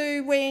back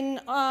to when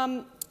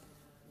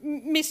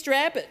Mr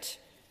Abbott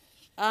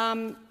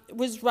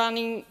was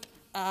running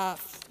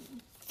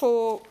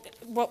for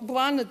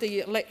one of the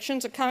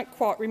elections. I can't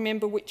quite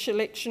remember which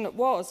election it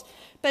was.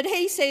 But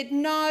he said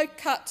no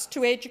cuts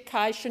to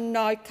education,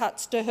 no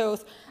cuts to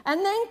health,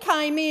 and then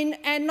came in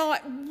and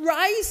like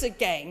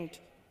razor-ganged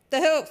the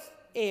health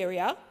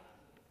area,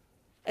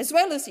 as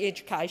well as the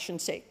education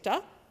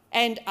sector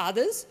and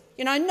others.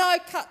 You know, no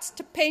cuts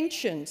to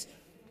pensions.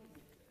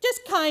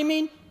 Just came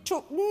in,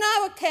 took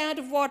no account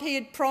of what he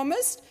had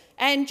promised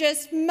and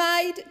just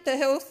made the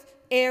health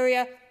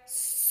area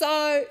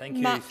so Thank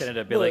you, much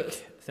Senator Billick.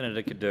 worse.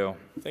 Senator Cadell.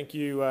 Thank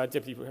you,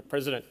 Deputy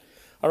President.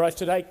 I rise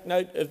to take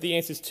note of the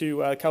answers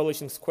to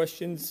Coalition's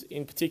questions,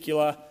 in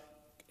particular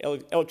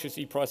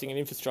electricity pricing and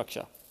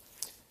infrastructure.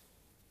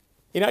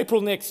 In April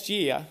next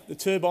year, the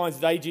turbines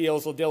at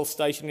AGL's Liddell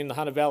station in the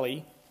Hunter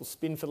Valley will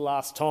spin for the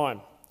last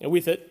time, and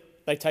with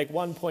it, they take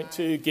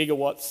 1.2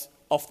 gigawatts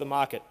off the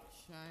market.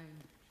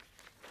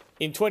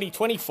 In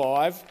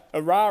 2025,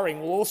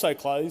 Eraring will also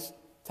close,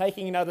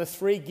 taking another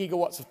 3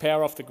 gigawatts of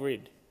power off the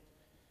grid.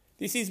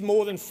 This is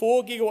more than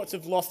 4 gigawatts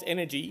of lost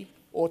energy,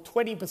 or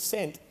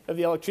 20% of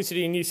the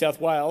electricity in New South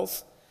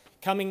Wales,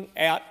 coming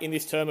out in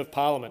this term of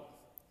parliament.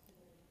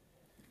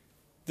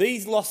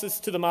 These losses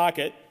to the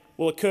market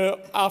will occur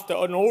after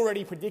an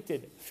already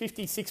predicted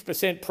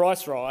 56%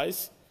 price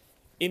rise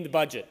in the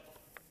budget.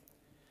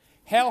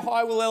 How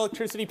high will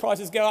electricity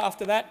prices go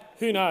after that?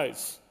 Who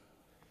knows?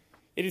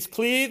 It is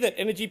clear that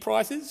energy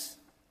prices,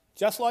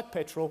 just like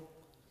petrol,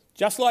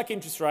 just like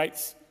interest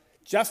rates,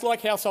 just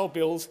like household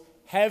bills,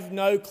 have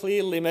no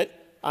clear limit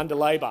under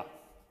Labor.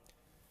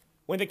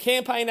 When the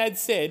campaign ad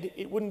said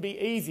it wouldn't be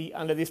easy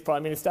under this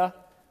Prime Minister,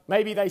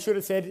 maybe they should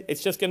have said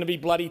it's just going to be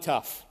bloody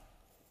tough.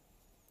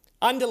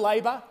 Under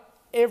Labor,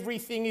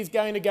 everything is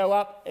going to go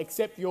up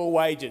except your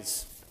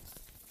wages.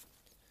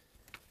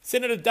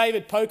 Senator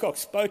David Pocock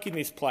spoke in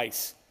this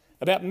place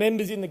about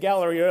members in the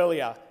gallery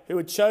earlier who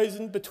had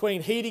chosen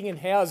between heating and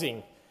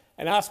housing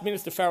and asked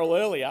Minister Farrell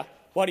earlier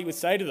what he would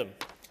say to them.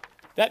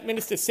 That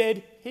minister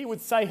said he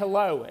would say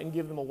hello and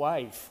give them a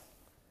wave.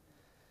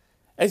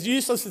 As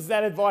useless as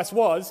that advice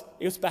was,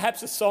 it was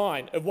perhaps a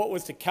sign of what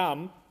was to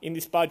come in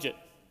this budget.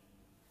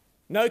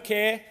 No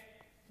care,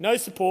 no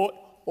support,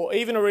 or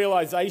even a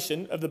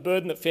realisation of the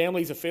burden that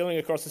families are feeling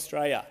across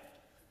Australia.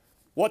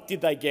 What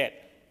did they get?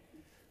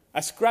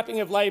 A scrapping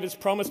of Labor's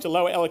promise to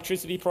lower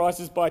electricity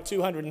prices by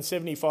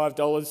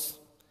 $275.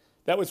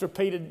 That was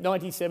repeated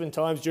 97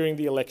 times during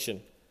the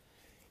election.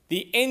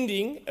 The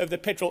ending of the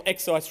petrol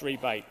excise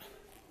rebate.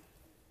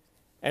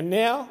 And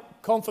now,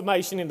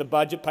 confirmation in the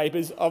budget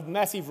papers of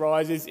massive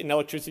rises in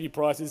electricity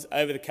prices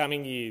over the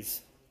coming years.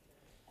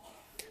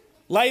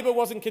 Labor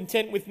wasn't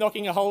content with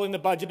knocking a hole in the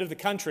budget of the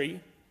country.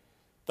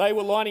 They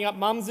were lining up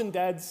mums and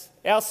dads,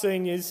 our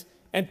seniors,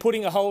 and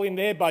putting a hole in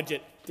their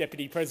budget,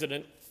 Deputy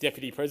President,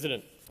 Deputy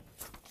President.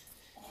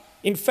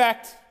 In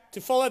fact, to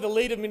follow the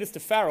lead of Minister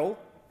Farrell,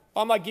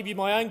 I might give you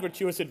my own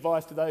gratuitous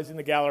advice to those in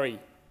the gallery.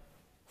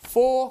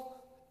 4,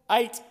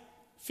 8,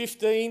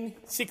 15,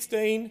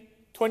 16,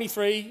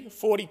 23,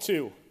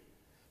 42.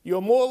 You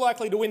are more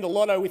likely to win the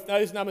lotto with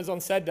those numbers on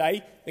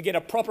Saturday than get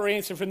a proper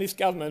answer from this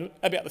government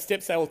about the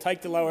steps they will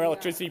take to lower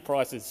electricity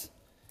prices.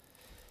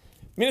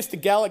 Minister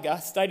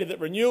Gallagher stated that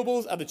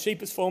renewables are the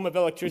cheapest form of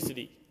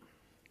electricity.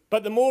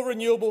 But the more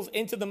renewables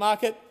enter the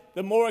market,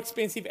 the more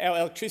expensive our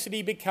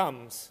electricity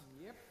becomes.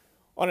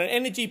 On an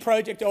energy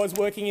project I was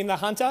working in the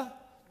Hunter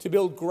to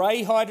build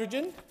grey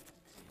hydrogen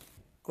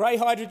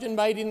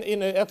made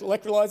in an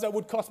electrolyser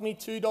would cost me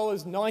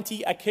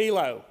 $2.90 a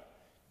kilo.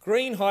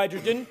 Green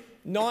hydrogen,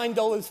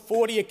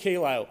 $9.40 a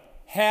kilo.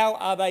 How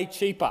are they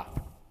cheaper?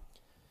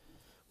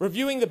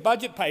 Reviewing the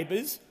budget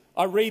papers,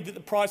 I read that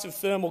the price of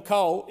thermal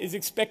coal is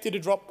expected to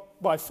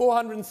drop by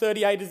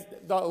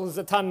 $438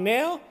 a tonne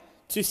now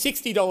to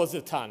 $60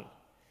 a tonne.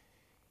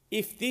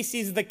 If this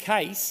is the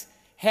case,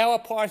 how are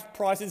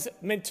prices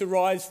meant to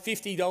rise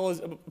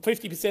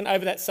 50%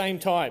 over that same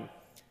time?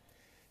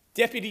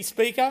 Deputy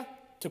Speaker,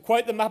 to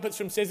quote the Muppets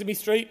from Sesame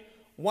Street,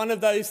 one of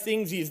those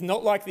things is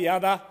not like the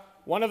other,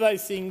 one of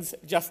those things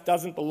just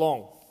doesn't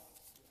belong.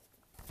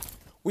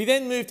 We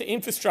then move to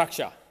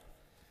infrastructure.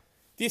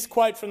 This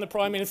quote from the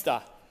Prime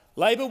Minister,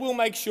 Labor will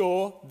make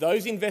sure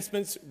those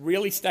investments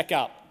really stack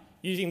up,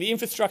 using the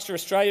Infrastructure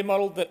Australia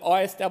model that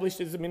I established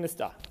as a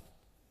minister.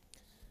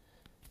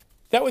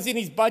 That was in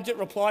his budget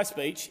reply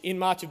speech in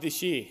March of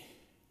this year.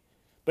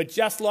 But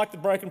just like the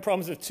broken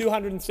promise of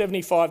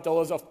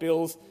 $275 off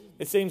bills,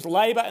 it seems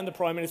Labor and the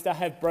Prime Minister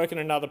have broken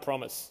another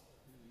promise.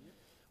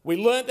 We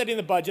learnt that in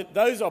the budget,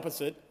 those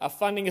opposite are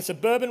funding a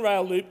suburban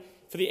rail loop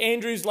for the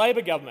Andrews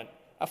Labor government,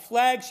 a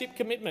flagship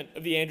commitment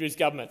of the Andrews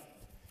government.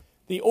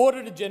 The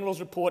Auditor-General's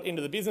report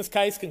into the business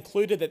case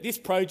concluded that this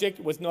project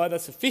was neither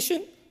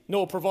sufficient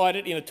nor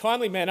provided in a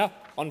timely manner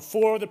on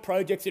 4 of the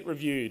projects it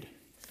reviewed.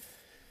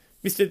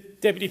 Mr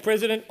Deputy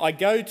President, I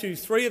go to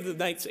 3 of the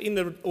dates in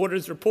the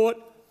Auditor's report.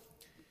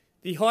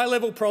 The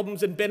high-level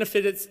problems and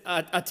benefits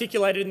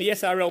articulated in the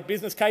SRL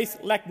business case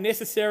lack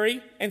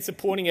necessary and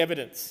supporting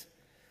evidence.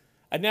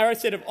 A narrow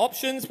set of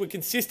options were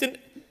considered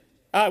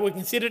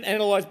and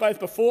analysed both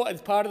before and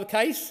as part of the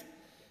case,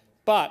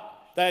 but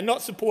they are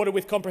not supported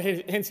with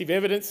comprehensive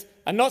evidence,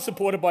 are not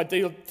supported by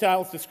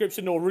detailed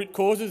description or root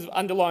causes of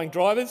underlying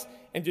drivers,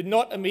 and do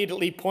not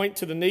immediately point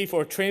to the need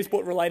for a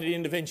transport-related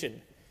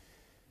intervention.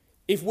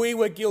 If we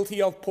were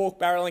guilty of pork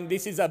barrelling,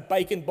 this is a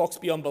bacon box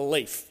beyond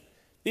belief.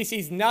 This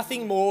is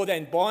nothing more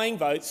than buying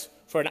votes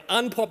for an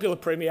unpopular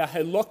Premier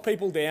who locked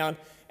people down,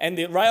 and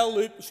the rail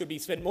loop should be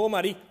spent more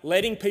money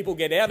letting people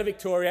get out of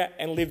Victoria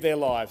and live their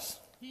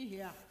lives.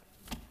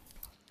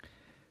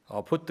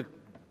 I'll put the...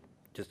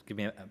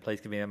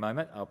 please give me a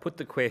moment. I'll put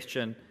the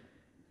question.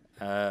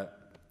 I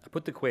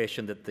put the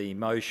question that the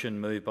motion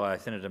moved by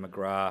Senator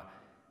McGrath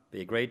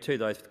be agreed to.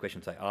 Those for the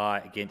question say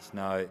aye. Against,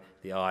 no.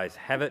 The ayes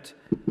have it.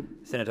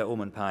 Senator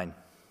Allman-Payne.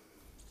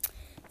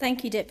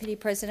 Thank you, Deputy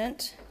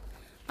President.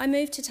 I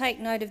move to take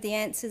note of the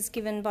answers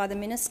given by the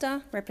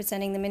Minister,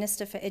 representing the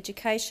Minister for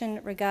Education,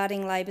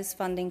 regarding Labor's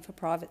funding for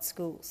private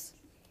schools.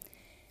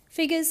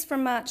 Figures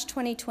from March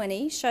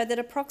 2020 show that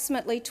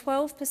approximately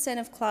 12%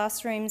 of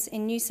classrooms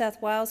in New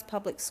South Wales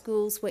public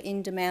schools were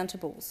in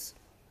demountables.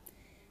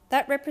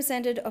 That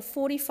represented a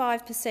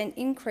 45%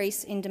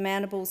 increase in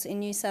demountables in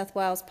New South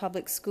Wales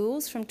public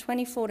schools from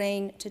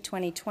 2014 to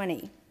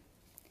 2020.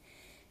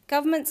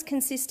 Governments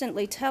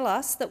consistently tell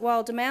us that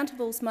while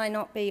demountables may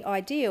not be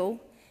ideal,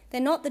 they're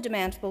not the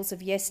demountables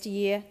of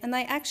yesteryear, and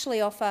they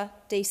actually offer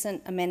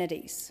decent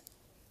amenities.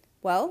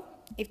 Well,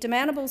 if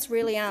demountables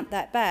really aren't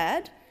that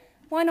bad,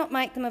 why not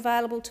make them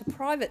available to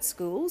private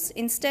schools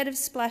instead of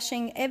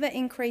splashing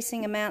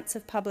ever-increasing amounts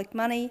of public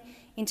money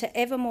into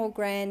ever more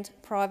grand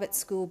private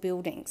school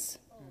buildings?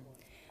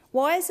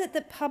 Why is it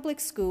that public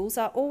schools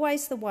are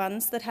always the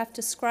ones that have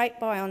to scrape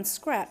by on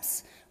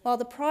scraps while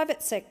the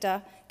private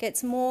sector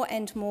gets more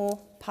and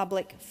more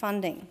public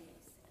funding?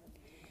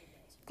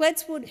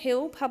 Gledswood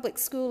Hill Public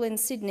School in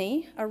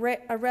Sydney, a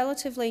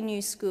relatively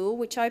new school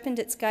which opened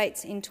its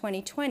gates in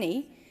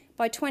 2020,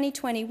 by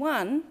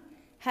 2021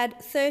 had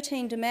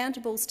 13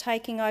 demountables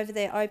taking over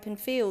their open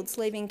fields,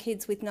 leaving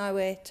kids with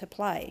nowhere to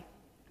play.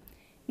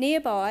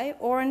 Nearby,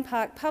 Oran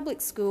Park Public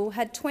School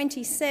had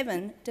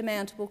 27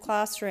 demountable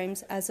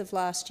classrooms as of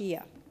last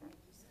year.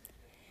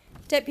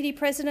 Deputy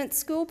President,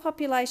 school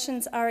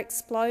populations are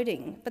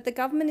exploding, but the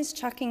government is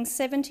chucking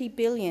 $70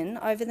 billion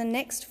over the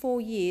next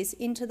 4 years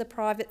into the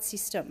private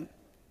system.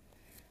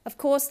 Of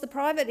course, the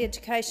private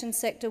education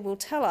sector will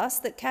tell us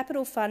that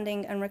capital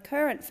funding and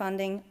recurrent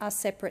funding are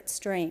separate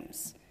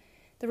streams.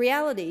 The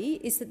reality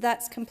is that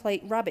that's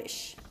complete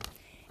rubbish.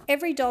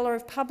 Every dollar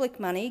of public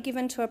money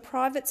given to a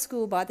private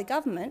school by the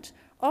government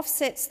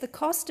offsets the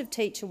cost of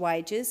teacher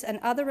wages and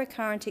other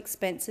recurrent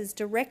expenses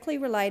directly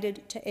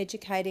related to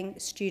educating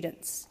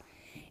students.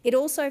 It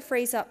also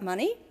frees up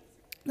money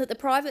that the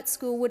private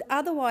school would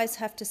otherwise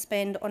have to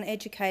spend on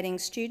educating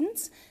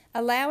students,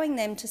 allowing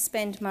them to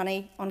spend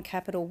money on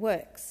capital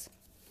works.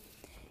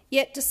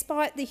 Yet,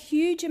 despite the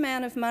huge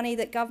amount of money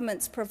that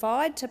governments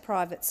provide to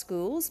private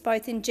schools,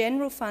 both in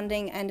general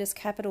funding and as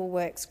capital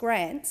works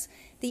grants,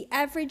 the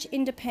average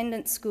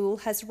independent school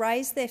has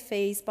raised their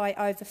fees by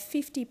over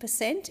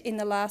 50% in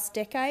the last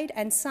decade,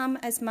 and some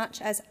as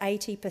much as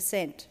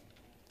 80%.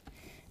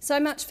 So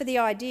much for the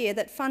idea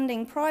that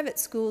funding private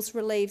schools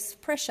relieves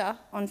pressure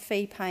on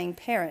fee-paying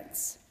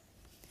parents.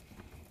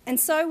 And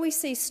so we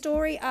see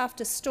story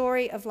after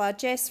story of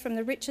largesse from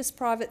the richest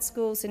private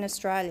schools in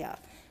Australia.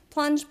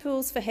 Plunge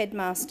pools for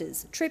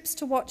headmasters, trips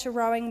to watch a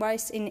rowing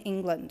race in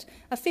England,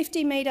 a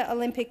 50-metre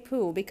Olympic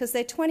pool because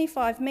their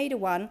 25-metre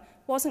one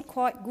wasn't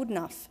quite good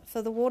enough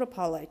for the water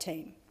polo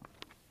team.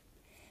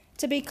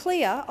 To be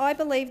clear, I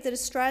believe that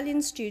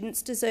Australian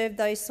students deserve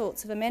those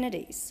sorts of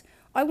amenities.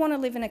 I want to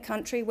live in a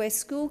country where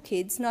school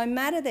kids, no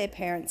matter their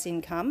parents'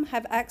 income,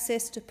 have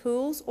access to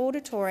pools,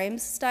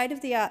 auditoriums,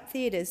 state-of-the-art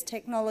theatres,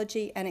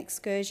 technology and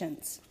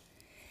excursions.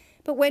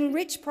 But when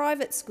rich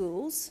private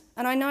schools,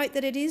 and I note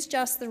that it is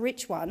just the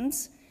rich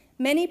ones,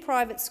 many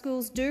private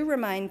schools do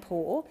remain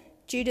poor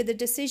due to the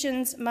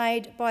decisions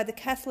made by the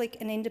Catholic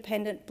and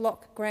independent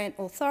block grant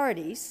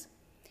authorities,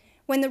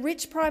 when the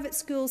rich private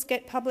schools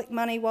get public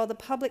money while the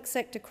public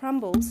sector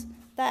crumbles,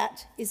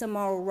 that is a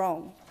moral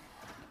wrong.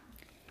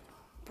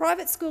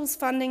 Private schools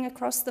funding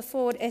across the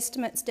forward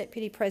estimates,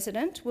 Deputy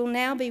President, will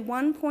now be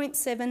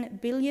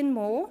 $1.7 billion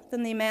more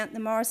than the amount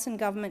the Morrison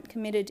government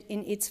committed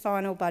in its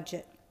final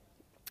budget.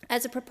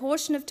 As a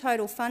proportion of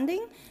total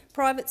funding,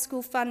 private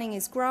school funding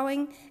is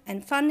growing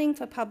and funding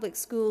for public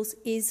schools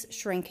is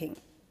shrinking.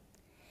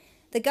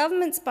 The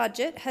government's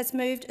budget has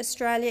moved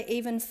Australia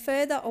even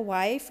further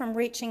away from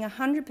reaching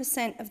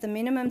 100% of the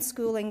minimum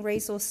schooling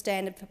resource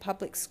standard for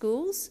public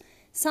schools,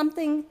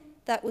 something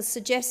that was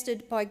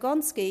suggested by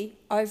Gonski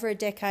over a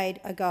decade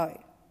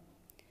ago.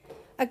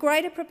 A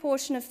greater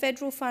proportion of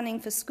federal funding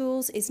for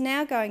schools is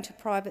now going to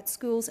private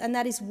schools, and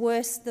that is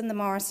worse than the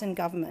Morrison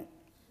government.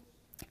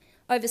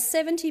 Over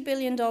 $70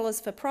 billion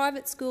for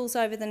private schools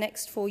over the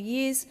next 4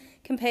 years,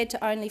 compared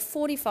to only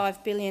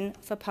 $45 billion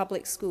for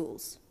public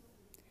schools.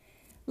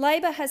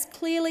 Labor has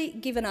clearly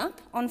given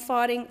up on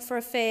fighting for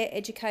a fair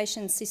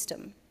education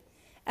system.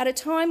 At a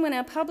time when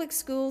our public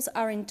schools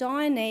are in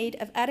dire need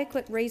of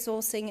adequate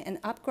resourcing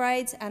and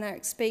upgrades and are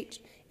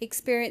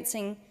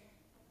experiencing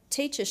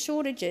teacher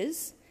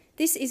shortages,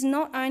 this is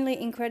not only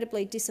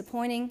incredibly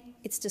disappointing,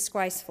 it's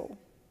disgraceful.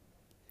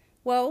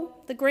 Well,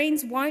 the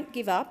Greens won't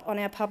give up on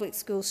our public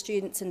school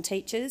students and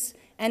teachers,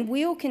 and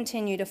we'll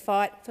continue to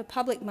fight for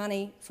public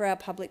money for our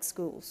public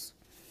schools.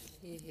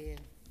 I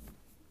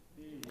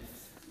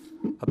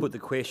put the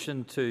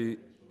question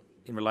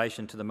in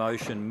relation to the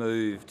motion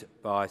moved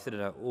by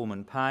Senator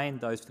Orman Payne.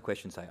 Those for the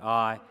question say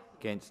aye.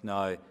 Against,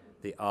 no.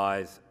 The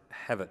ayes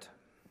have it.